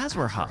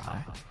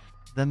high,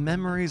 the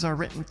memories are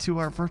written to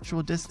our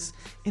virtual discs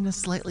in a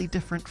slightly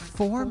different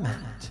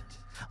format,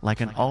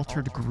 like an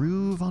altered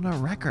groove on a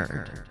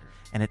record,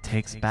 and it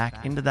takes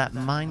back into that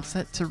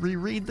mindset to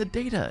reread the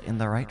data in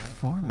the right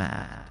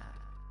format.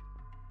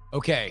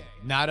 Okay,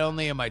 not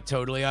only am I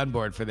totally on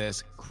board for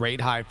this, great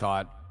high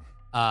thought,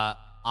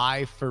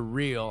 I, for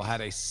real,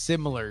 had a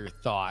similar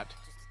thought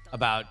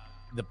about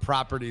the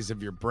properties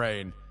of your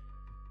brain.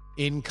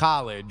 In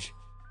college,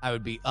 I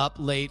would be up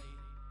late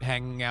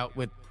hanging out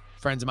with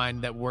friends of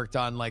mine that worked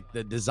on like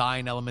the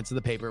design elements of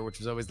the paper, which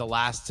was always the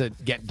last to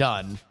get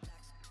done.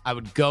 I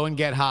would go and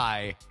get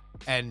high,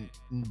 and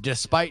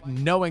despite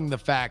knowing the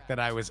fact that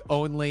I was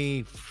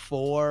only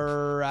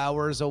 4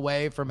 hours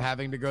away from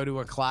having to go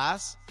to a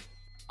class,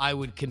 I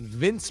would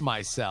convince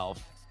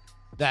myself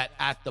that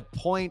at the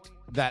point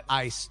that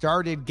I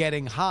started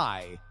getting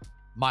high,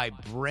 my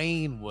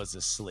brain was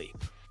asleep.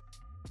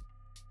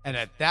 And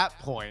at that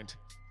point,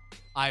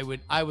 I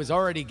was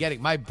already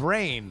getting my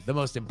brain, the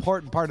most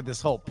important part of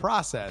this whole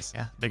process,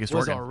 biggest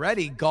was organ.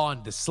 already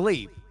gone to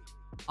sleep.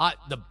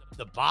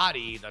 The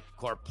body, the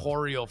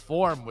corporeal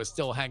form was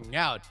still hanging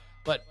out.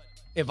 But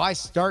if I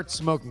start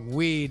smoking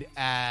weed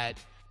at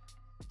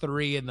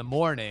 3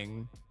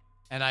 a.m.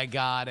 and I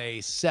got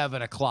a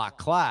 7 o'clock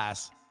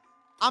class,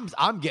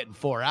 I'm getting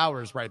 4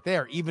 hours right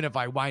there, even if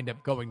I wind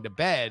up going to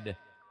bed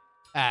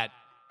at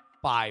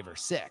 5 or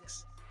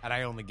 6 and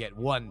I only get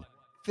 1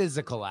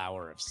 physical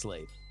hour of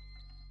sleep.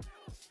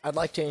 I'd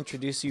like to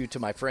introduce you to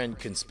my friend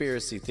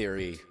Conspiracy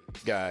Theory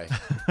guy.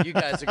 You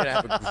guys are going to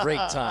have a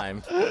great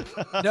time.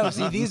 No,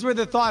 see, these were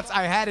the thoughts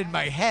I had in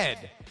my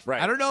head.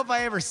 Right. I don't know if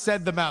I ever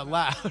said them out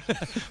loud,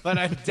 but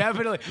I'm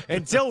definitely,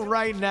 until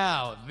right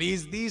now,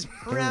 these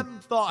prem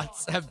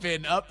thoughts have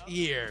been up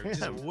here,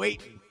 just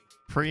waiting.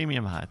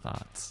 Premium high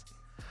thoughts.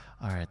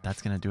 All right,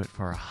 that's going to do it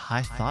for our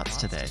high thoughts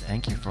today.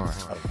 Thank you for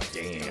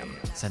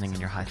sending in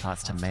your high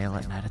thoughts to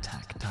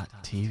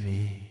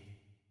mail@nightattack.tv.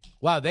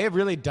 Wow, they have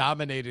really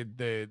dominated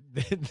the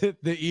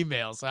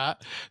emails, huh?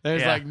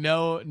 There's like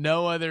no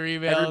other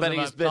emails. Everybody's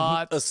about been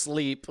thoughts.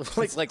 asleep.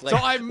 like, So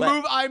I'm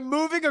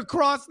moving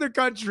across the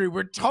country.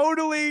 We're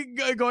totally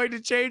going to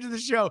change the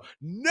show.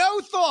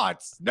 No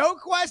thoughts, no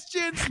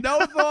questions,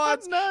 no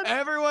thoughts.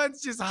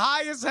 Everyone's just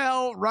high as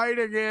hell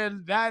writing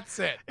in. That's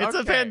it. It's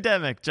a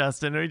pandemic,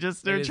 Justin. They're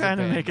trying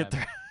to make it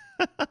through.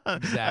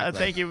 Exactly.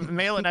 Thank you.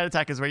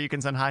 Mail@nightattack is where you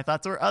can send high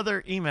thoughts or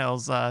other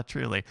emails.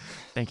 Truly.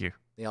 Thank you.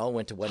 They all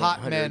went to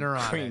Hot men 1-800 are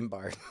on Cream it.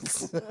 Bars.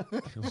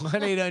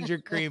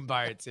 1-800 Cream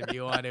Barts if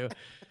you want to.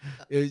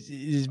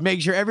 Just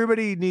make sure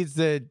everybody needs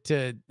to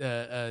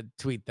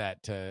tweet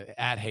that to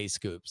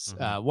 @HeyScoops.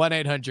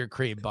 1-800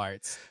 Cream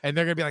Barts. And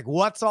they're going to be like,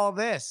 what's all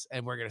this?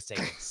 And we're going to say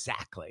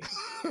exactly.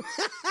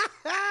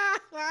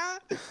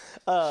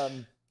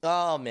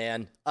 Oh,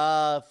 man.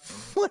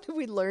 What did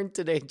we learn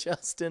today,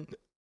 Justin?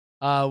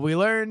 We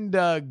learned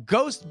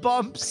Ghost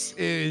Bumps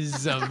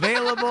is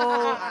available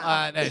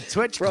on a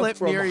Twitch clip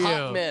from near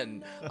Hot you.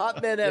 Men.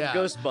 Hot men have Yeah.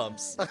 ghost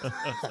bumps.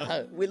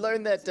 We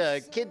learned that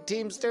Kid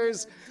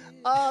Teamsters,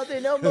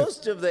 they know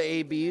most of the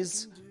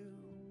ABs.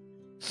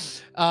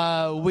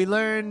 We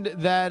learned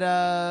that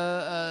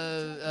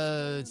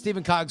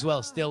Stephen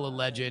Cogswell's still a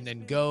legend,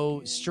 and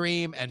go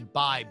stream and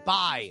buy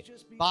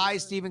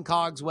Stephen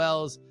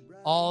Cogswell's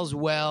All's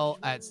Well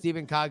at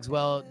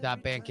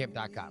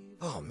stephencogswell.bandcamp.com.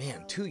 Oh,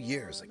 man, 2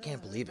 years. I can't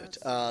believe it.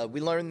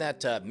 We learned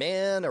that,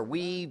 man, are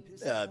we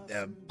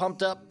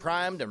pumped up,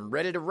 primed, and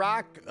ready to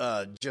rock?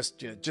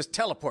 Just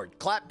teleport.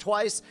 Clap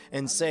twice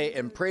and say,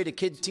 and pray to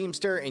Kid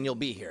Teamster, and you'll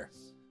be here.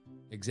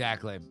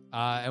 Exactly.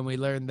 And we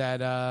learned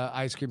that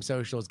Ice Cream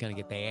Social is going to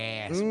get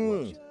their ass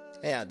whooped.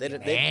 Yeah,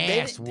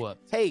 Ass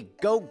whooped. Hey,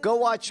 go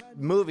watch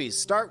movies.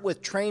 Start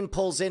with Train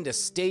Pulls Into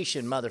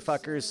Station,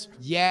 motherfuckers.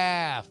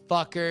 Yeah,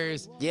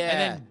 fuckers. Yeah. And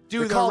then do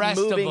They're the called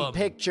rest moving of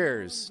them.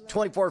 pictures.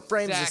 24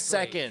 frames a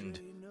Exactly. second.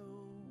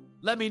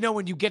 Let me know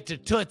when you get to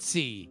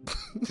Tootsie,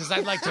 because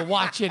I'd like to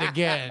watch it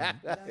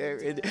again.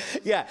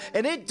 Yeah,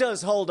 and it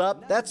does hold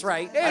up. That's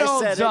right. It I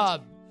holds said it.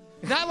 up.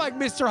 Not like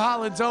Mr.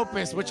 Holland's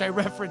Opus, which I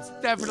referenced,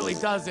 definitely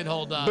doesn't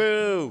hold up.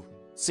 Boo.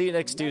 See you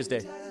next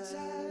Tuesday.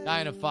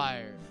 Dying of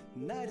Fire.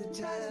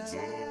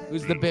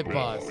 Who's the bit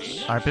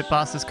boss? Our bit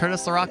boss is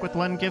Curtis LaRock with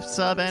 1 gift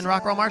sub and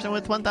Rockwell Martin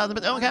with 1,000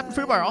 bits. Oh, and Captain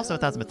Fubar also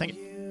 1,000 bits. Thank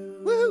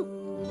you.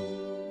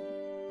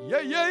 Woohoo.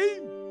 Yay, yay.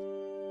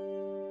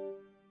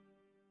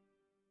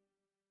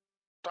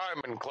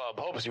 Diamond Club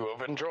hopes you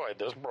have enjoyed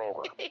this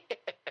program.